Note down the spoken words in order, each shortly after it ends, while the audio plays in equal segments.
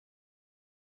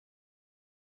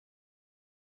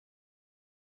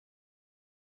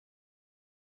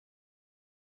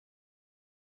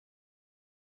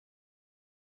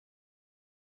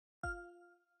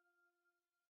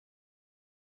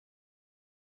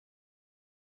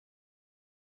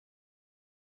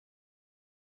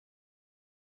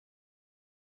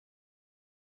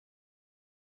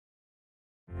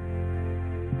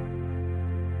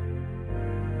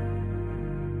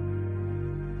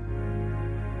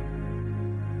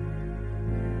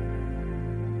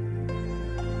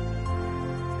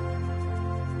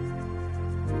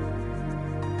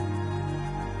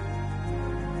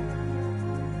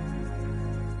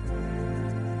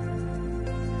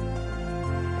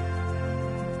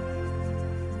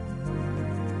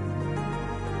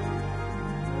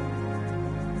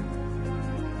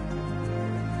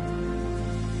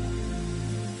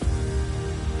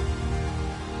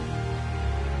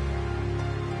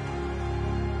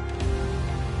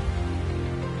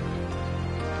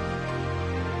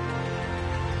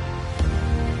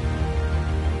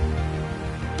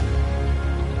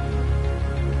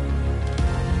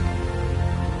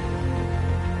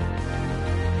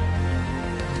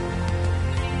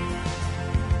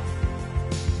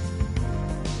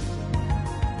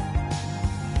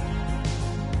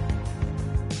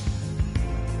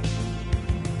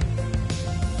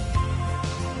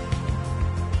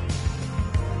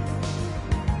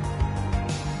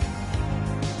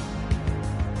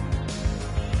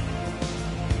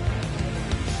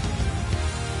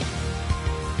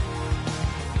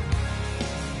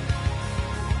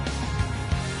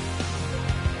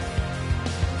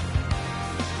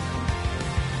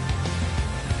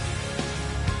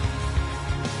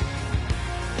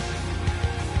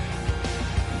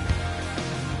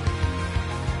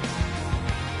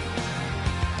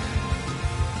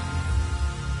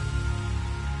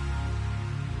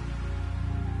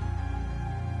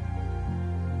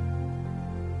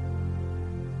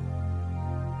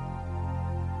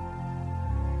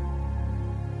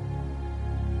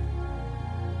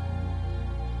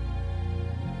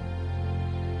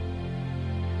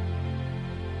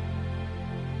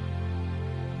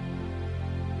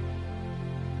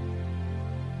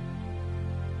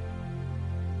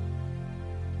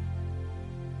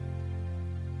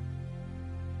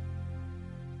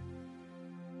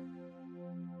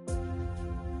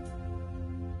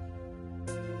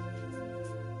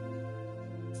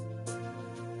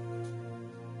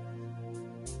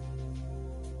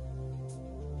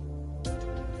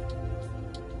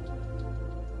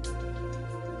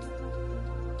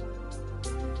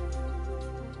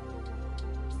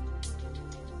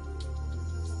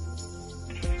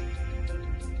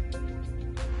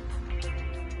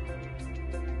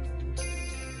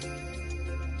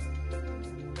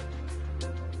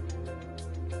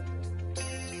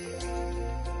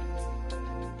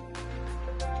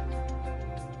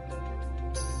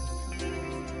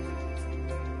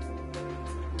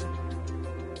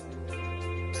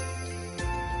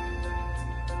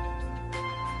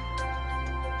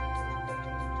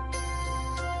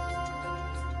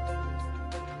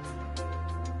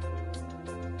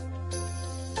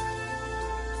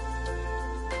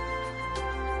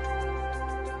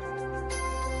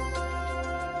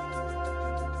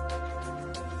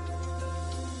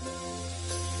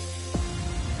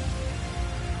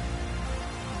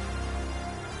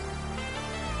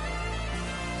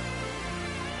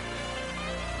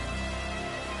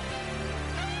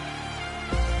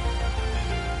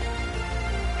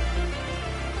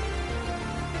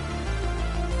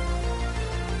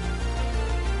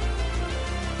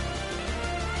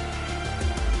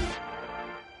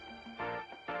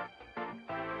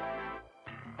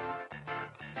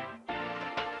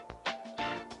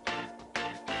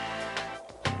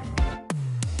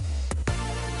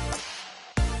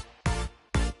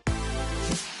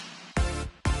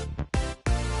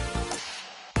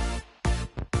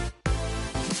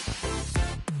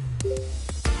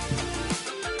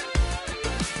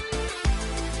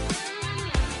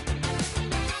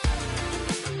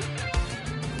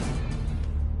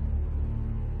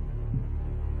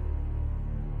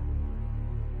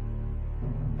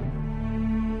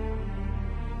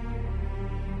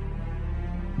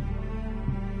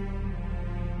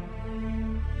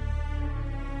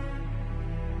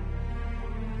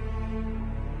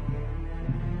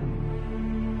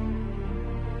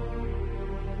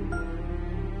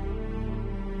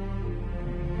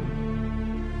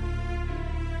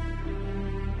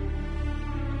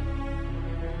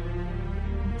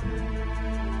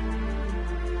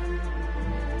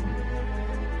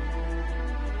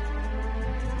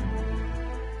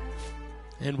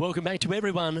And welcome back to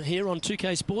everyone here on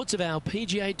 2K Sports of our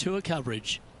PGA Tour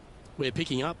coverage. We're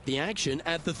picking up the action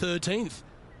at the 13th.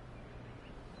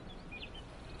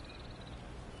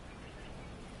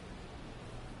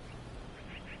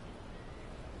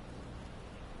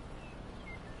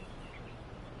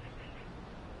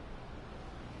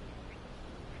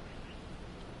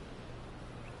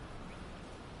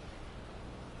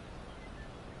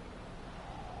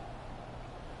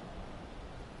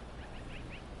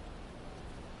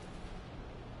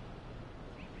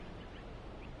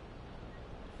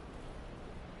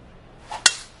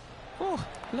 Oh,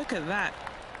 look at that.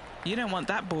 You don't want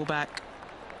that ball back.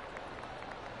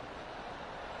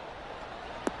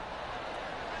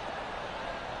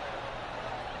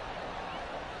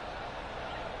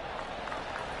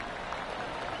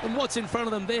 And what's in front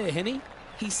of them there, Henny?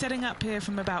 He's setting up here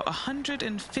from about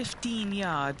 115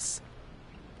 yards.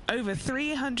 Over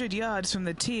 300 yards from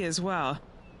the tee as well.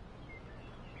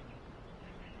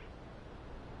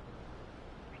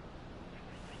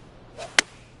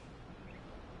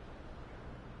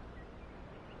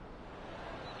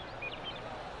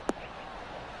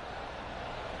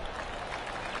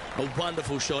 A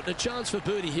wonderful shot. A chance for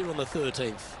birdie here on the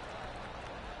 13th.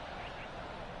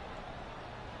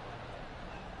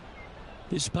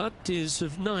 This putt is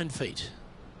of 9 feet.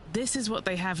 This is what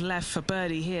they have left for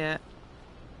birdie here.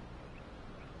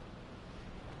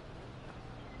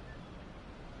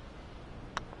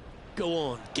 Go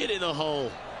on, get in the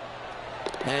hole.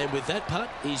 And with that putt,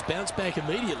 he's bounced back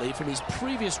immediately from his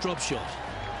previous drop shot.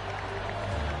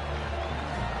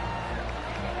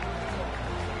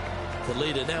 The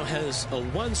leader now has a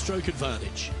one-stroke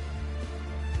advantage.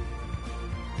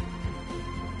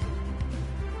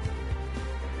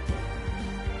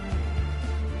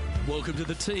 Welcome to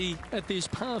the tee at this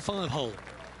par 5 hole.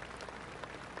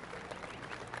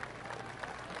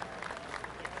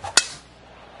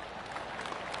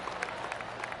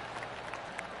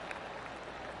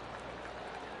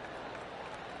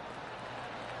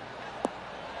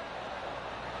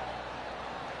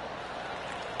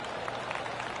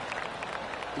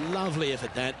 Lovely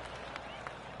effort, that.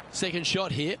 Second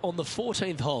shot here on the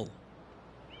 14th hole.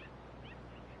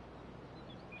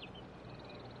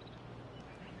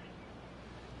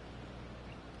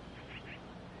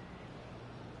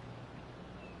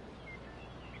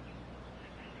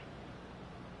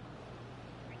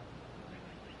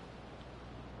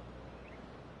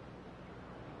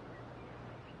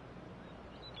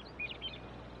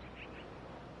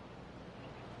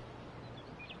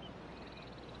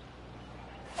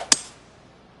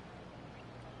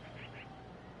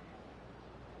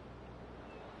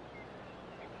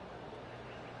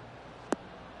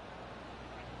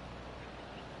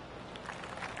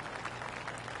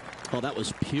 Oh, that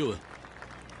was pure.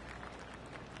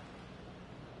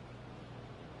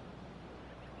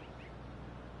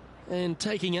 And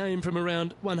taking aim from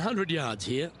around 100 yards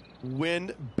here.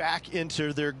 Wind back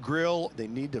into their grill. They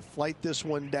need to flight this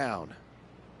one down.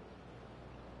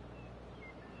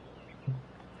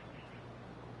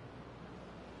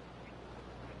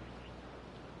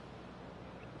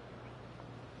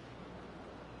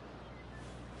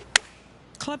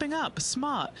 Clubbing up,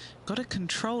 smart. Got to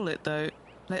control it though.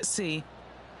 Let's see.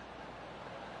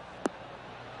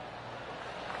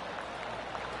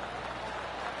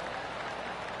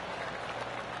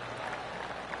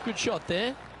 Good shot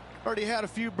there. Already had a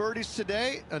few birdies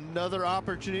today. Another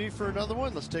opportunity for another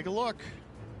one. Let's take a look.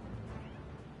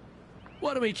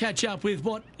 Why don't we catch up with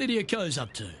what Lydia Ko's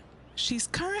up to? She's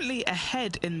currently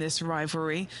ahead in this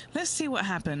rivalry. Let's see what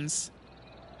happens.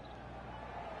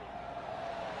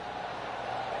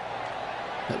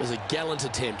 That was a gallant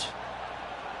attempt.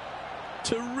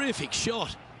 Terrific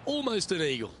shot. Almost an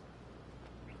eagle.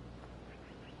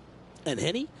 And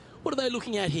Henny, what are they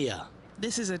looking at here?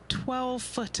 This is a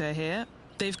 12-footer here.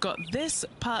 They've got this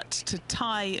putt to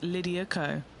tie Lydia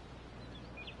Ko.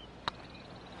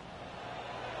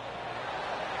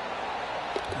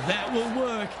 That will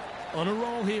work. On a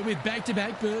roll here with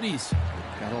back-to-back birdies.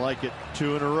 Gotta like it.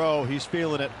 2 in a row. He's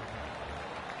feeling it.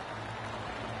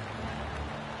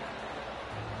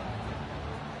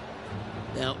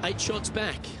 Now 8 shots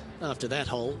back after that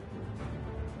hole.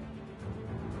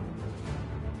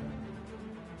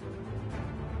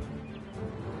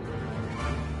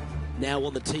 Now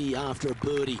on the tee after a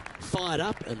birdie, fired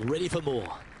up and ready for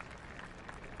more.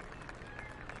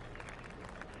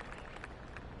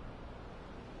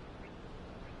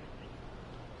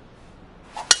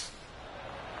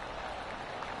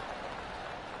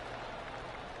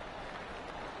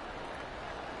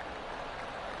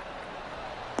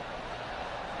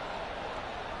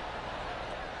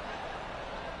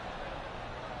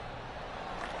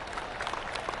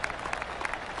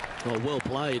 Oh, well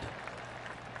played.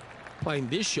 Playing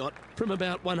this shot from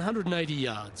about 180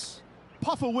 yards.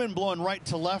 Puff of wind blowing right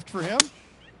to left for him.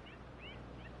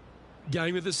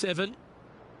 Going with the 7.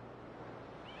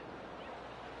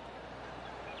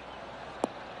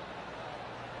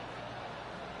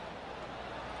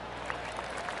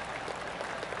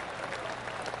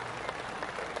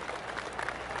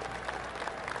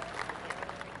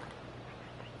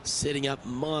 Setting up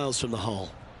miles from the hole.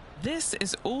 This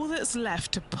is all that's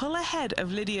left to pull ahead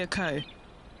of Lydia Ko.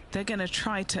 They're going to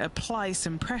try to apply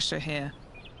some pressure here.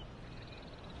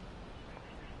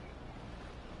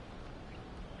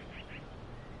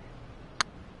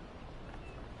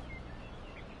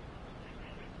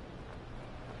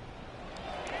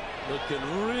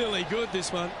 Looking really good,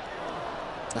 this one.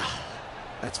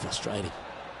 That's frustrating.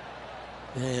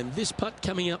 And this putt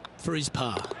coming up for his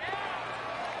par.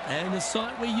 And the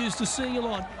sight we're used to seeing a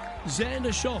lot,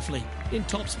 Xander Schauffele in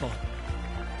top spot.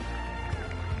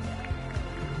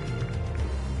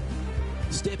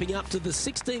 Stepping up to the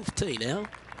 16th tee now,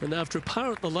 and after a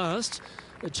par at the last,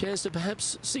 a chance to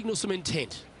perhaps signal some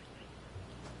intent.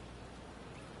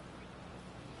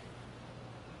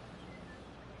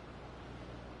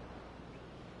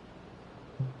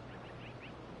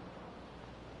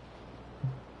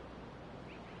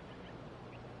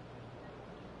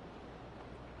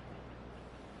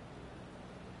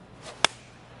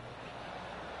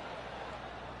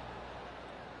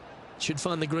 Should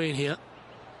find the green here.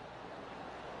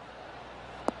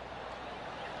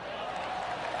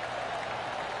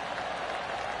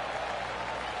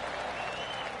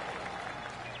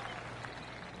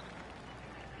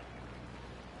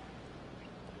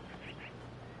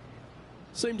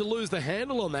 Seemed to lose the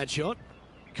handle on that shot.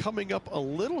 Coming up a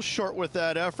little short with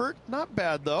that effort. Not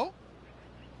bad, though.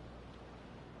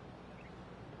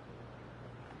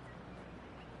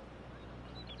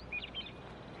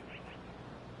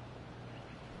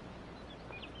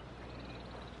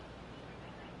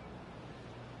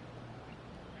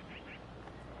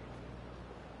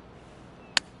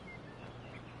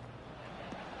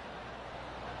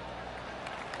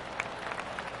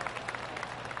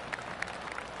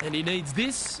 And he needs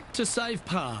this to save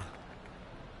par.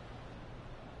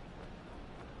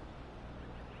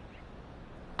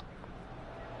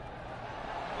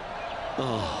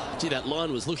 Oh, gee, that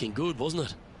line was looking good,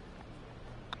 wasn't it?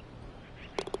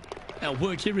 Our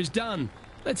work here is done.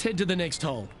 Let's head to the next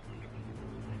hole.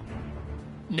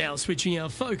 Now switching our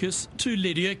focus to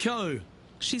Lydia Ko.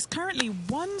 She's currently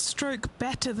 1 stroke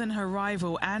better than her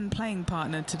rival and playing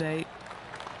partner today.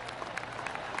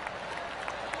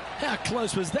 How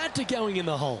close was that to going in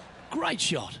the hole? Great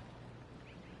shot.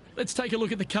 Let's take a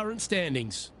look at the current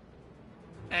standings.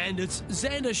 And it's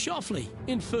Xander Schauffele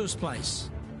in first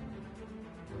place.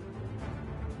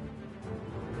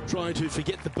 Trying to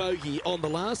forget the bogey on the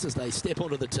last as they step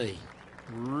onto the tee.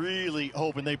 Really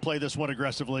hoping they play this one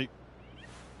aggressively.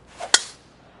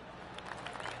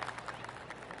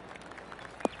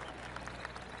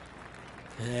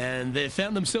 And they've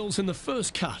found themselves in the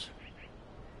first cut.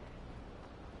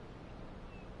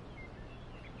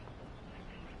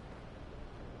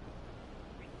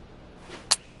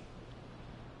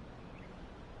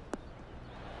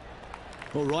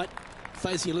 All right,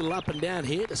 facing a little up and down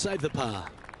here to save the par.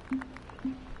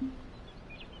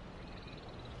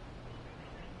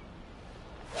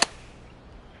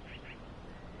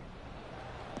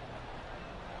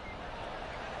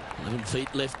 "11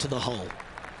 feet left to the hole."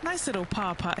 Nice little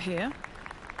par putt here.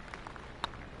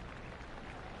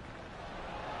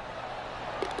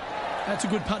 That's a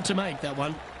good putt to make, that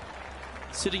one.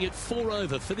 Sitting at 4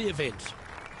 over for the event.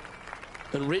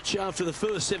 And Rich, after the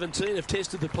first 17 have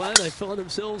tested the plan, they find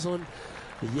themselves on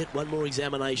yet one more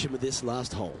examination with this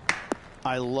last hole.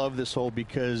 I love this hole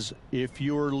because if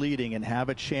you're leading and have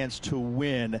a chance to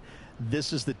win,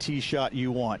 this is the tee shot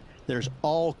you want. There's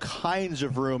all kinds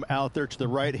of room out there to the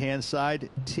right-hand side.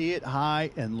 Tee it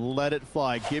high and let it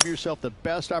fly. Give yourself the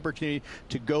best opportunity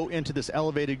to go into this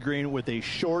elevated green with a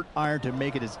short iron to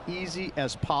make it as easy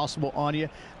as possible on you.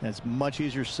 And it's much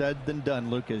easier said than done,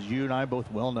 Luke, as you and I both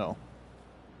well know.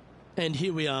 And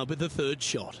here we are with the third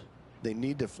shot. They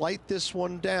need to flight this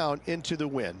one down into the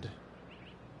wind.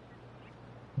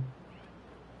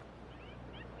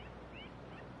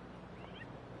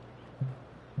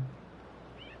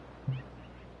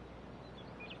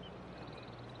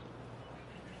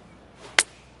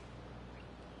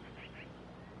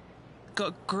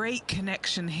 Got great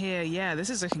connection here. Yeah, this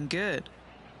is looking good.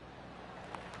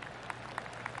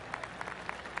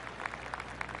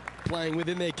 Playing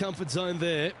within their comfort zone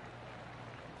there.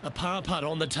 A par putt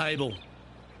on the table.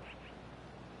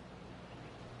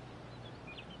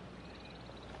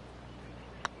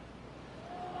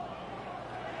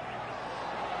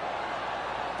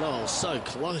 Oh, so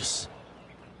close.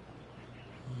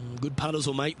 Good putters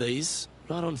will make these.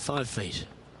 Right on 5 feet.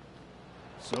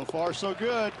 So far, so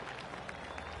good.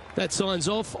 That signs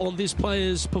off on this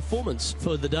player's performance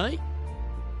for the day.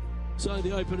 So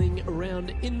the opening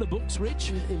round in the books,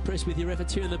 Rich. Impressed with your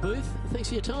efforts here in the booth. Thanks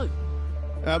for your time.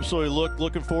 Absolutely.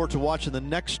 Looking forward to watching the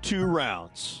next 2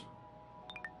 rounds.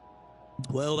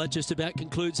 Well, that just about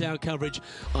concludes our coverage.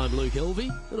 I'm Luke Elvey,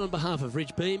 and on behalf of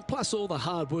Rich Beam, plus all the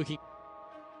hard-working...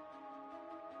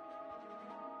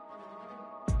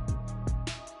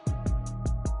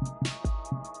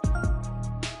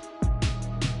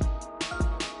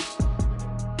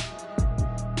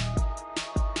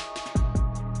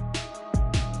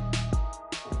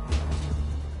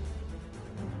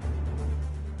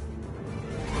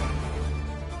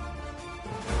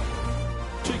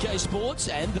 Sports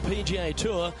and the PGA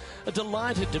Tour are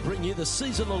delighted to bring you the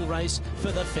season-long race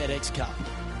for the FedEx Cup.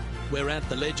 We're at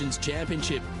the Legends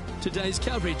Championship. Today's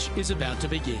coverage is about to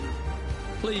begin.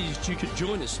 Pleased you could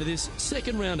join us for this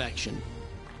second round action.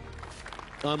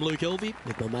 I'm Luke Elvey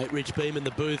with my mate Rich Beam in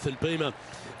the booth. And Beamer,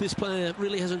 this player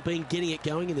really hasn't been getting it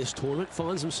going in this tournament,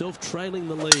 finds himself trailing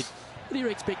the lead. What are your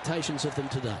expectations of them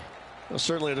today? Well,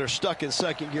 certainly they're stuck in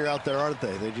second gear out there, aren't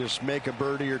they? They just make a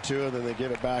birdie or two and then they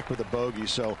give it back with a bogey.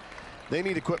 So they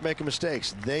need to quit making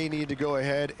mistakes. They need to go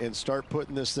ahead and start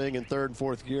putting this thing in third and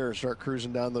fourth gear and start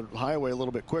cruising down the highway a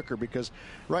little bit quicker, because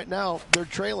right now they're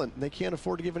trailing. They can't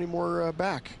afford to give any more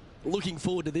back. Looking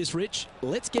forward to this, Rich.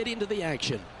 Let's get into the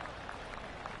action.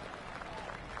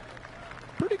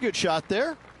 Pretty good shot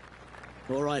there.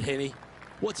 All right, Henny.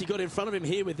 What's he got in front of him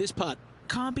here with this putt?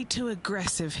 Can't be too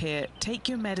aggressive here. Take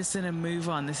your medicine and move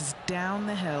on. This is down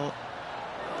the hill.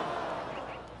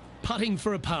 Putting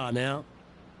for a par now.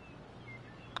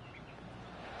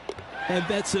 And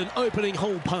that's an opening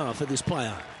hole par for this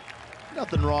player.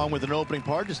 Nothing wrong with an opening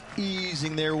par, just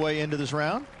easing their way into this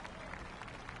round.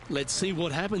 Let's see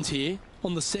what happens here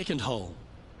on the second hole.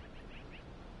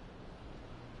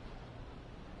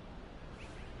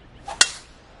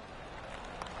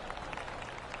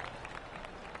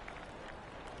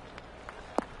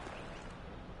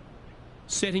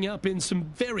 Setting up in some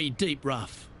very deep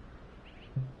rough.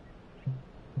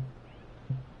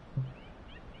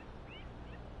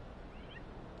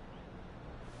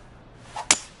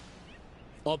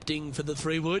 Opting for the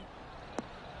 3-wood.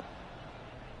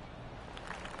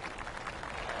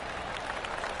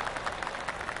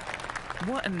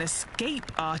 What an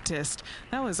escape artist.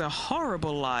 That was a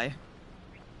horrible lie.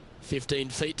 15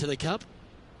 feet to the cup.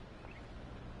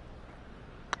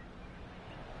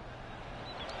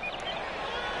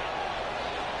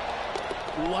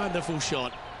 Wonderful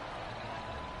shot.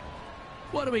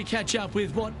 Why don't we catch up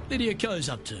with what Lydia Ko's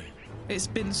up to? It's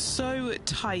been so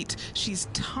tight. She's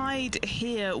tied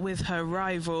here with her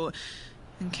rival.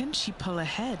 And can she pull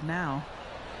ahead now?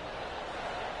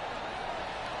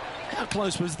 How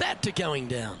close was that to going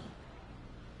down?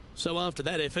 So after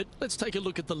that effort, let's take a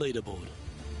look at the leaderboard.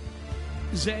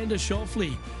 Xander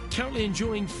Schauffele currently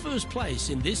enjoying first place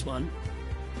in this one.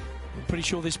 I'm pretty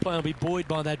sure this player will be buoyed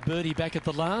by that birdie back at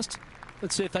the last.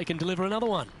 Let's see if they can deliver another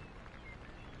one.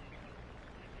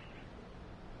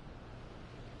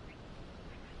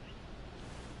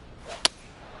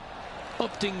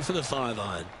 Opting for the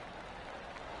 5-iron.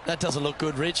 That doesn't look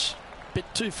good, Rich. Bit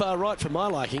too far right for my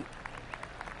liking.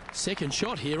 Second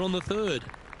shot here on the third.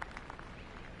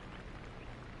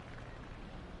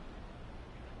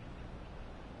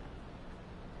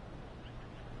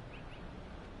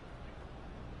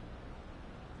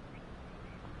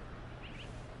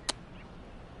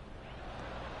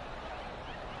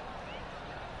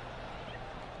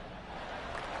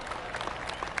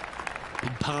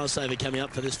 Big par saver coming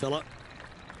up for this fella.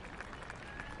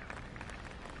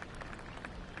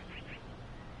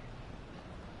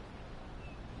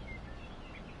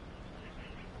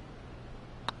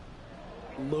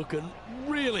 Looking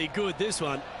really good, this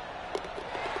one.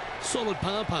 Solid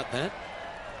par putt, that.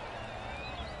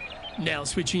 Now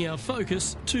switching our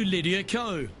focus to Lydia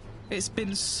Ko. It's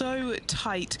been so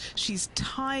tight. She's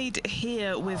tied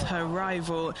here with her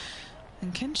rival.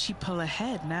 And can she pull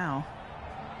ahead now?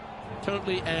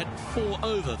 Currently at 4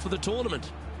 over for the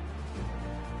tournament.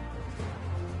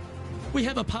 We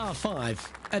have a par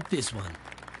 5 at this one.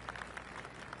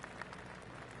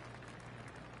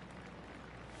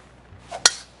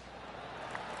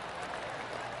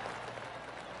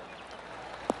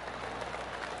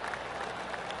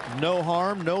 No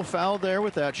harm, no foul there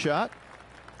with that shot.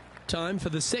 Time for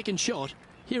the second shot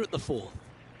here at the 4th.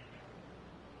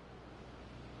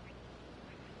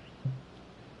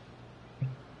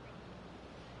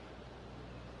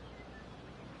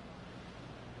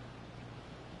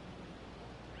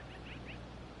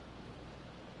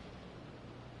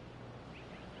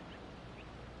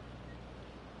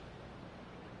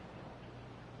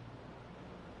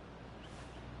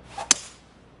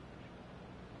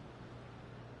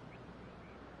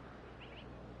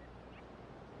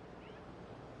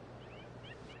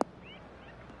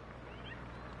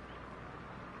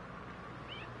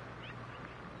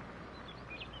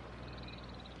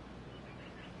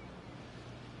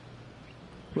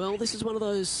 Well, this is one of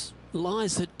those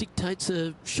lies that dictates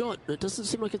a shot. It doesn't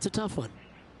seem like it's a tough one.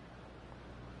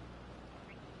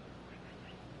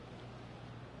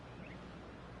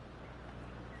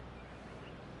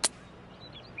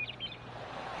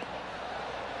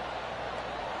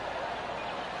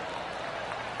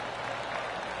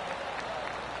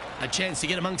 A chance to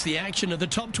get amongst the action of the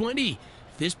top 20 if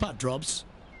this putt drops.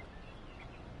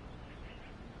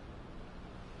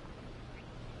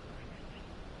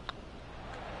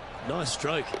 Nice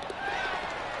stroke.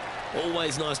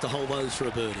 Always nice to hold those for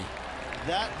a birdie.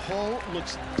 That hole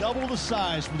looks double the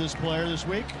size for this player this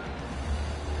week.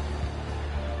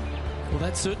 Well,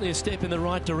 that's certainly a step in the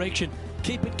right direction.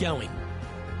 Keep it going.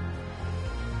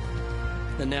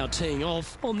 And now teeing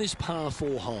off on this par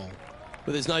 4 hole.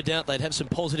 Well, there's no doubt they'd have some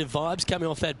positive vibes coming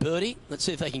off that birdie. Let's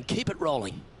see if they can keep it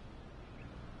rolling.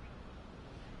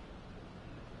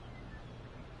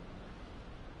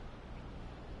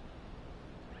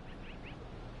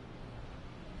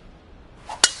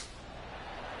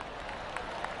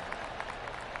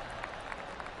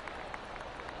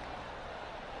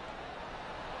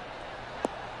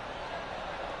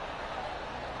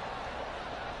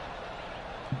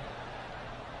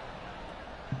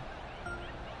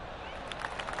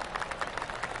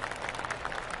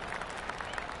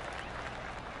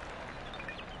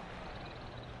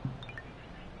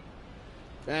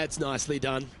 That's nicely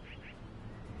done.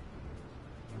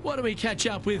 Why don't we catch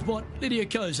up with what Lydia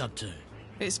Ko's up to?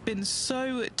 It's been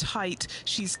so tight.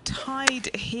 She's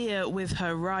tied here with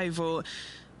her rival.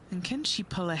 And can she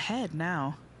pull ahead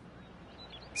now?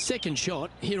 Second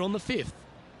shot here on the 5th.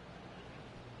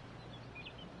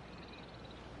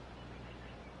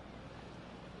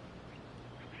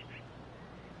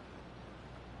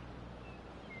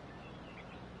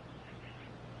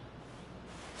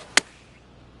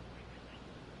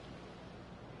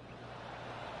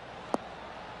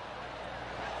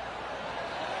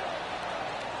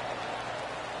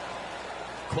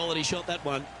 Quality shot, that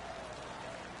one.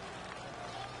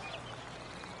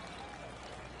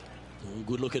 Oh,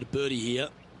 good look at a birdie here.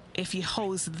 If he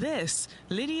holds this,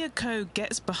 Lydia Ko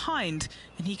gets behind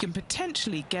and he can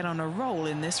potentially get on a roll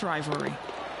in this rivalry.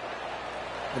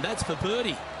 And that's for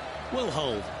birdie. Well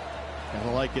hold.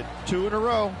 I like it. 2 in a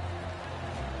row.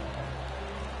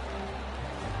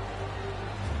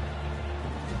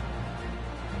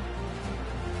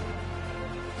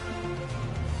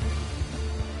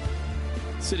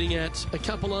 Sitting at a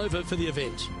couple over for the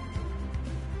event.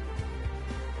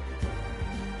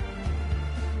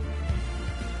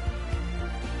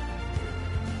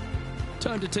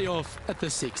 Time to tee off at the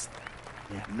 6th.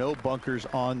 Yeah, no bunkers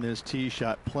on this tee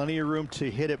shot. Plenty of room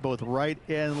to hit it both right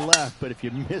and left. But if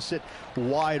you miss it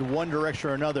wide one direction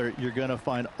or another, you're going to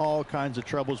find all kinds of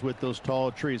troubles with those tall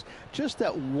trees. Just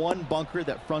that one bunker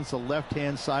that fronts the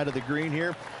left-hand side of the green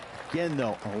here. Again,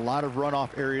 though, a lot of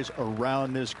runoff areas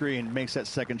around this green makes that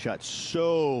second shot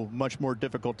so much more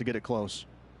difficult to get it close.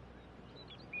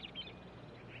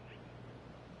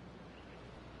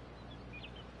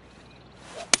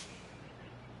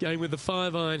 Going with the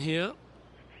 5-iron here.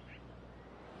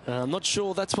 I'm not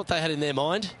sure that's what they had in their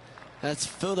mind. That's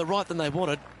further right than they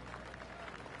wanted.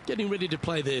 Getting ready to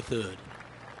play their 3rd.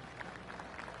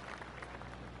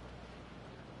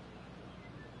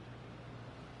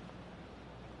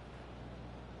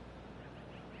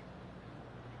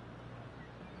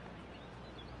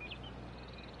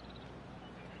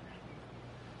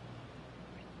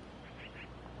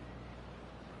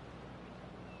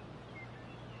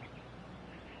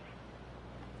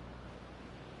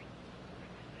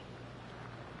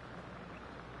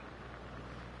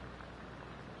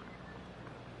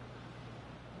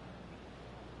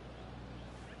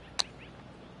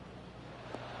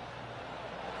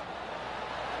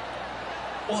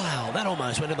 Wow, that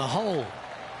almost went in the hole.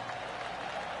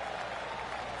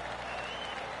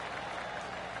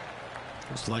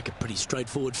 Looks like a pretty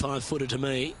straightforward 5-footer to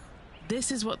me. This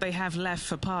is what they have left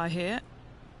for par here.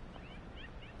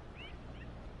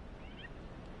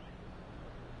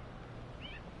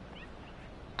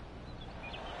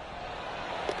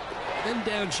 Then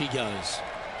down she goes.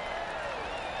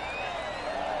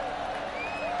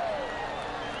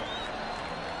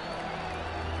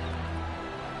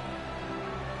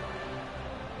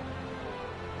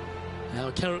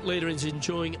 Our current leader is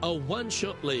enjoying a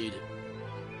 1-shot lead.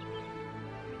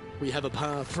 We have a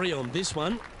par 3 on this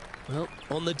one. Well,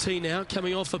 on the tee now,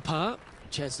 coming off a par.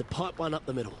 Chance to pipe one up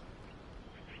the middle.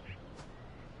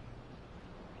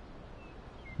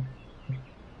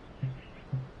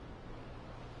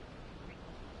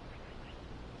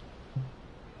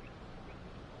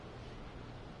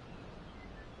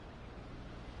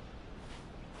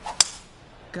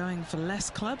 going for less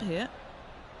club here.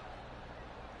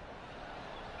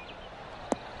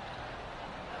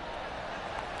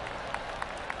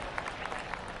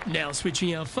 Now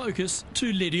switching our focus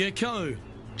to Lydia Ko.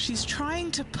 She's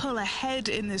trying to pull ahead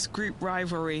in this group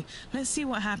rivalry. Let's see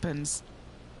what happens.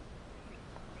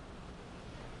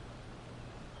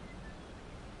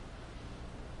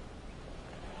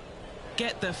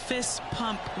 Get the fist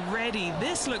pump ready.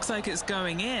 This looks like it's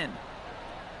going in.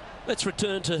 Let's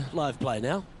return to live play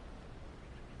now.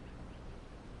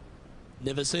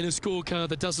 Never seen a scorecard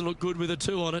that doesn't look good with a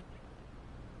 2 on it.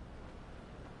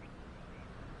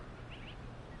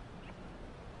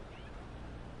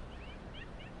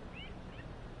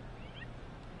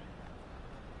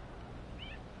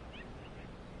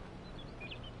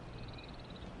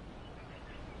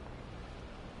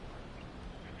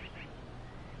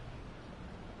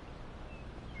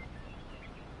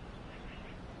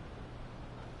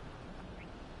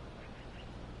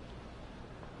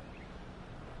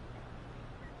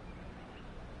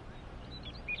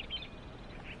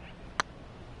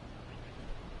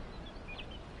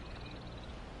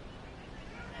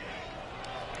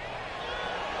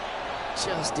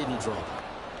 Just didn't drop.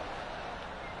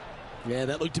 Yeah,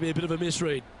 that looked to be a bit of a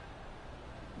misread.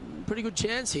 Pretty good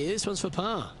chance here. This one's for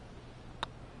par.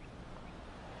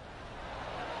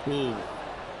 Ooh.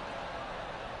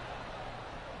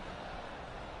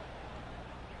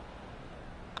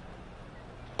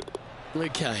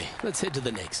 Okay, let's head to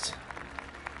the next.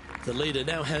 The leader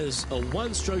now has a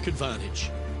 1-stroke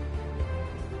advantage.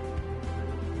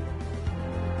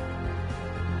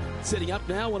 Setting up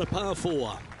now on a par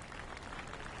 4.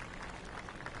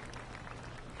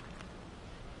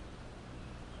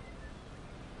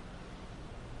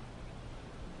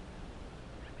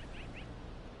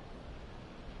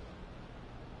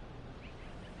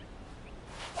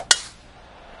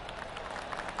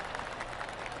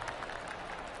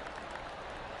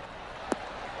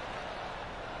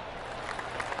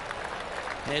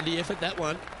 Handy effort, that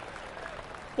one.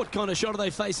 What kind of shot are they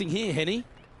facing here, Henny?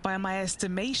 By my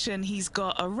estimation, he's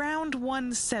got around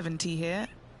 170 here.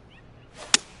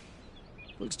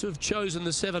 Looks to have chosen the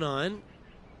 7-iron.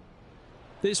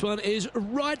 This one is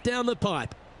right down the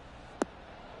pipe.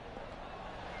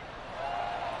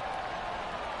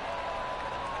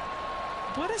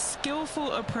 What a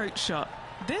skillful approach shot.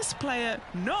 This player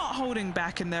not holding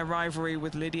back in their rivalry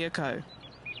with Lydia Ko.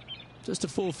 Just a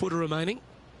 4-footer remaining.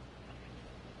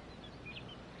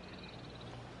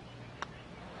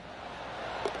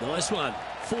 Nice one.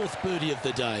 4th birdie of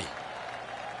the day.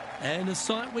 And a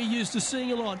sight we're used to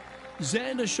seeing a lot.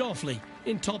 Xander Schauffele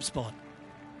in top spot.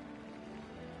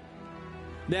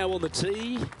 Now on the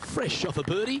tee, fresh off a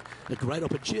birdie, a great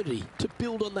opportunity to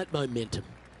build on that momentum.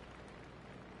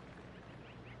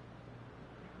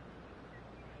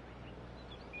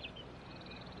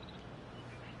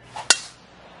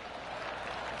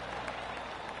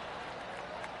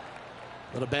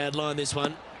 Not a bad line, this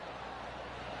one.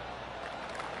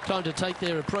 Time to take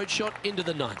their approach shot into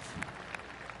the 9th.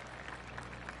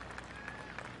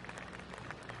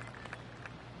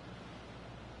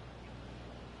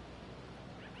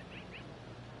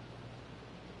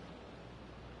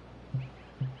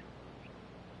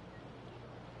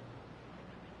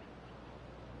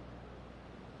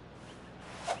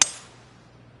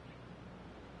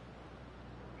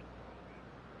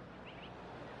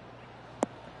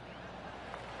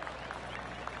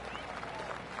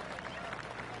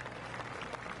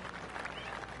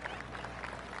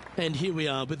 And here we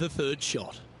are with the 3rd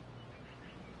shot.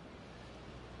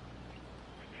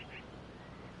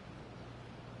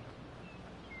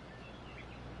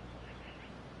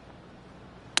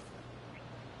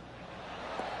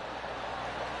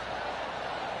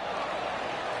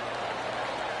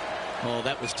 Oh,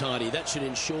 that was tidy. That should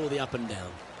ensure the up and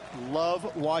down.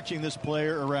 Love watching this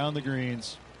player around the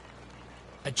greens.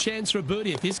 A chance for a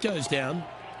birdie if this goes down.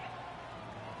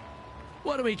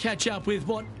 Why don't we catch up with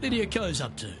what Lydia Ko's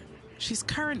up to? She's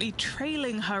currently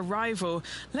trailing her rival.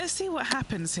 Let's see what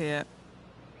happens here.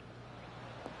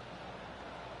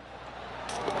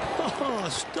 Oh,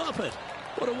 stop it.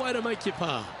 What a way to make your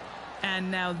par. And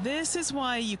now this is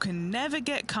why you can never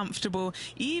get comfortable,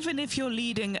 even if you're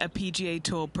leading a PGA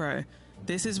Tour pro.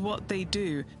 This is what they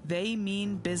do. They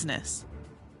mean business.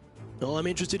 Well, I'm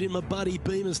interested in my buddy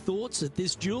Beamer's thoughts at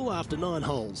this duel after 9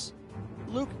 holes.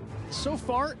 Luke, so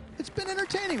far, it's been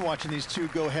entertaining watching these two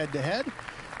go head-to-head.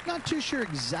 Not too sure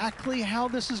exactly how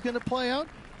this is going to play out,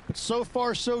 but so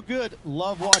far, so good.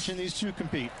 Love watching these two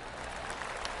compete.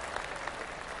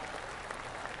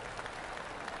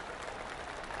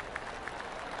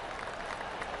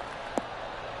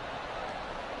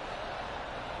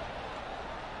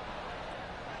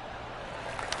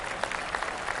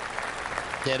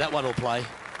 Yeah, that one will play.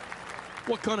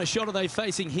 What kind of shot are they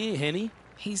facing here, Henny?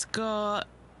 He's got,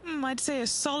 I'd say, a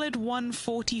solid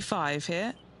 145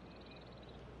 here.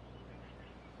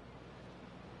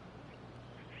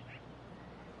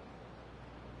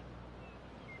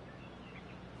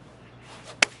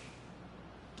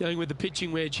 Going with the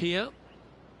pitching wedge here.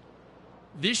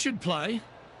 This should play.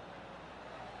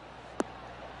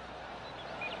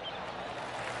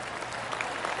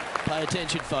 Pay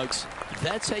attention, folks.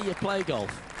 That's how you play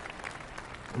golf.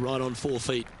 Right on 4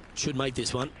 feet. Should make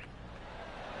this one.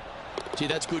 Gee,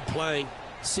 that's good playing.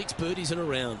 6 birdies in a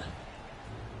round.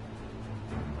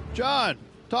 John,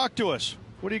 talk to us.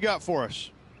 What do you got for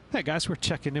us? Hey guys, we're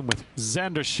checking in with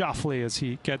Xander Schauffele as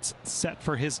he gets set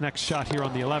for his next shot here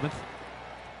on the 11th.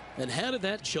 And how did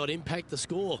that shot impact the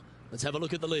score? Let's have a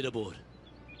look at the leaderboard.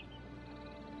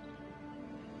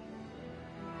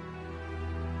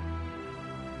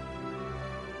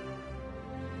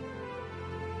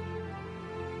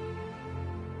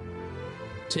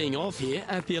 Teeing off here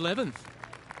at the 11th.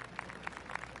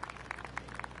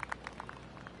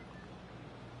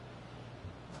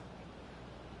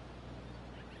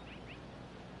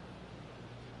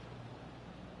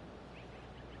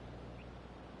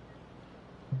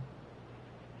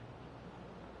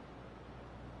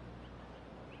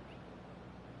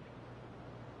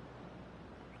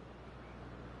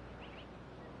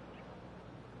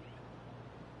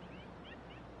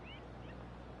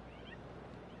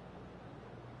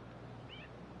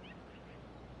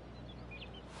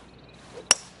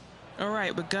 All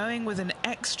right, we're going with an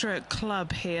extra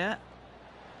club here.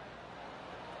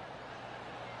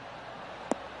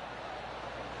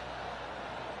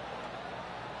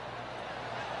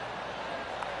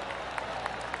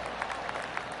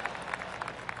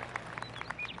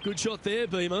 Good shot there,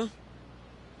 Beamer.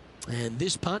 And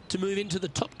this putt to move into the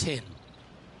top 10.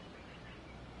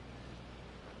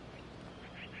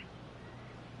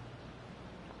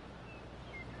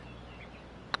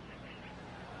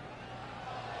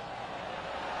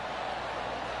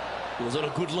 Was on a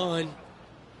good line,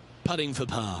 putting for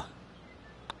par.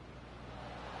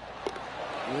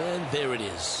 And there it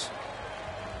is.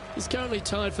 He's currently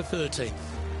tied for 13th.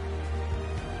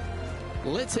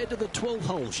 Let's head to the 12th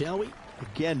hole, shall we?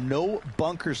 Again, no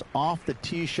bunkers off the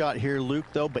tee shot here, Luke,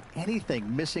 though, but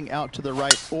anything missing out to the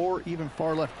right or even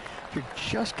far left, you're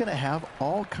just going to have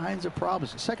all kinds of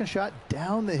problems. Second shot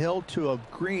down the hill to a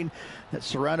green that's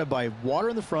surrounded by water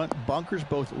in the front, bunkers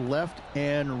both left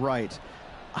and right.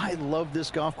 I love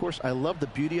this golf course. I love the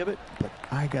beauty of it, but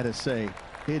I got to say,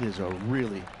 it is a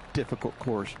really difficult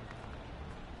course.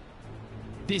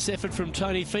 This effort from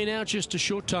Tony Finau just a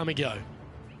short time ago.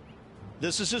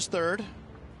 This is his third.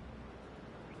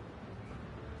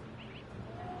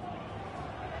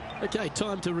 Okay,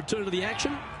 time to return to the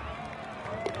action.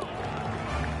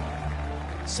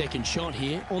 Second shot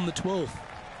here on the 12th.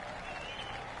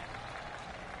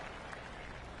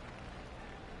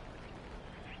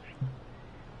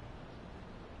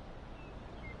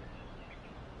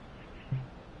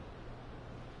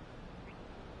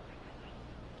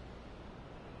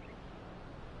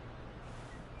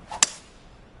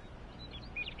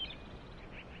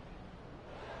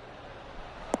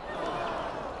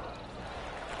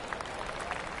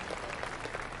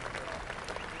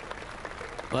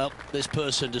 Well, this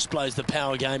person displays the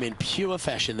power game in pure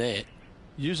fashion there.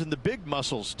 Using the big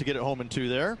muscles to get it home in 2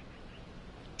 there.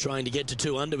 Trying to get to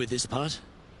 2 under with this putt.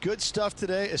 Good stuff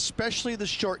today, especially the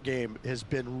short game has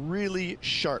been really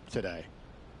sharp today.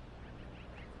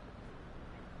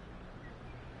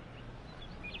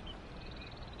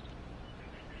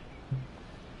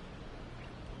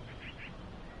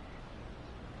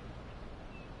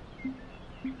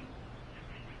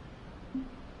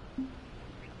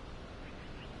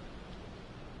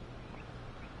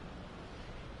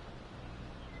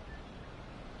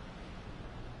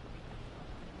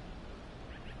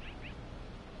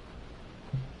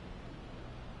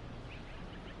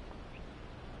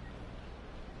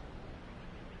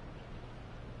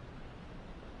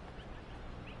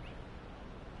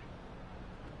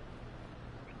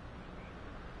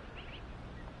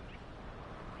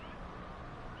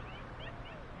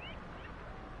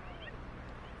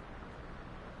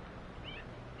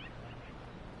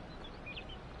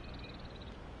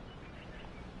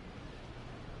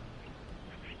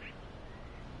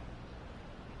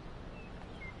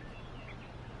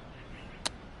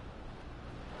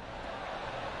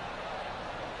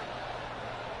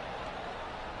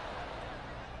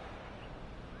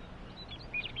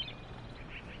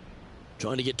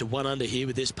 Trying to get to 1 under here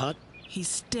with this putt. He's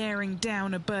staring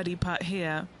down a birdie putt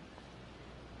here.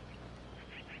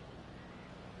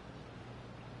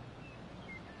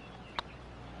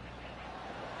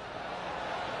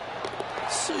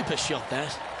 super shot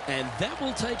that, and that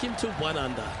will take him to 1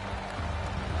 under.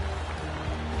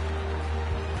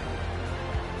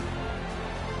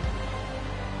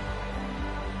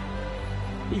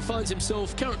 He finds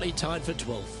himself currently tied for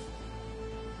 12th.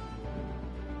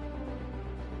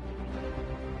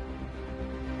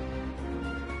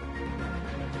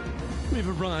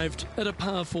 We've arrived at a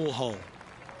par 4 hole.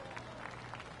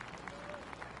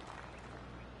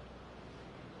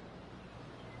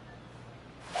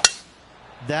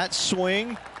 That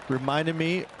swing reminded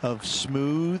me of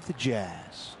smooth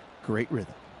jazz. Great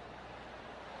rhythm.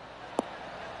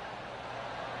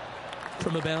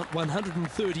 From about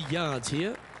 130 yards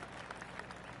here.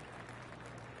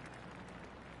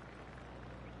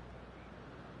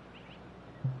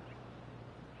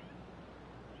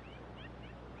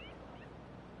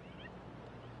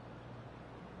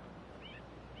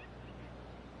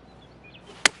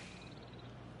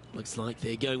 Looks like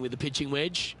they're going with the pitching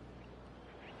wedge.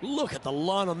 Look at the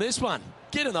line on this one.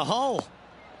 Get in the hole.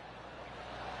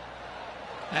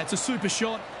 That's a super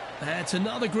shot. That's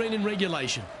another green in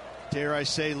regulation. Dare I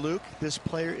say, Luke, this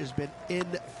player has been in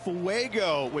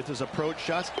fuego with his approach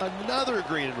shots. Another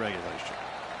green in regulation.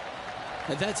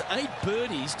 And that's 8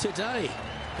 birdies today.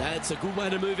 That's a good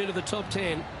way to move into the top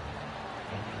 10.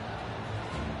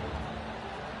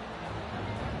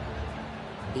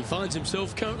 He finds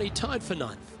himself currently tied for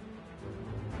 9th.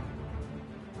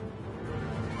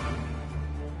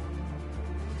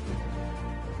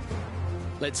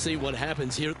 Let's see what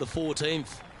happens here at the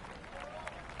 14th.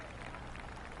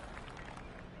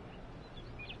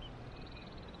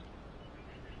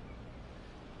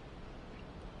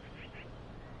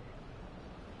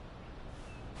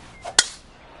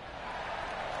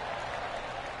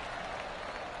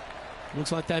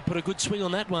 Looks like they put a good swing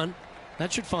on that one.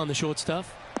 That should find the short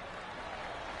stuff.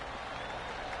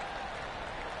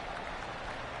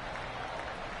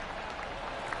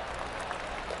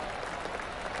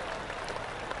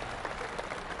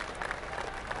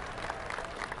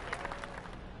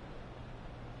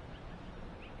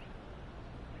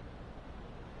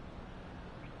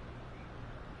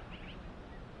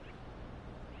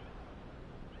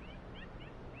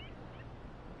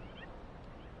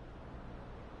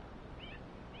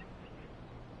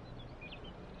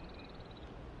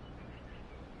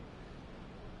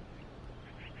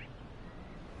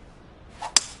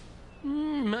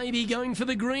 Maybe going for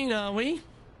the green, are we?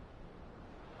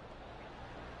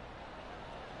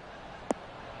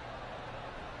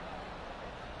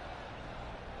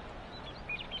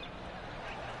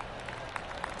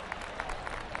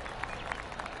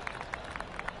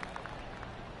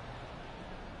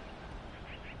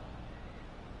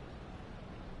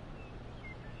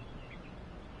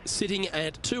 Sitting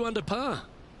at 2 under par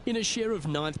in a share of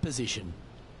 9th position.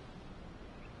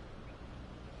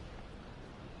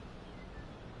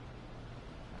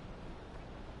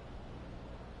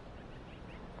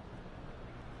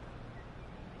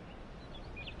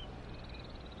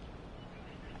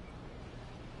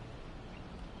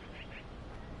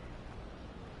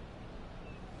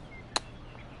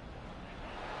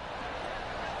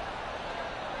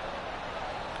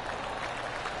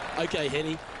 Okay,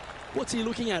 Henny, what's he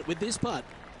looking at with this putt?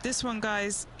 This one,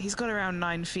 guys, he's got around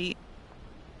 9 feet.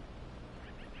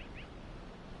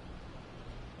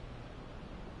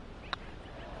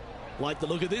 Like the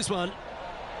look of this one.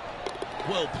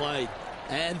 Well played.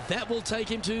 And that will take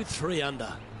him to 3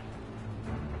 under.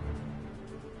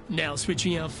 Now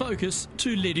switching our focus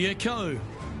to Lydia Ko.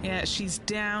 Yeah, she's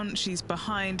down, she's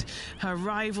behind, her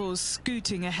rival's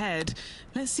scooting ahead.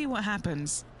 Let's see what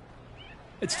happens.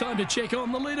 It's time to check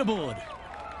on the leaderboard.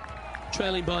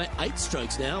 Trailing by 8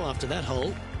 strokes now after that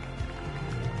hole.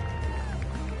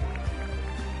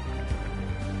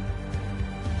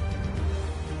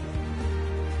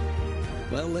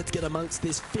 Well, let's get amongst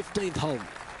this 15th hole.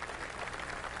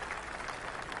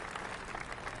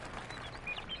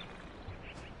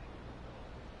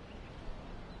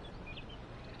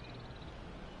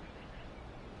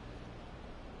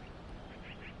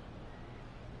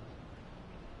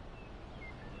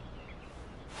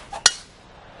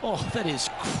 Oh, that is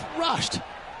crushed.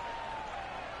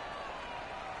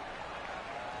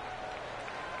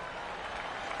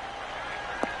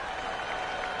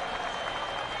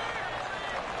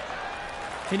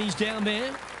 And he's down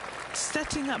there.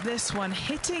 Setting up this one,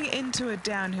 hitting into a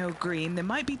downhill green. They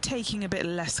might be taking a bit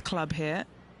less club here.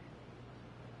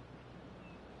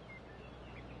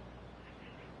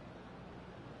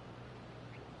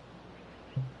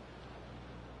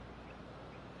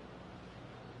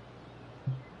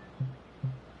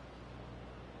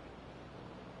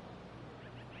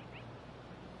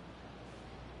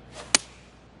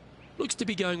 Looks to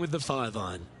be going with the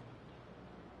 5-iron.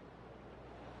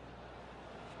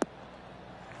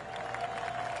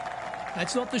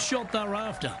 That's not the shot they're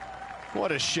after.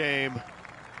 What a shame.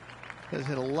 Has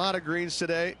hit a lot of greens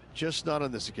today, just not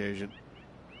on this occasion.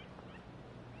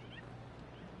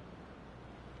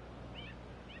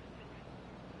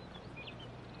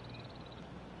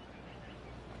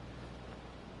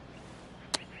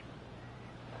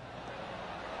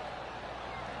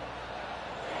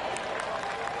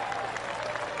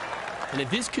 And if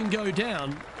this can go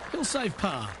down, he'll save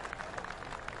par.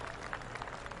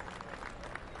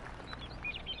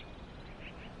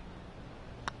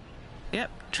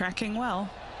 Yep, tracking well.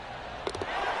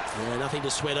 Yeah, nothing to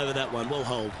sweat over that one. We'll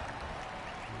hold.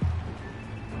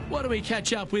 Why don't we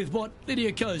catch up with what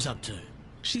Lydia Ko's up to?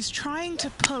 She's trying to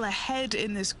pull ahead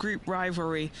in this group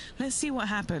rivalry. Let's see what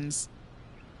happens.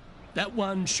 That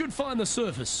one should find the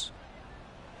surface.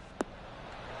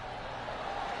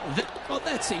 Oh,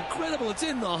 that's incredible. It's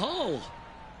in the hole.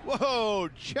 Whoa,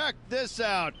 check this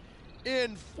out.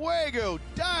 In fuego,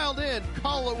 dialed in,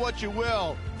 call it what you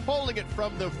will. Holding it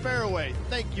from the fairway.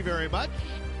 Thank you very much.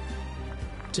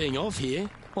 Teeing off here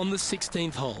on the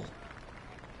 16th hole.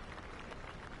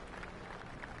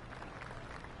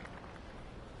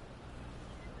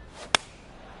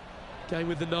 Going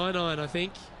with the 9-iron, I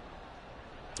think.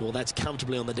 Well, that's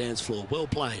comfortably on the dance floor. Well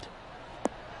played.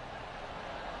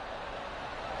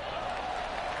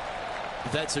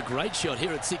 That's a great shot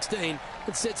here at 16.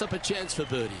 It sets up a chance for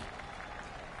birdie.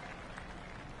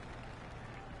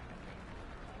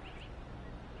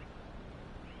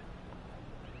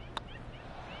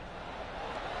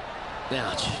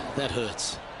 Ouch, that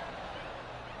hurts.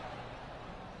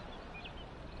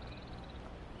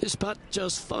 This putt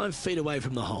just 5 feet away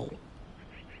from the hole.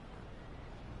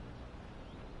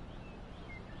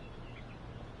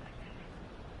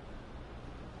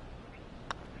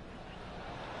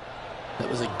 That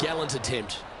was a gallant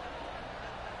attempt.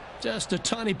 Just a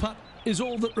tiny putt is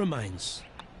all that remains.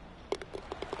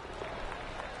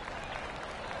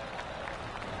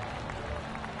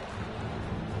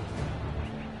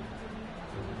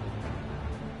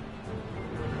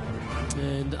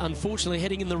 And unfortunately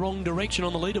heading in the wrong direction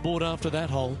on the leaderboard after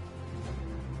that hole.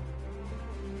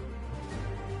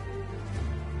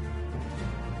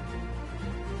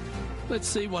 Let's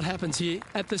see what happens here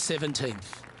at the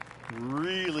 17th.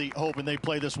 Really hoping they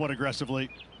play this one aggressively.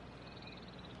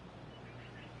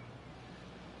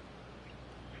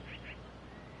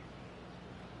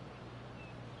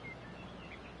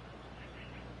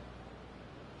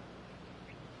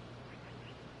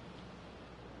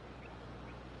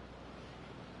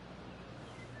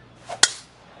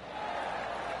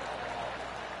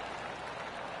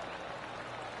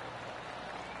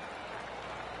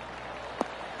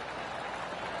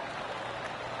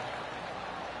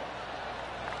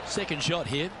 Second shot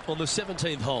here on the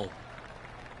 17th hole.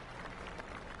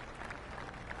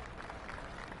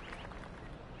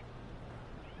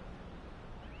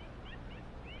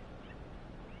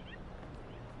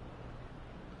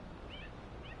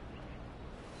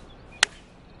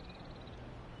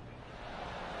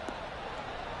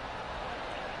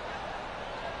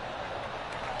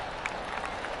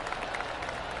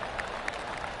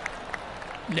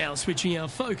 Now switching our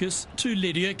focus to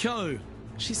Lydia Ko.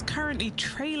 She's currently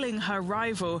trailing her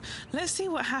rival. Let's see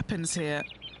what happens here.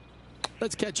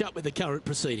 Let's catch up with the current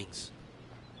proceedings.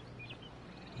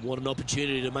 What an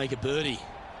opportunity to make a birdie.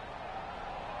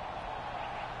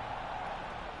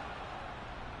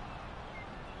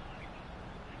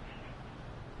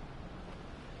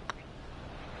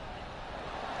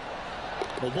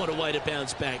 Well, what a way to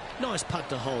bounce back. Nice putt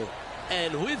to hole.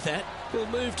 And with that, we'll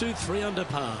move to 3 under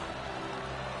par.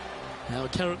 Our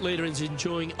current leader is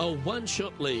enjoying a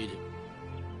 1-shot lead.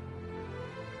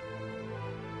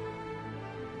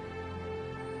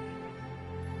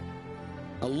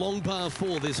 A long par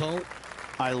 4 this hole.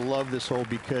 I love this hole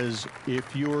because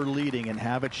if you're leading and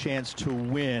have a chance to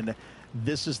win,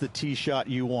 this is the tee shot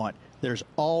you want. There's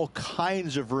all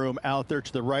kinds of room out there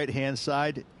to the right-hand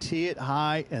side. Tee it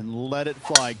high and let it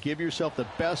fly. Give yourself the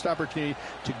best opportunity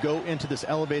to go into this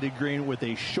elevated green with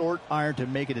a short iron to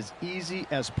make it as easy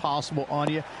as possible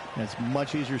on you. And it's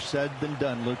much easier said than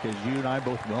done, Luke, as you and I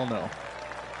both well know.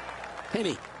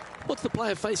 Henny, what's the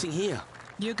player facing here?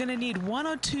 You're going to need 1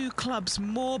 or 2 clubs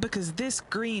more because this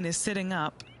green is sitting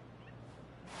up.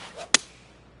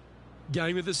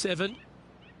 Going with the 7.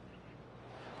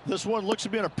 This one looks to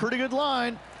be on a pretty good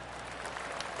line.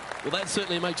 Well, that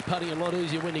certainly makes putting a lot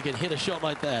easier when you can hit a shot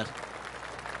like that.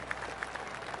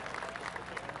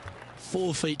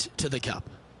 4 feet to the cup.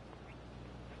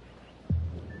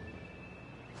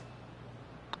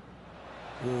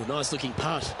 Ooh, nice looking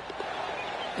putt.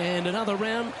 And another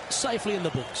round safely in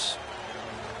the books.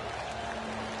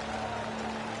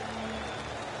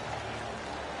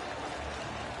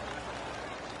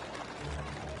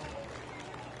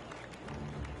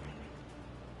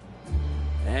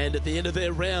 And at the end of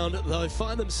their round, they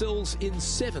find themselves in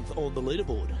 7th on the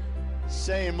leaderboard.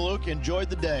 Same, Luke. Enjoyed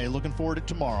the day. Looking forward to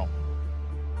tomorrow.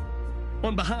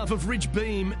 On behalf of Rich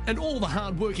Beam and all the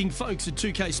hard-working folks at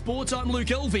 2K Sports, I'm Luke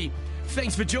Elvey.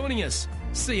 Thanks for joining us.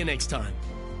 See you next time.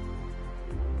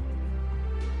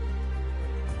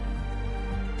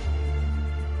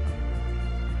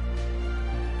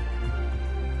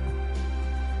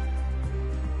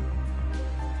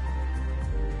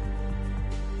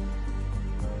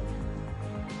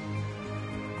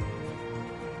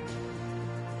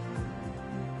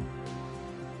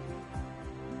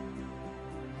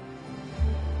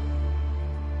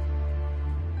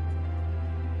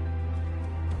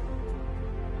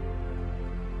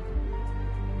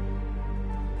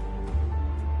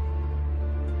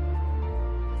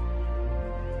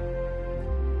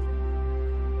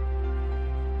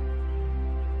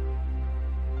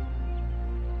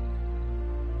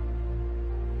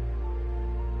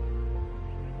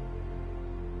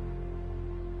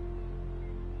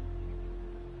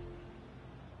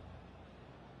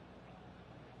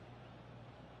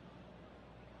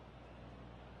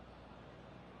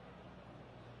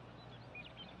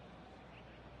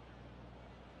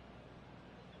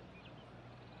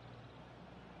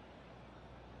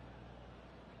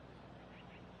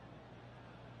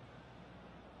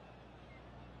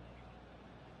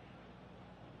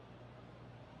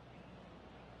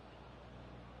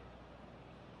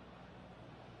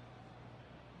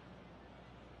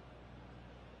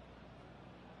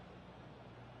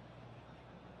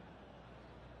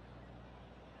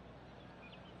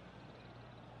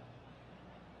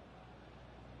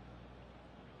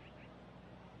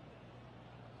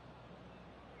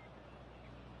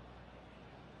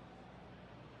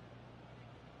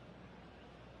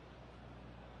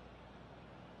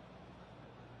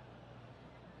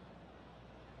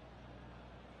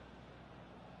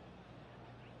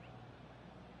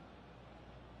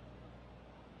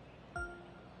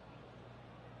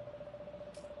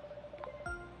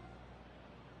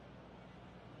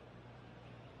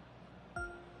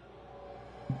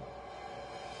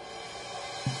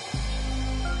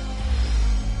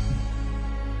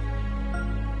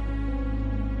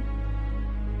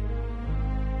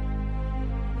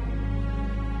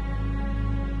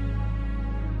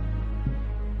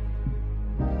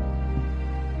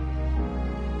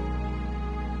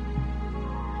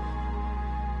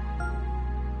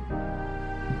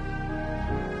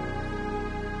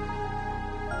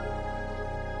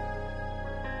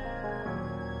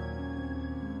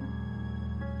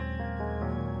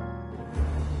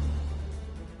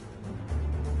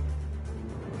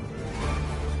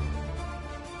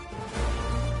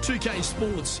 DAV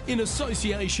Sports, in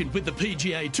association with the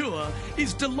PGA Tour,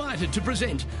 is delighted to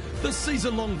present the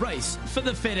season-long race for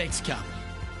the FedEx Cup.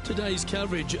 Today's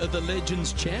coverage of the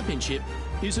Legends Championship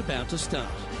is about to start.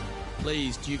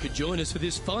 Pleased you could join us for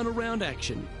this final round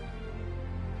action.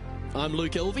 I'm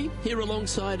Luke Elvey, here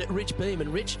alongside Rich Beam.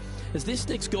 And Rich, as this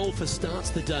next golfer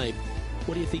starts the day,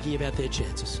 what are you thinking about their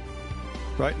chances?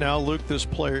 Right now, Luke, this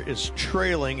player is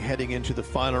trailing heading into the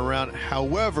final round.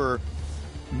 However,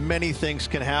 many things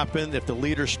can happen. If the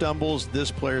leader stumbles,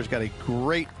 this player's got a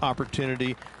great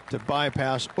opportunity to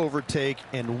bypass, overtake,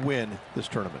 and win this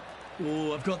tournament.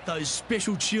 Oh, I've got those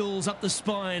special chills up the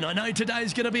spine. I know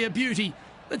today's going to be a beauty.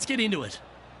 Let's get into it.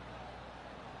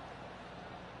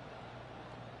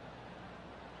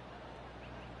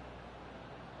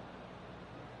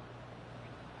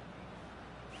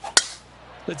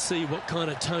 Let's see what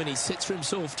kind of tone he sets for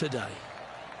himself today.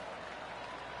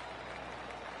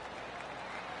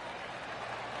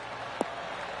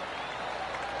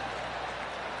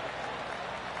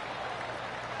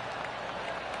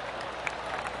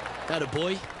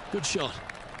 Attaboy, good shot.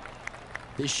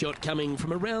 This shot coming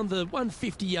from around the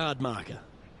 150-yard marker.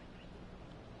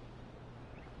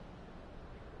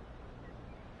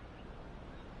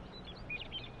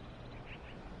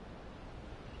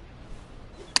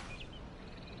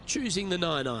 Choosing the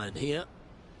 9-iron here.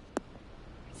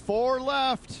 4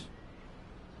 left.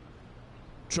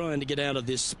 Trying to get out of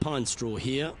this pine straw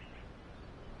here.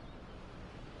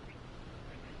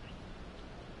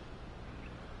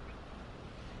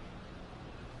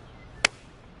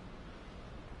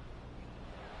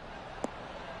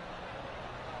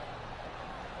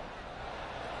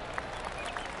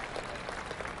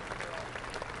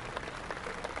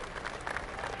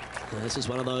 This is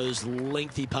one of those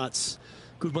lengthy putts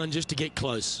Good one just to get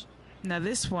close. Now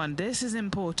this is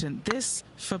important. This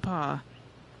for par.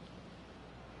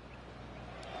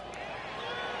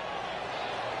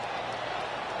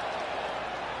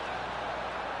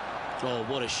 Oh,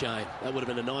 what a shame. That would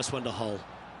have been a nice one to hole.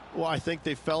 Well, I think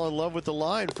they fell in love with the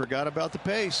line, forgot about the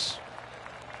pace.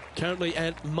 Currently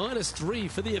at -3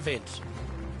 for the event.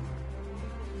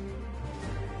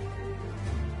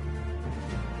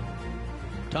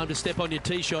 Time to step on your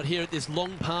tee shot here at this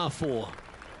long par 4.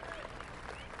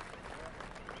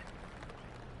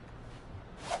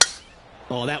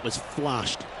 Oh, that was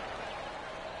flushed.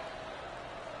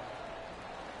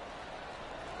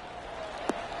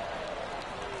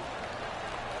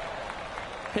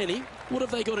 Penny, what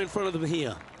have they got in front of them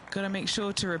here? Got to make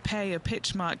sure to repair your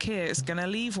pitch mark here. It's going to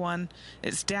leave one.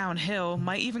 It's downhill.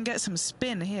 Might even get some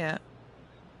spin here.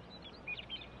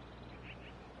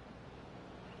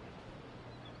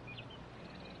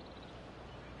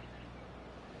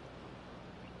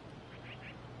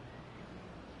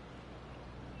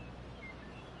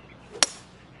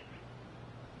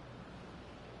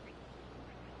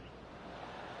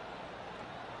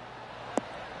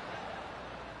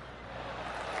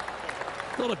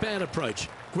 Not a bad approach.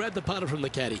 Grab the putter from the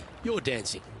caddy. You're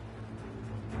dancing.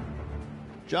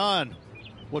 John,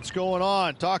 what's going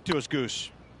on? Talk to us,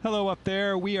 Goose. Hello up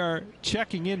there. We are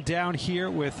checking in down here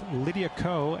with Lydia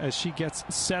Ko as she gets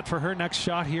set for her next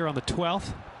shot here on the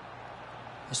 12th.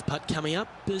 This putt coming up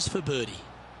is for birdie.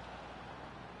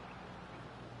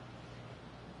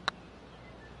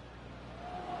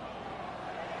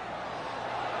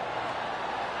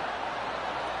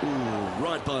 Ooh,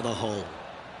 right by the hole.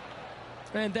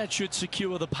 And that should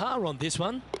secure the par on this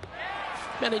one.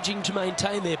 Managing to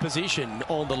maintain their position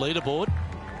on the leaderboard.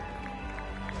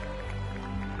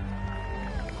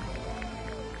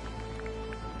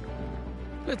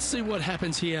 Let's see what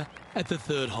happens here at the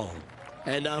 3rd hole.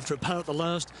 And after a par at the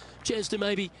last, chance to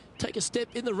maybe take a step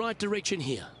in the right direction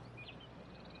here.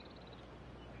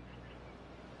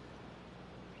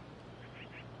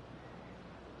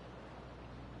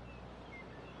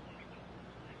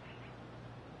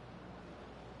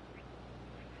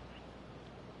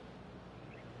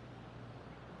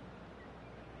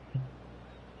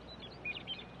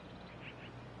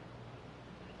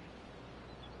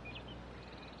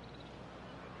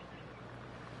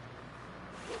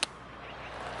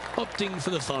 Opting for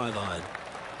the 5-iron.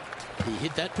 He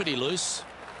hit that pretty loose.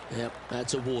 Yep,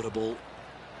 that's a water ball.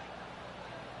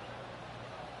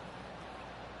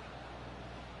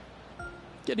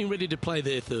 Getting ready to play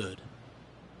their 3rd.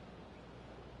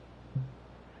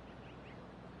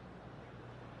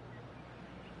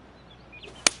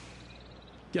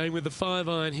 Going with the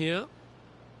 5-iron here.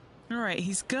 All right,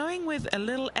 he's going with a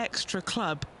little extra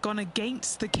club. Gone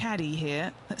against the caddy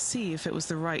here. Let's see if it was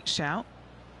the right shout.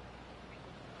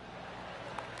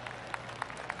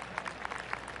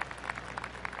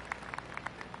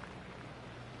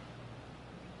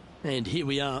 And here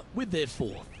we are with their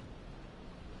 4th.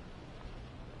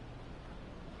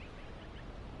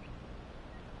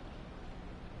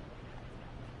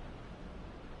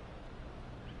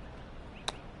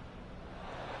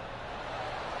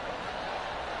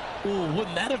 Oh,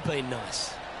 wouldn't that have been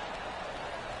nice?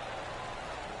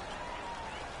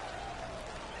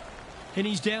 And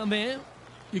he's down there.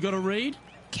 You got to read.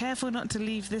 Careful not to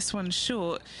leave this one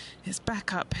short. It's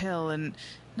back uphill, and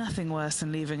nothing worse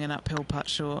than leaving an uphill putt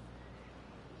short.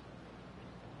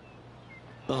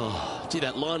 Oh, gee,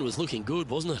 that line was looking good,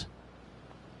 wasn't it?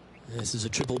 This is a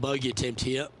triple bogey attempt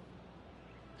here.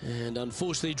 And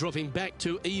unfortunately dropping back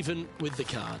to even with the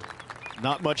card.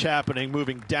 Not much happening.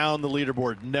 Moving down the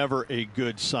leaderboard, never a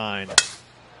good sign.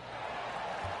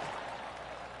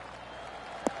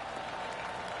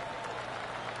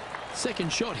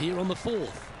 Second shot here on the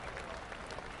 4th.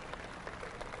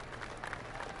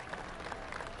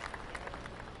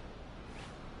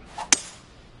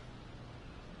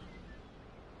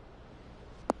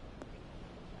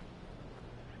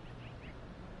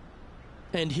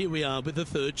 And here we are with the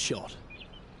 3rd shot.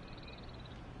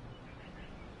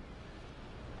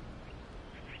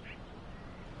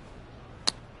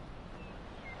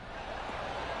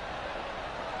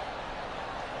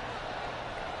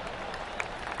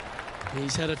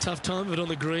 He's had a tough time of it on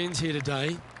the greens here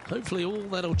today. Hopefully all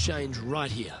that'll change right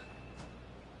here.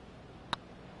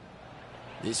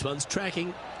 This one's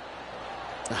tracking.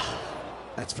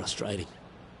 That's frustrating.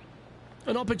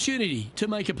 An opportunity to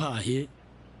make a par here.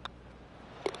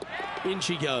 In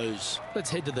she goes. Let's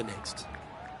head to the next.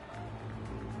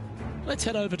 Let's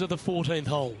head over to the 14th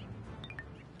hole.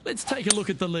 Let's take a look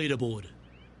at the leaderboard.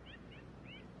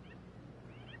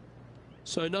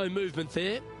 So no movement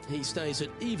there. He stays at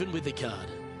even with the card.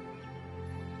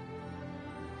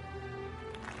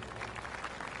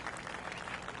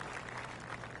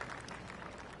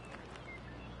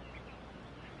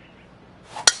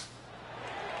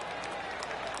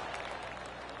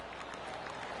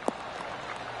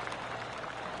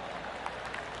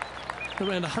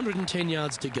 Around 110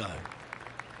 yards to go.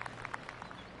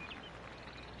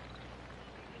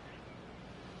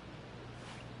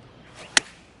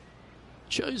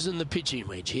 Chosen the pitching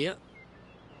wedge here.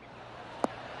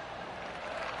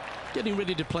 Getting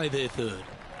ready to play their third.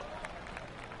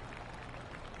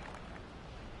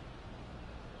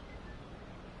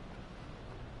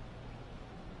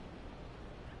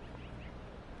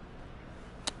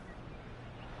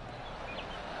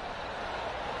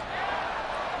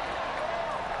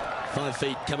 Five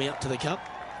feet coming up to the cup.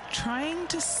 Trying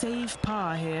to save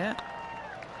par here.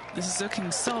 This is looking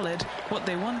solid, what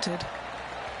they wanted.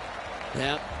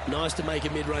 Now, nice to make a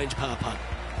mid-range par putt.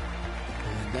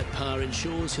 And that par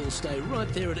ensures he'll stay right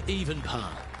there at even par.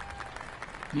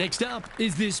 Next up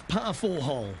is this par 4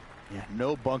 hole. Yeah,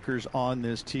 no bunkers on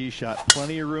this tee shot.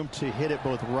 Plenty of room to hit it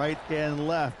both right and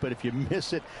left, but if you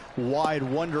miss it wide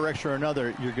one direction or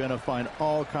another, you're going to find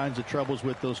all kinds of troubles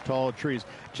with those tall trees.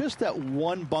 Just that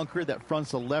one bunker that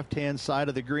fronts the left-hand side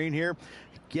of the green here.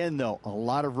 Again, though, a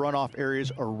lot of runoff areas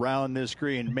around this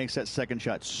green makes that second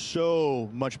shot so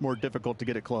much more difficult to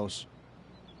get it close.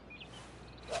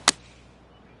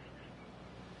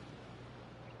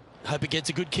 Hope it gets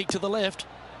a good kick to the left.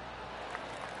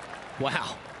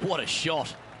 Wow, what a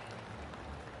shot.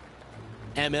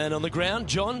 Our man on the ground,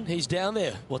 John, he's down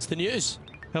there. What's the news?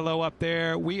 Hello up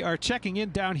there. We are checking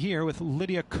in down here with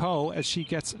Lydia Ko as she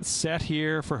gets set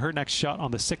here for her next shot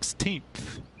on the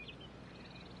 16th.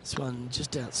 This one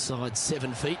just outside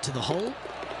 7 feet to the hole.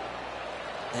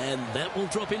 And that will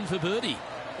drop in for birdie.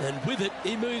 And with it,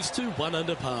 he moves to 1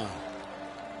 under par.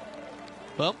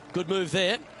 Well, good move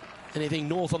there. Anything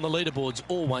north on the leaderboard's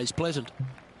always pleasant.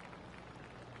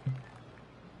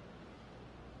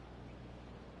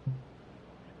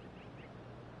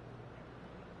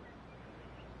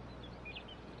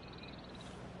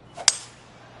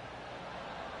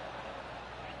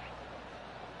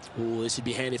 Oh, this would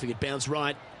be handy if we could bounce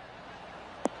right.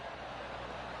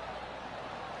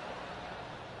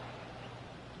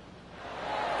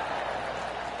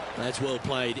 That's well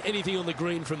played. Anything on the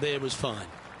green from there was fine.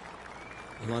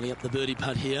 Lining up the birdie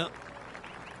putt here.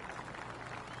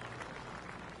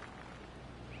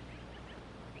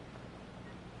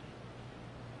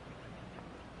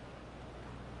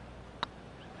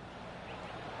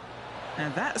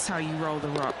 And that's how you roll the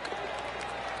rock.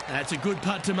 That's a good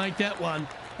putt to make that one.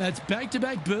 That's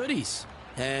back-to-back birdies.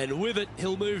 And with it,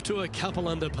 he'll move to a couple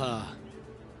under par.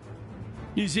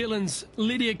 New Zealand's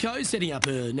Lydia Ko setting up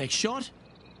her next shot.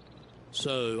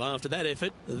 So after that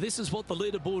effort, this is what the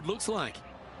leaderboard looks like.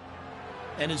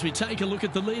 And as we take a look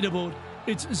at the leaderboard,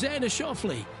 it's Xander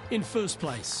Schauffele in first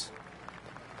place.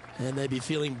 And they'd be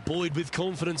feeling buoyed with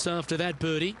confidence after that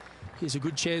birdie. Here's a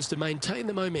good chance to maintain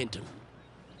the momentum.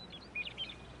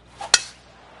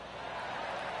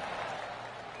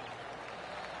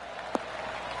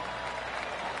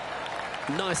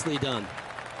 Nicely done.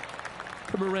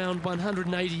 From around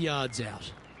 180 yards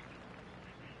out.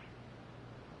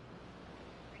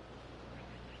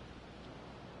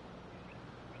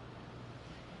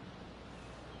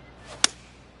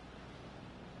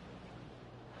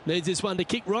 Needs this one to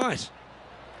kick right.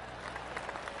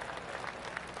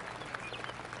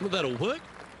 Well, that'll work.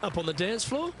 Up on the dance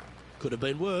floor. Could have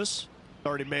been worse.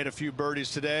 Already made a few birdies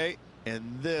today,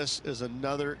 and this is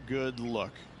another good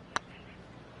look.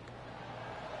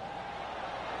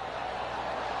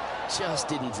 Just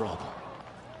didn't drop.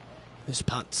 This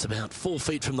putt's about 4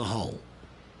 feet from the hole.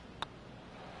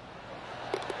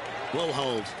 Well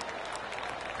hold.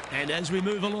 And as we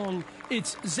move along,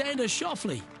 it's Xander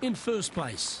Schauffele in first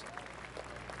place.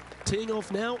 Teeing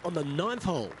off now on the 9th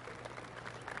hole.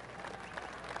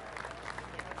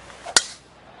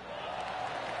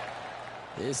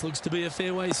 This looks to be a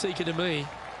fairway seeker to me.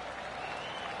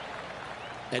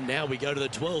 And now we go to the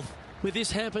 12th, where this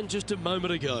happened just a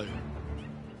moment ago.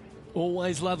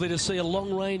 Always lovely to see a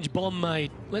long-range bomb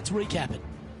made. Let's recap it.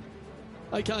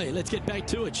 Okay, let's get back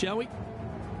to it, shall we?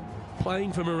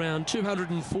 Playing from around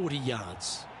 240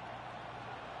 yards.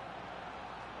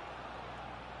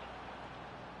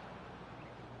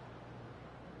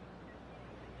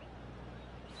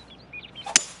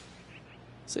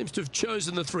 Seems to have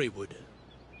chosen the 3-wood.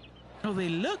 Oh, they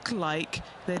look like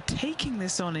they're taking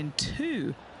this on in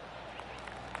 2.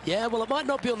 Yeah, well, it might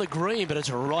not be on the green, but it's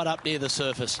right up near the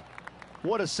surface.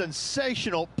 What a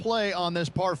sensational play on this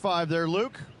par 5 there,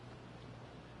 Luke.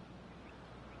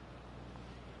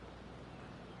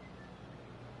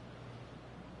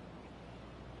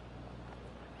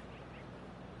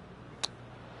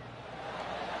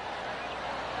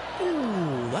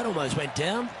 Ooh, that almost went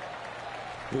down.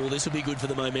 Oh, this will be good for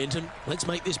the momentum. Let's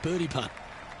make this birdie putt.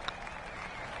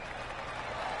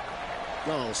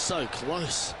 Oh, so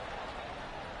close.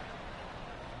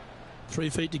 3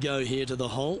 feet to go here to the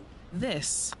hole.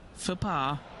 This for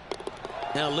par.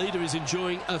 Our leader is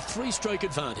enjoying a 3-stroke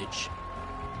advantage.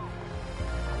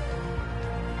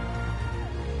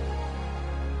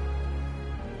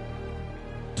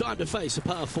 Time to face a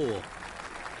par 4.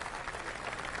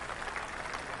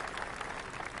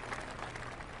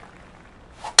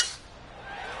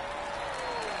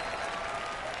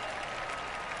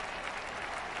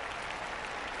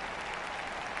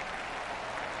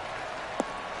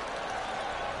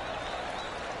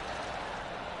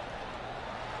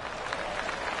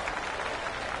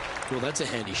 Well, that's a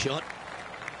handy shot.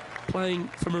 Playing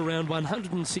from around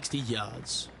 160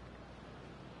 yards.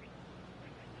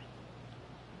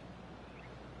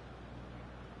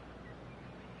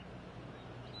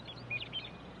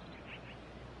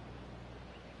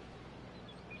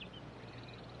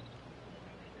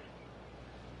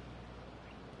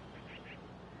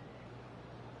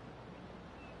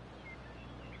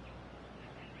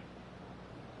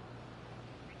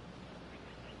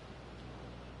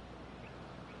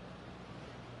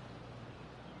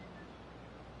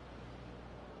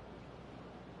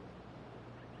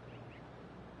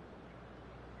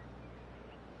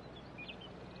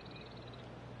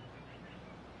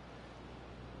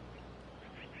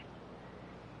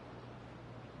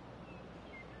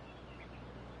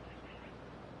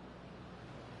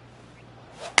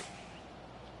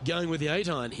 Going with the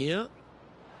 8-iron here.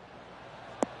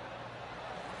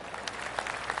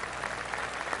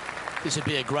 This would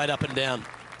be a great up and down.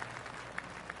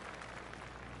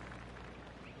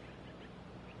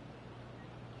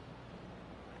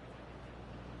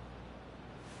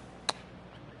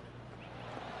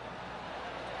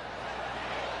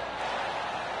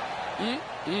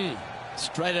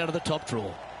 Straight out of the top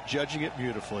draw. Judging it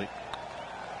beautifully.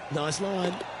 Nice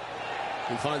line.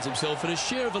 He finds himself in a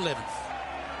share of 11th.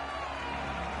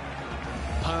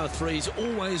 Par 3s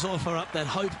always offer up that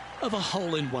hope of a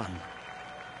hole-in-one.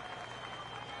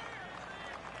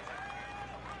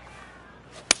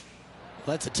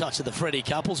 That's a touch of the Freddie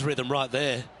Couples rhythm right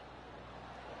there.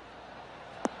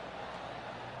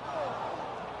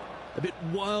 A bit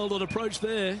wild on approach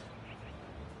there.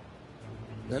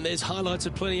 And there's highlights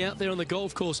of plenty out there on the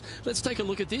golf course. Let's take a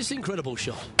look at this incredible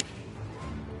shot.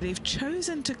 They've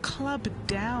chosen to club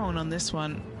down on this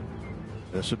one.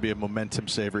 This would be a momentum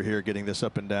saver here, getting this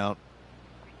up and down.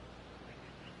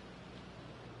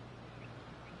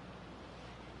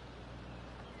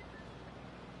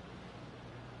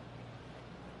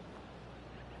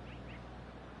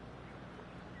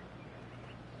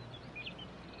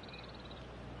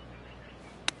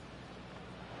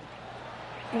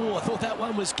 Oh, I thought that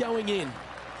one was going in.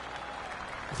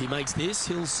 If he makes this,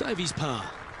 he'll save his par.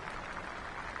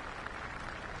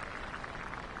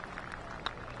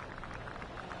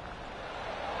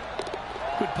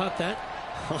 Good putt that.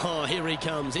 Oh, here he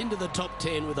comes into the top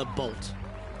 10 with a bolt.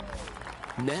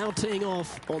 Now teeing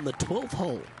off on the 12th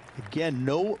hole. Again,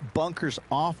 no bunkers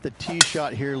off the tee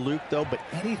shot here, Luke, though, but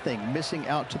anything missing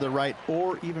out to the right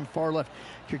or even far left,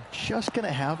 you're just going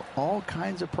to have all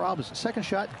kinds of problems. Second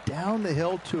shot down the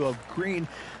hill to a green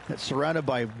that's surrounded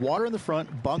by water in the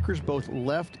front, bunkers both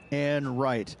left and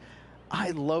right.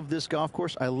 I love this golf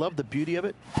course. I love the beauty of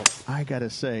it, but I got to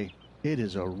say, it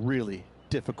is a really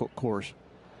difficult course.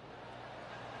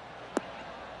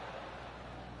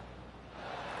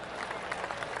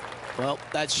 Well,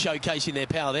 that's showcasing their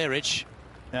power there, Rich.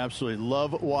 Absolutely.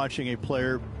 Love watching a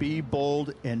player be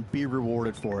bold and be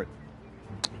rewarded for it.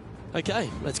 Okay,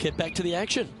 let's get back to the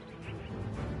action.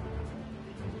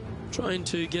 Trying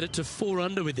to get it to 4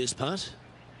 under with this putt.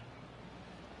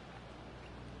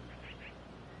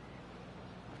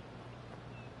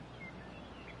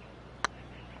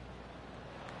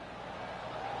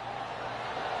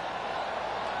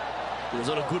 It was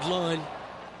on a good line.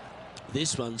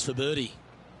 This one's for birdie.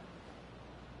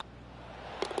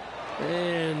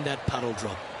 And that putt will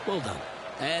drop. Well done.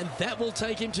 And that will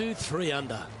take him to 3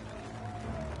 under.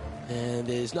 And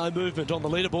there's no movement on the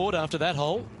leaderboard after that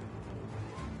hole.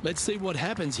 Let's see what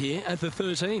happens here at the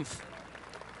 13th.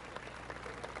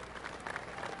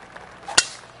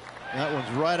 That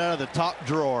one's right out of the top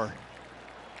drawer.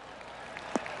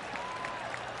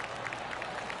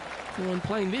 And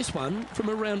playing this one from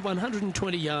around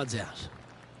 120 yards out.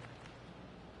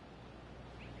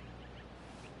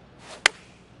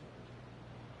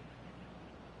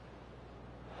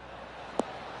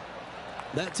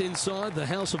 That's inside the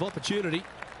house of opportunity.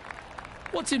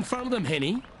 What's in front of them,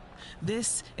 Henny?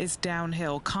 This is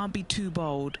downhill. Can't be too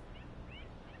bold.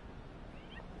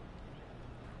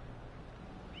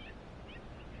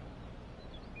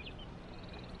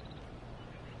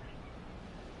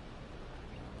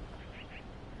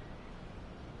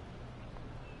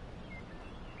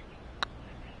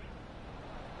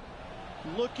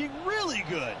 Looking really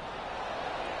good.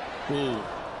 Ooh.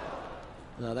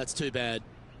 No, that's too bad.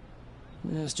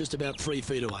 It's just about 3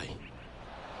 feet away.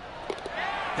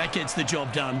 That gets the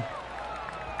job done.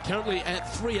 Currently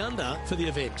at 3 under for the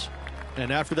event.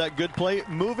 And after that good play,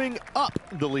 moving up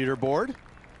the leaderboard.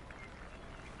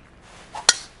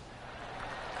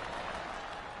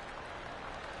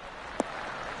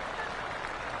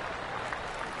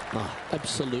 Oh,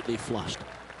 absolutely flushed.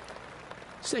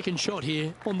 Second shot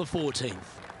here on the 14th.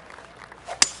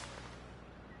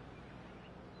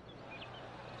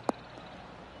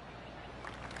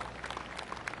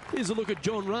 Here's a look at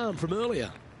Jon Rahm from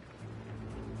earlier.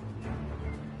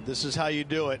 This is how you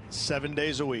do it 7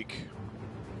 days a week.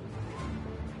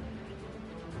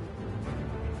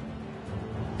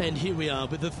 And here we are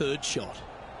with the third shot.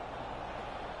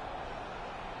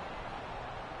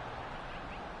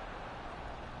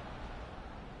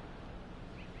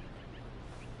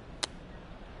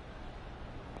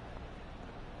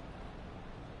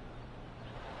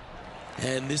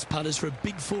 And this putt is for a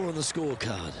big 4 on the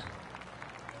scorecard.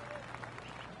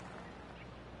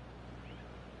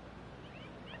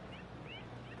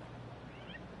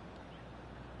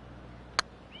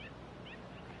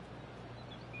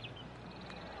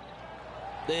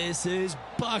 This is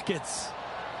buckets.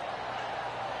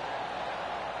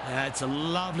 That's a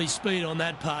lovely speed on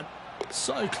that putt.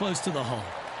 So close to the hole.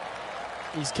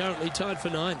 He's currently tied for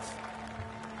 9th.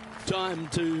 Time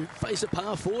to face a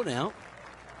par 4 now.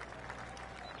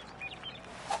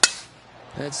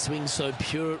 That swing so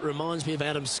pure, it reminds me of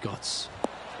Adam Scott's.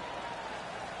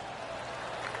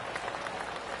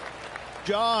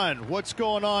 John, what's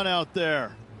going on out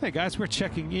there? Hey guys, we're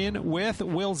checking in with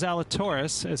Will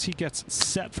Zalatoris as he gets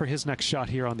set for his next shot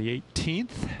here on the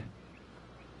 18th.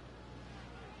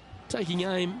 Taking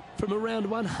aim from around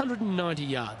 190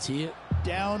 yards here.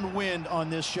 Downwind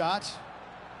on this shot.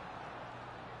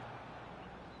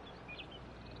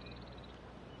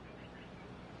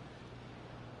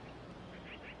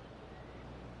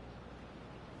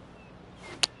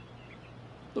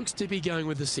 Looks to be going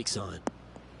with the 6-iron.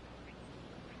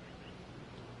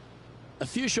 A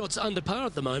few shots under par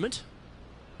at the moment,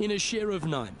 in a share of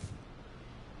 9th.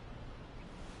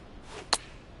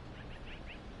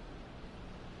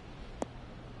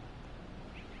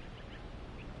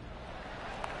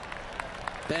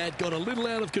 Bad got a little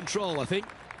out of control, I think.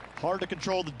 Hard to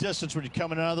control the distance when you're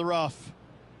coming out of the rough.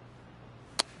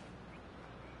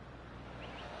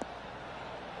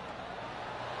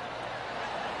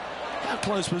 How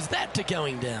close was that to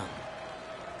going down?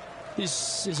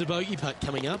 This is a bogey putt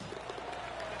coming up.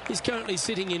 He's currently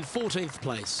sitting in 14th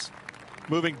place.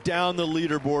 Moving down the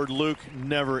leaderboard, Luke,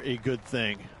 never a good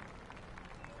thing.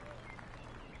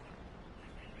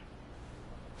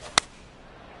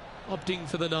 Opting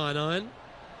for the 9-iron.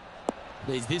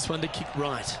 Needs this one to kick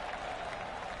right.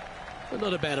 But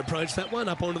not a bad approach, that one,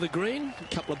 up onto the green.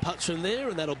 A couple of putts from there,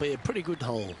 and that'll be a pretty good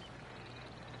hole.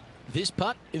 This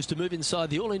putt is to move inside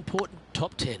the all-important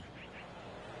top 10.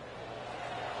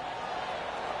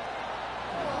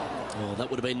 Oh, that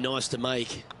would have been nice to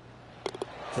make.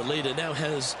 The leader now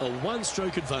has a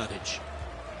 1-stroke advantage.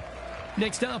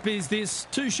 Next up is this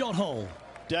 2-shot hole.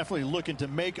 Definitely looking to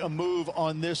make a move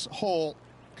on this hole.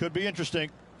 Could be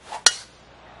interesting.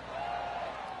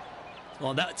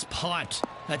 Oh, that's piped.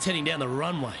 That's heading down the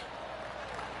runway.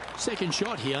 Second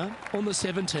shot here on the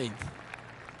 17th.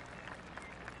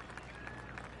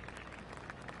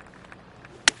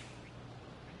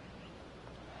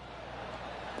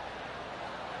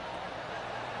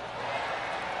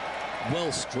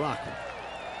 Well struck.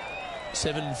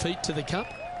 7 feet to the cup.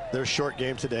 Their short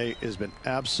game today has been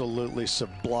absolutely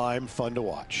sublime fun to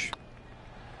watch.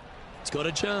 It's got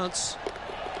a chance.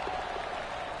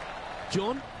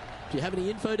 John, do you have any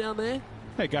info down there?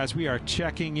 Hey guys, we are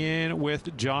checking in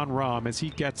with Jon Rahm as he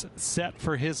gets set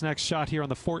for his next shot here on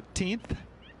the 14th.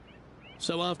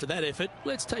 So after that effort,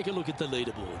 let's take a look at the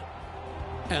leaderboard.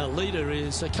 Our leader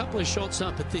is a couple of shots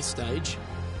up at this stage.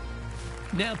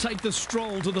 Now take the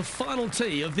stroll to the final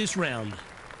tee of this round.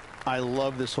 I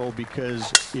love this hole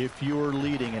because if you're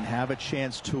leading and have a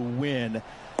chance to win,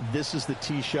 this is the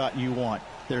tee shot you want.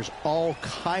 There's all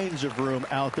kinds of room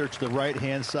out there to the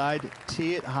right-hand side.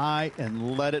 Tee it high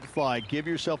and let it fly. Give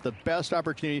yourself the best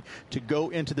opportunity to go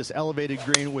into this elevated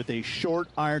green with a short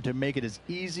iron to make it as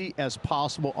easy as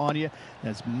possible on you.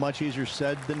 And it's much easier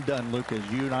said than done, Luke, as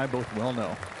you and I both well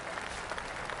know.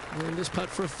 And this putt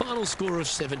for a final score of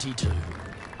 72.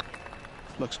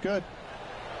 Looks good.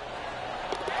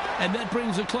 And that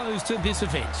brings a close to this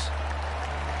event.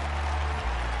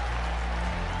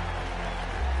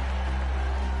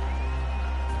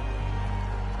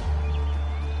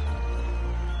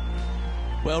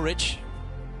 Well, Rich,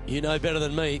 you know better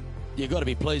than me. You've got to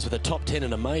be pleased with a top 10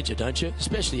 in a major, don't you?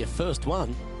 Especially your first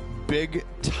one. Big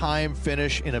time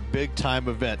finish in a big time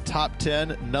event. Top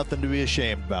 10, nothing to be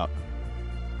ashamed about.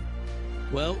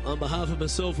 Well, on behalf of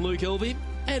myself, Luke Elvey,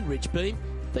 and Rich Beam,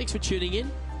 thanks for tuning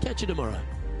in. Catch you tomorrow.